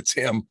 "Car," and it's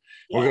him.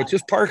 Yeah. We go,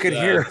 "Just park it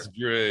here." That's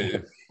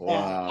great.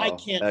 Wow, I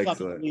can't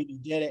fucking believe he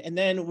did it. And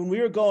then when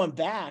we were going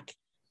back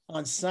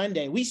on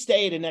Sunday, we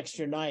stayed an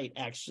extra night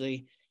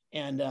actually,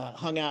 and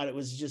hung out. It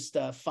was just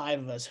 5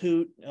 of us: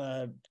 Hoot,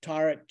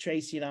 Tarek,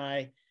 Tracy, and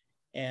I,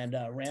 and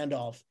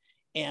Randolph.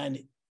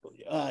 And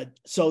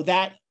so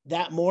that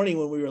morning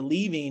when we were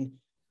leaving,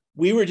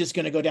 we were just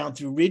going to go down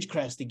through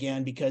Ridgecrest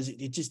again because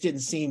it just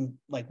didn't seem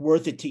like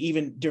worth it to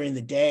even during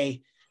the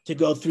day to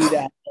go through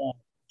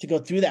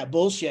that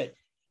bullshit.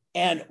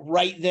 And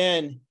right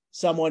then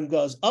someone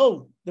goes,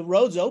 "Oh, the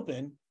road's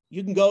open.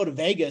 You can go to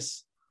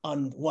Vegas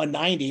on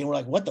 190." And we're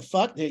like, "What the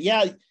fuck?"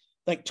 Yeah,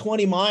 like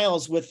 20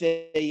 miles with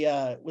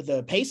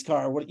a pace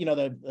car,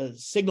 the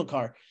signal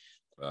car.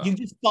 Wow. You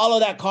just follow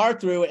that car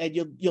through and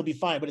you'll be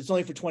fine, but it's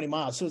only for 20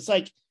 miles. So it's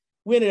like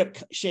we ended up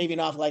shaving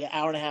off like an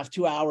hour and a half,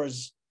 2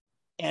 hours,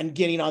 and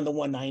getting on the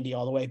 190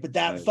 all the way. But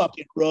that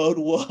fucking road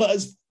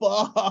was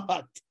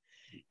fucked.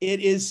 It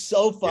is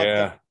so fucked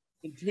up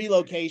in 3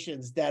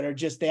 locations that are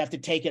just, they have to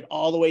take it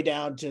all the way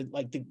down to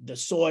like the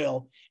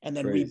soil and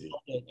then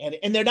rebuild it.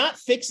 And they're not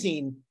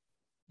fixing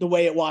the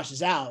way it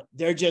washes out.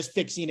 They're just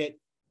fixing it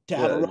to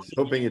have a road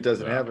hoping it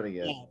doesn't happen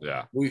again.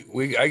 Yeah.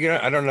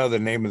 I don't know the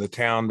name of the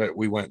town that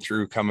we went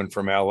through coming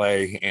from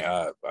LA.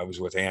 I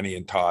was with Annie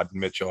and Todd and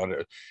Mitchell,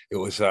 and it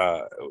was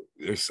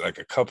there's like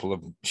a couple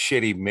of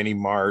shitty mini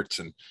marts,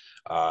 and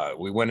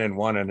we went in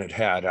one and it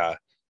had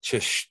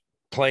just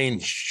plain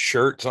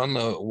shirts on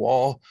the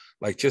wall,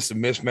 like just a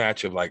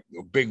mismatch of like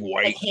a big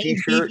white Like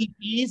t-shirt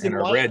and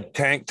a white. red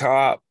tank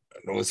top.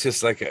 It was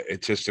just like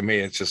it's just to me,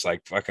 it's just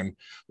like fucking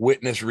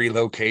witness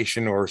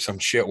relocation or some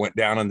shit went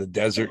down in the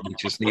desert and you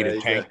just need a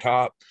tank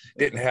top.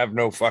 Didn't have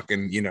no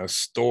fucking,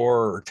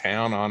 store or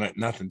town on it,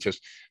 nothing,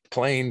 just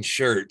plain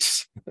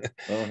shirts.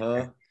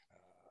 But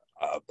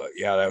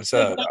yeah, that was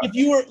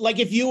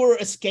if you were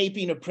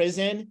escaping a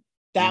prison,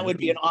 that would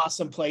be an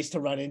awesome place to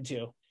run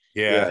into.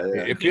 Yeah.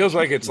 It feels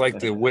like it's like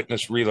the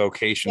witness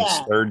relocation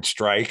third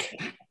strike.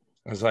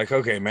 I was like,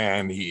 okay,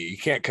 man, you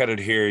can't cut it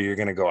here. You're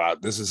going to go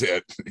out. This is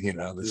it. This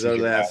is our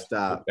last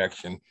stop.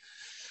 Protection.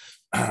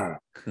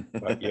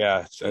 But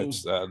yeah,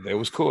 it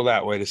was cool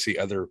that way to see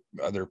other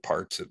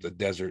parts of the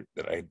desert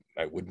that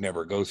I would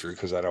never go through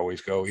because I'd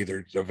always go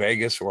either to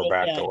Vegas or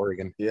back to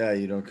Oregon. Yeah,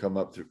 you don't come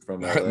up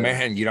from LA.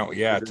 Man, you don't.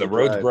 Yeah, the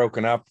road's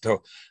broken up to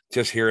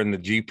just hearing the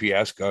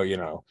GPS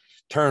go,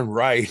 turn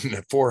right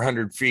and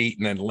 400 feet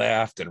and then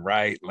left and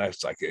right. And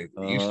left. Like it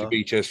used to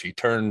be just you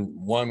turn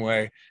one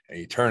way and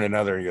you turn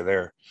another and you're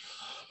there.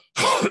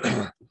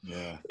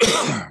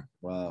 Yeah.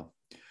 Wow.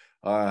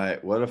 All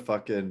right. What a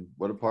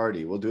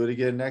party. We'll do it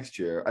again next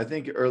year. I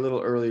think a little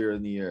earlier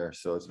in the year,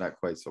 so it's not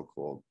quite so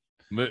cold.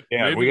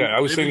 Yeah, I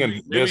was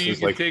thinking this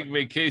is like take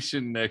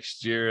vacation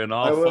next year and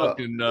I'll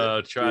fucking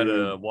try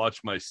to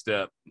watch my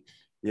step.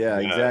 Yeah,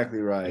 exactly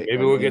right.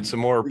 Maybe we'll get some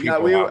more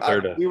people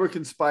out there. We were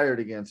conspired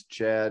against,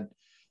 Chad.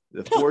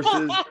 The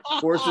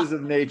forces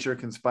of nature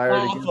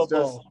conspired against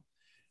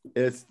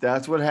us.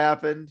 That's what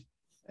happened,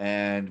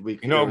 and we.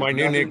 My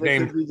new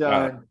nickname.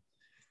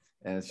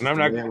 And it's just I'm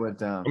not. It went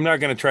down. I'm not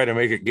going to try to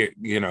make it get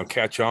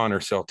catch on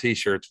or sell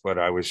T-shirts, but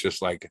I was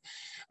just like,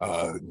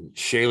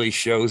 Chaille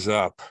shows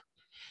up.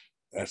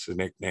 That's the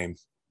nickname.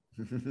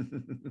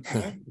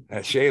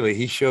 That's Chaille.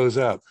 He shows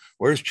up.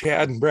 Where's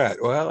Chad and Brett?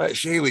 Well, that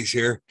Chaille's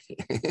here.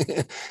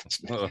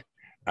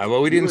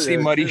 Well, we didn't see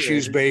Muddy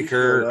Shoes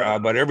Baker,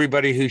 but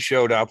everybody who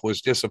showed up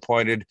was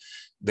disappointed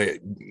that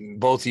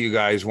both of you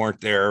guys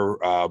weren't there.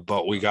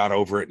 But we got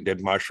over it and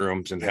did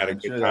mushrooms and had a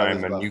good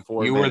time. And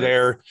you were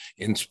there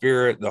in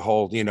spirit. The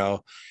whole,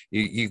 the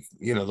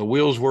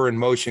wheels were in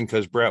motion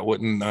because Brett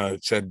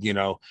wouldn't said,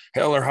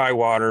 hell or high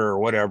water or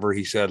whatever.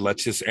 He said,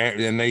 let's just,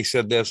 and they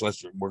said this,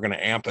 we're going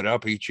to amp it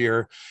up each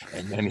year.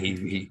 And then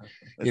he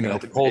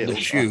pulled the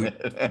shoot.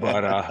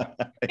 But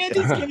and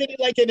he's giving it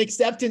like an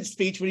acceptance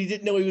speech when he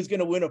didn't know he was going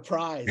to win a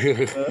prize.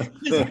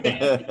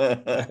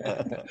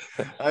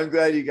 I'm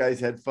glad you guys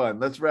had fun.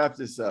 Let's wrap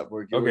this up.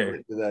 We're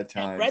getting to that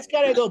time. Brett's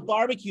got to go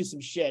barbecue some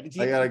shit.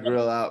 I got to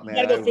grill out, man.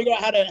 I got to go figure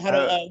out how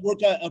to work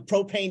a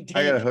propane tank.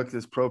 I got to hook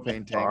this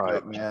propane tank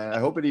up, man. I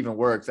hope it even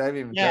works. I haven't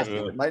even tested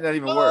it. It might not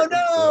even Oh, work.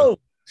 no.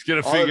 He's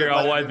going to figure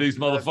out why these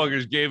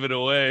motherfuckers gave it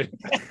away.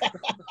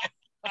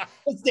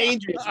 That's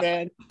dangerous,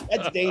 man.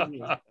 That's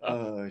dangerous.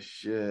 Oh,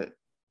 shit.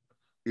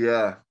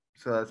 Yeah.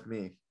 So that's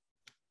me.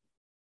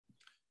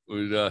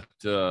 We got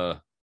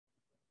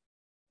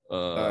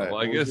well,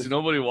 I guess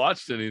nobody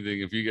watched anything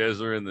if you guys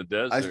are in the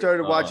desert. I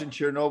started watching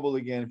Chernobyl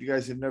again. If you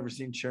guys have never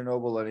seen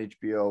Chernobyl on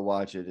HBO,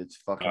 watch it. It's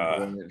fucking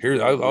brilliant.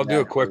 Here, I'll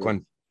do a quick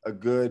one.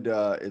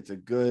 It's a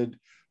good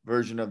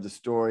version of the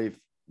story,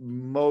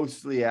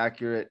 mostly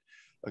accurate.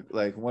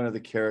 Like one of the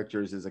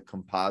characters is a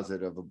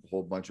composite of a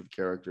whole bunch of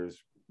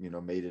characters,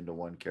 made into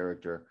one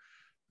character.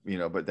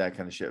 But that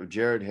kind of shit.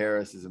 Jared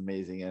Harris is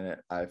amazing in it.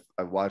 I've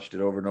watched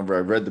it over and over.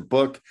 I've read the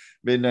book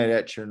Midnight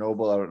at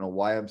Chernobyl. I don't know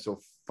why I'm so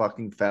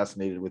fucking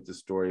fascinated with the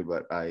story,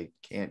 but I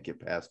can't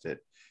get past it.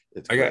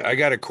 I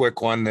got a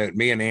quick one that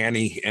me and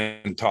Annie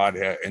and Todd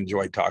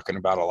enjoyed talking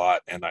about a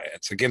lot, and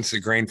it's against the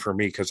grain for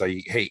me because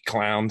I hate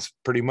clowns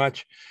pretty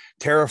much.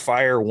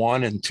 Terrifier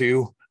 1 and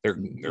 2,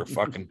 they're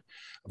fucking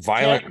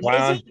violent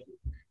clown.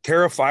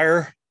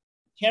 Terrifier.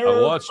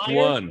 I watched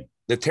 1.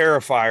 The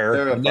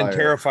Terrifier, and then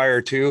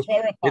Terrifier 2.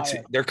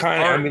 They're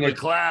kind of, the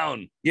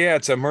clown. Yeah,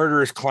 it's a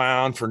murderous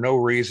clown for no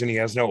reason. He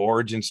has no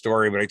origin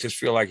story, but I just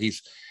feel like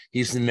he's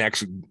the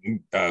next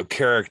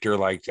character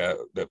like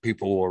that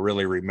people will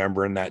really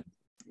remember in that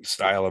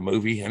style of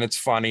movie, and it's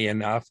funny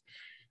enough.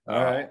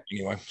 All right.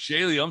 Anyway,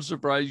 Chaille, I'm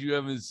surprised you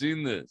haven't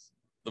seen this.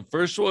 The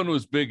first one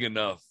was big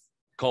enough,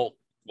 cult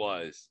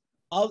wise.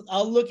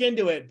 I'll look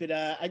into it, but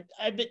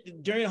I've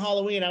been during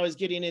Halloween. I was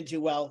getting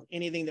into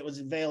anything that was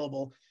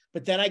available.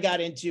 But then I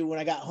got into, when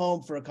I got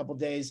home for a couple of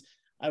days,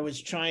 I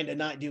was trying to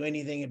not do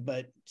anything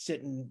but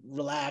sit and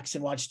relax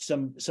and watch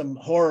some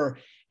horror.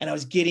 And I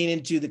was getting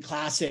into the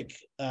classic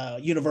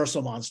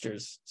Universal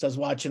monsters. So I was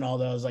watching all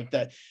those, like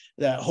the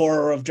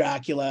horror of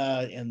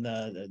Dracula and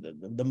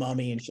the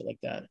Mummy and shit like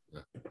that.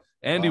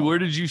 Andy, where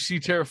did you see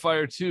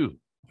Terrifier 2?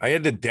 I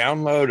had to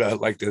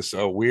download like this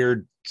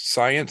weird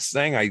science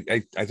thing. I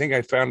think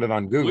I found it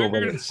on Google.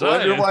 I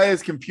wonder why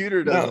his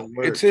computer doesn't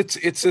work.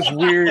 It's this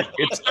weird.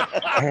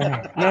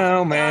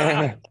 No,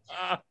 man.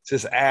 It's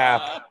this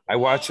app. I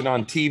watched it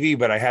on TV,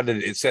 but I had to.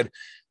 It said,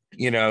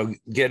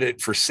 get it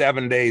for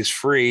 7 days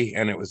free,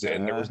 and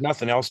and there was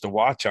nothing else to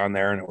watch on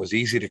there, and it was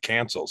easy to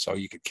cancel, so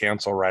you could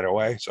cancel right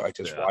away. So I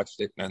just watched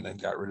it and then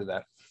got rid of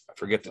that. I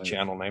forget the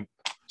channel name.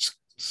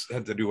 It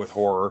had to do with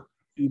horror.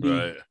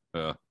 Right.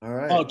 Yeah. All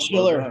right. Oh,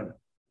 Chiller.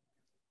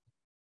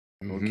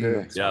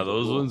 Okay. Yeah,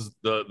 those ones.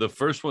 The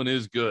first one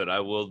is good. I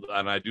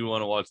do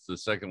want to watch the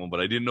second one, but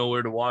I didn't know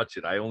where to watch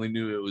it. I only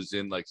knew it was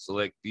in like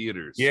select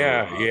theaters.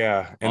 Yeah, so,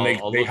 yeah. And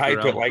I'll they look hype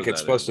it around like for it's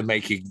that supposed to anyway.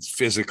 make you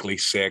physically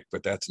sick,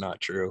 but that's not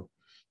true.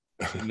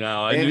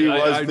 No, Andy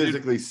was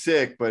physically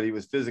sick, but he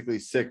was physically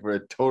sick for a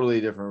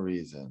totally different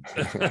reason.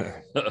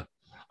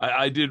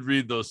 I did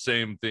read those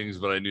same things,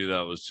 but I knew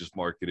that was just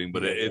marketing.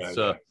 But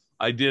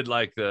I did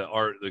like the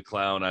Art the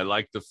Clown. I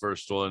liked the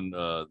first one.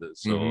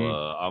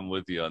 I'm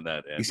with you on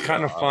that. Andy. He's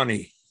kind of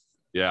funny.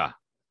 Yeah,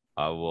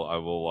 I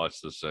will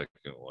watch the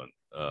second one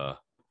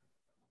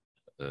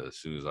as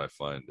soon as I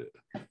find it.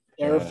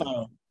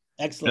 Terrifying.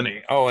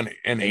 Excellent.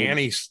 And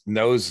Annie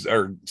knows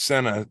or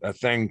sent a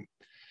thing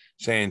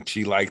saying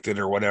she liked it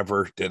or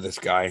whatever to this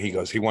guy. He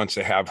goes, he wants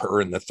to have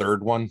her in the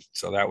third one.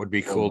 So that would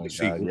be cool to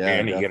see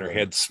Annie get her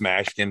head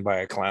smashed in by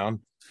a clown.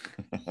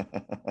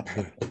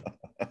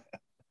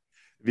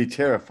 Be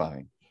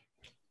terrifying.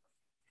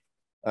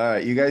 All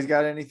right, you guys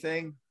got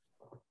anything?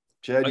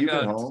 Chad, you've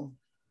been home.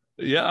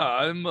 Yeah,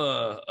 I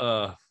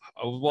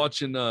was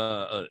watching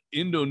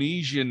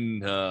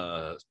Indonesian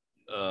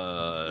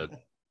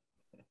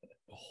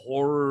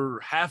horror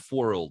Half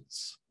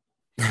Worlds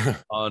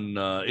on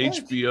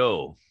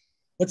HBO.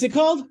 What's it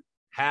called?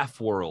 Half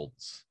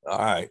Worlds. All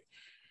right.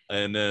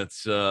 And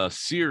it's a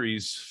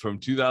series from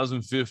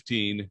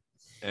 2015,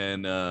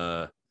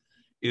 and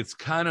it's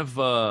kind of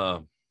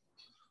I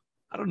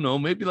don't know,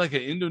 maybe like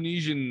an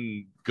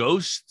Indonesian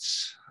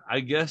ghosts,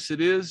 I guess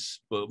it is,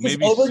 but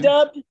maybe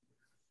overdubbed.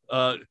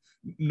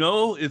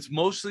 No, it's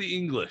mostly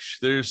English.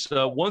 There's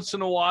once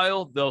in a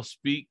while they'll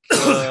speak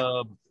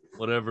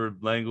whatever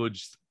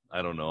language.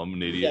 I don't know. I'm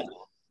an idiot. Yeah.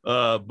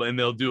 And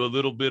they'll do a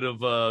little bit of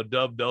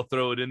dub. They'll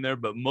throw it in there,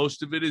 but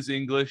most of it is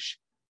English,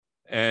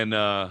 and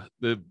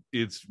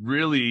it's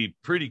really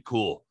pretty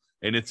cool.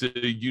 And it's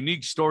a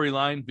unique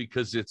storyline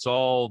because it's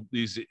all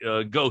these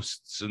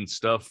ghosts and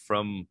stuff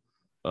from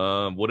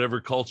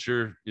whatever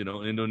culture,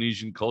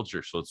 Indonesian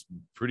culture. So it's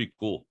pretty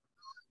cool.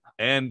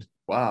 And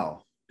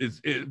wow,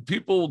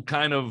 people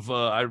kind of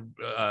I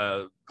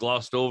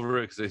glossed over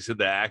it because they said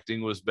the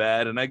acting was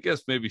bad, and I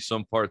guess maybe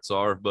some parts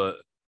are, but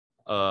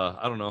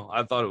I don't know.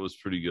 I thought it was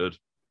pretty good.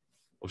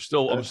 I'm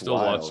still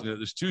watching it.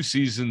 There's 2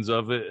 seasons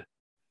of it.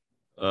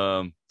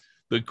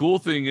 The cool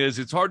thing is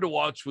it's hard to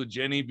watch with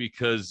Jenny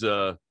because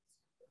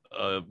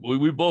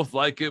we both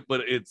like it,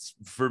 but it's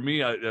for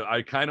me,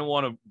 I kind of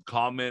want to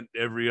comment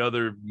every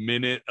other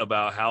minute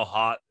about how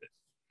hot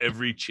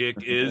every chick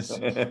is.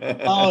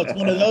 Oh, it's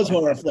one of those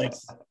horror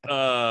flicks.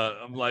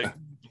 I'm like,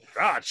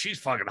 God, she's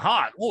fucking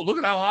hot. Oh, look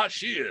at how hot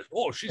she is.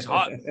 Oh, she's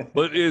hot.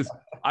 But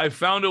I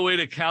found a way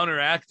to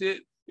counteract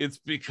it. It's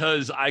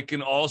because I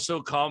can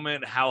also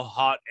comment how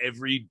hot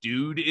every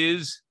dude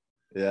is.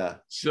 Yeah.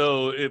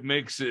 So it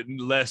makes it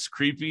less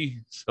creepy.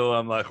 So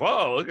I'm like,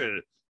 whoa, look at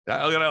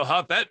how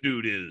hot that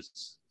dude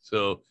is.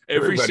 So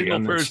every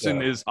single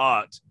person is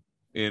hot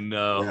in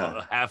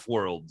Half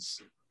Worlds.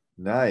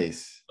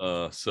 Nice.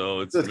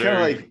 So it's kind of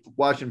like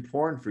watching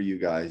porn for you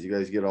guys. You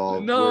guys get all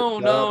no.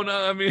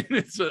 I mean,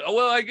 it's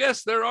well, I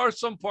guess there are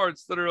some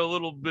parts that are a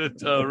little bit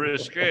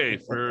risque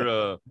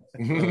for.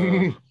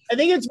 I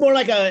think it's more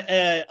like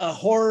a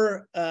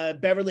horror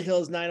Beverly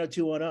Hills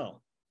 90210.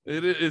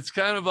 It's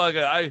kind of like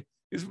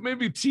it's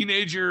maybe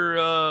teenager,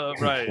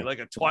 right? Like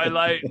a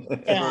Twilight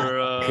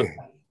or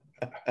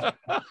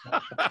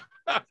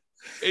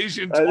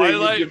Asian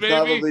Twilight, maybe.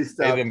 Probably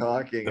stop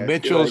talking. The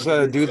Mitchells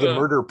do the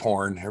murder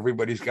porn.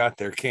 Everybody's got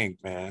their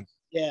kink, man.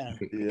 Yeah.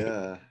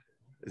 Yeah.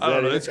 I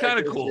don't know. It's kind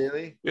of cool.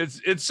 Really?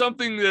 It's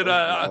something that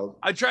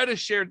I try to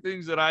share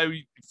things that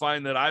I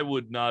find that I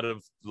would not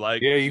have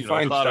liked. Yeah, you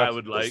find thought stuff I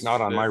would like. It's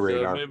not on my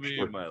radar. Maybe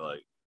you might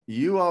like.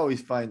 You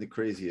always find the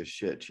craziest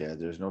shit, Chad.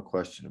 There's no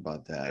question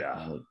about that.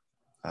 Yeah.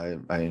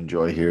 I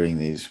enjoy hearing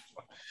these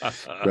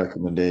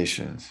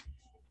recommendations.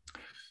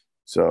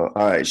 So,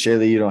 all right,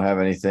 Chaille, you don't have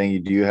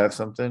anything. Do you have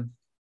something?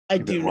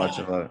 You've do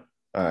not. All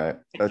right,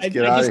 let's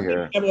get out of here.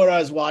 I remember what I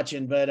was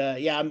watching, but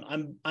yeah,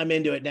 I'm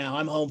into it now.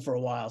 I'm home for a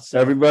while.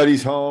 So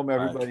everybody's home.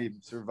 Everybody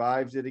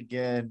survived it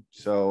again.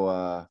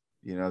 So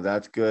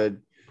that's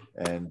good,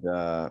 and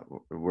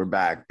we're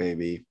back,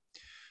 baby.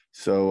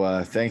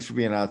 So thanks for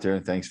being out there,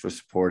 and thanks for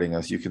supporting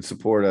us. You can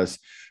support us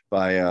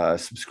by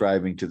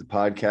subscribing to the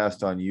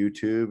podcast on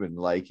YouTube and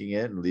liking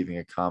it and leaving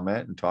a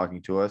comment and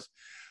talking to us.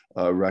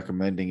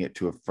 Recommending it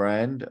to a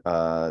friend.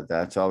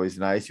 That's always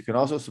nice. You can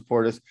also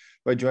support us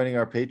by joining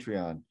our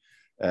Patreon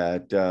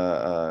at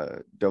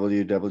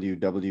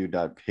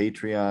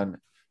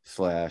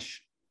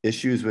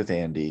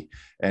www.patreon.com/issueswithandy.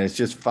 And it's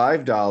just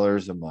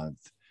 $5 a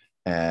month.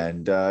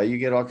 And you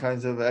get all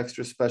kinds of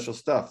extra special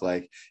stuff.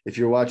 Like if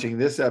you're watching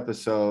this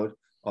episode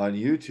on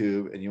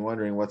YouTube and you're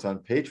wondering what's on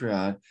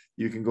Patreon,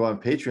 you can go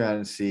on Patreon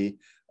and see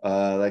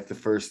like the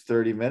first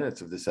 30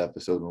 minutes of this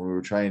episode when we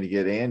were trying to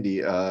get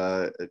Andy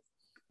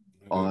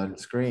on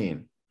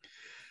screen.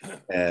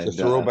 And it's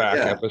a throwback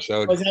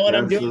episode. Is that what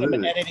I'm doing?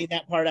 I'm editing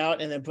that part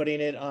out and then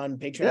putting it on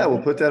Patreon. Yeah,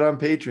 we'll put that on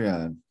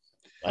Patreon.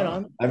 Right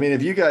on. I mean,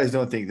 if you guys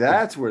don't think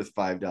that's worth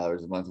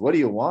 $5 a month, what do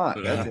you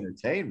want? That's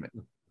entertainment.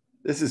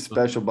 This is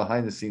special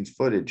behind the scenes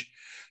footage.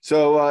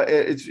 So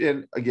it's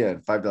in again,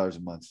 $5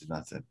 a month is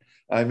nothing.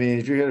 I mean,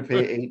 if you're going to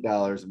pay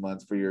 $8 a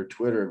month for your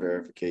Twitter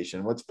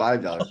verification, what's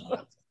 $5 a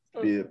month?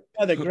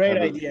 That's a great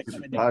idea.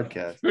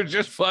 Podcast for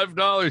just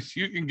 $5,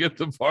 you can get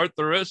the part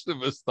the rest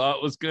of us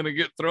thought was going to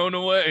get thrown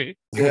away.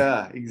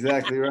 Yeah,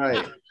 exactly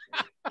right.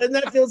 Doesn't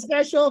that feel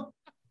special?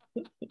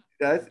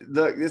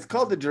 It's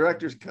called the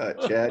director's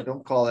cut, Chad.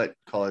 Don't call it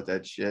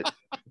that shit.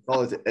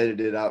 Call it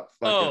edited out.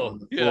 Oh,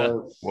 yeah.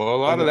 Well, a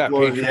lot of that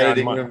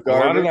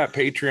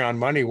Patreon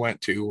money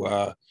went to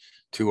our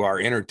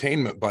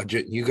entertainment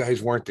budget, and you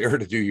guys weren't there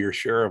to do your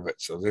share of it.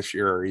 So this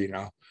year,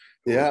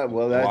 yeah,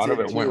 well, that's a lot of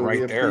it went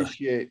right there.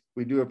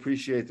 We do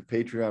appreciate the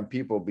Patreon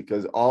people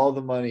because all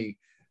the money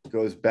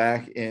goes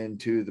back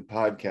into the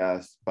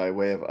podcast by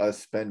way of us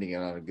spending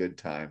it on a good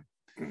time.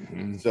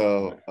 Mm-hmm.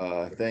 So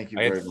thank you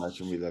very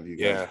much, and we love you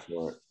guys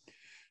for it.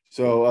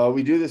 So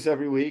we do this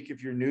every week.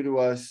 If you're new to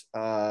us,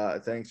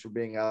 thanks for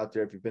being out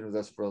there. If you've been with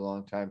us for a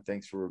long time,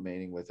 thanks for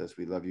remaining with us.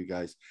 We love you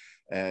guys,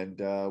 and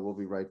we'll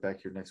be right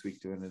back here next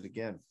week doing it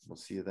again. We'll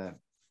see you then.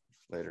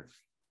 Later.